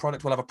Manscaped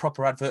product, we'll have a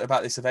proper advert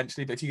about this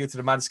eventually. But if you go to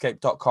the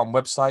manscaped.com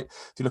website,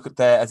 if you look at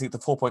I think the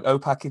 4.0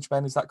 package,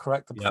 Ben, is that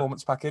correct? The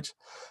performance package,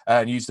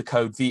 and use the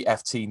code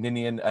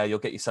VFTNinian, you'll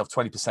get yourself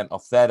 20%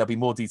 off there. There'll be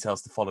more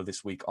details to follow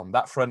this week on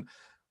that front.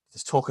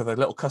 There's talk of a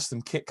little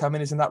custom kit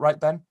coming, isn't that right,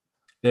 Ben?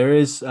 There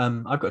is.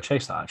 I've got to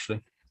chase that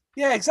actually.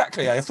 Yeah,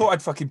 exactly. I thought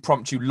I'd fucking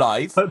prompt you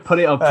live. Put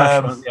it on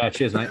pressure.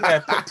 Cheers, mate. Yeah,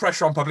 put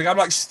pressure on public. I'm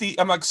like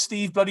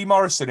Steve bloody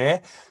Morrison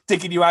here,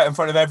 digging you out in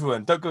front of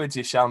everyone. Don't go into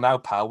your shell now,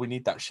 pal. We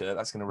need that shirt.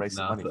 That's going to raise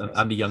some money.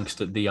 And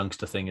the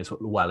youngster thing is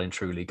well and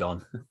truly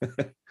gone.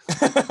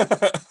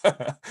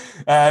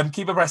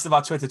 Keep abreast of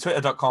our Twitter,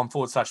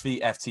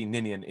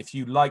 twitter.com/VFTNinian. If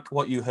you like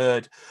what you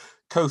heard,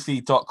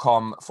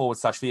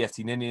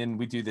 Ko-fi.com/VFTNinian.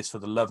 We do this for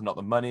the love, not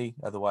the money.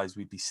 Otherwise,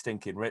 we'd be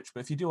stinking rich.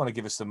 But if you do want to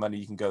give us some money,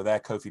 you can go there,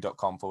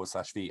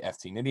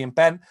 Ko-fi.com/VFTNinian.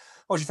 Ben,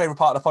 what was your favourite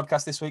part of the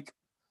podcast this week?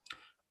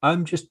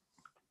 I'm just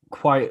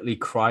quietly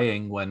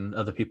crying when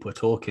other people are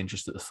talking,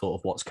 just at the thought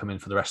of what's coming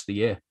for the rest of the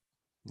year.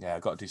 Yeah,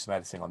 I've got to do some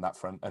editing on that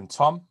front. And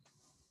Tom?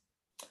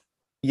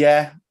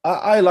 Yeah,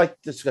 I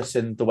like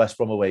discussing the West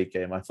Brom away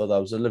game. I thought that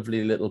was a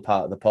lovely little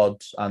part of the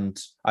pod,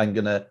 and I'm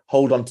going to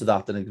hold on to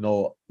that and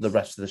ignore the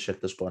rest of the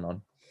shit that's going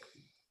on.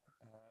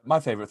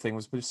 My favourite thing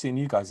was just seeing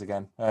you guys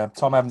again.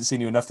 Tom, I haven't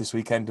seen you enough this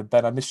weekend, and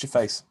Ben, I missed your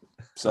face.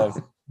 So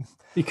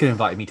you could have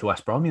invited me to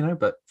West Brom,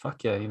 but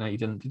fuck yeah, you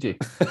didn't, did you?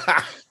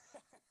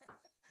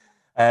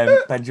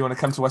 Ben, do you want to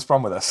come to West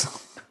Brom with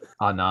us?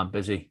 Oh, no, I'm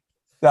busy.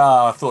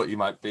 Oh, I thought you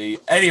might be.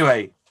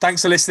 Anyway,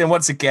 thanks for listening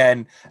once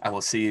again, and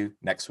we'll see you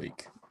next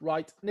week.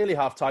 Right, nearly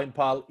half time,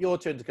 pal. Your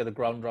turn to get the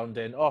ground round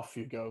in. Off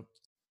you go.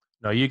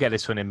 No, you get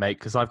this one in, mate,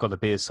 because I've got the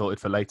beers sorted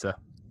for later.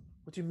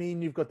 What do you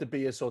mean you've got the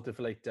beer sorted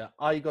for later?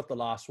 I got the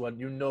last one.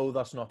 You know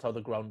that's not how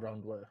the ground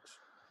round works.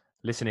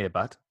 Listen here,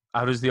 bud.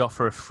 How does the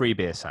offer of free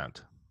beer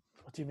sound?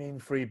 What do you mean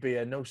free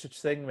beer? No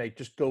such thing, mate.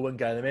 Just go and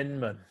get them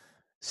in, man.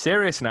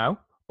 Serious now?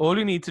 All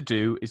you need to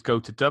do is go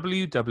to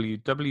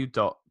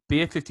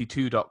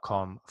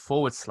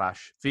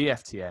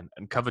www.beer52.com/VFTN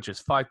and cover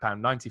just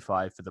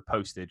 £5.95 for the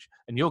postage,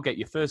 and you'll get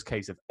your first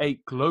case of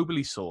 8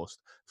 globally sourced,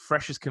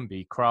 fresh as can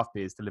be craft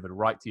beers delivered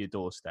right to your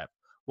doorstep.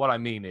 What I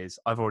mean is,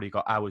 I've already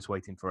got hours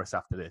waiting for us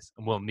after this,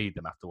 and we'll need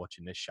them after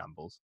watching this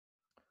shambles.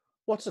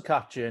 What's the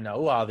catch here now?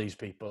 Who are these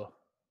people?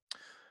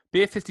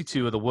 Beer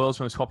 52 are the world's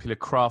most popular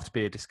craft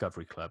beer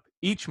discovery club.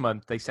 Each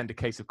month, they send a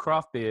case of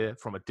craft beer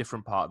from a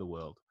different part of the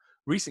world.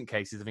 Recent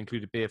cases have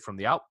included beer from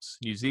the Alps,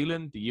 New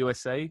Zealand, the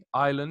USA,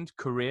 Ireland,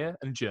 Korea,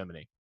 and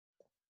Germany.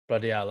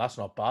 Bloody hell, that's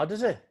not bad,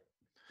 is it?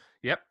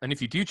 Yep, and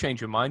if you do change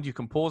your mind, you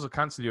can pause or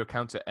cancel your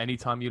account at any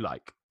time you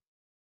like.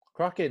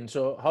 Cracking.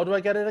 So how do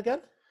I get it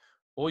again?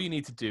 All you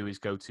need to do is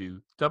go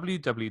to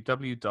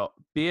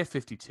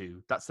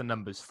www.beer52, that's the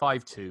numbers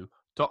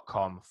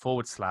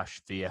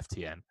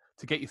 52.com/VFTN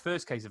to get your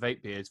first case of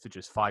 8 beers for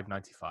just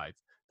 $5.95.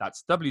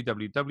 That's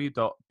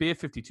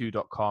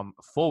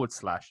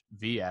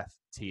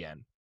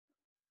www.beer52.com/VFTN.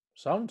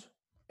 Sound?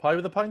 Pie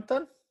with a pint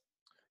then?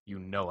 You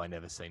know I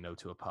never say no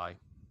to a pie.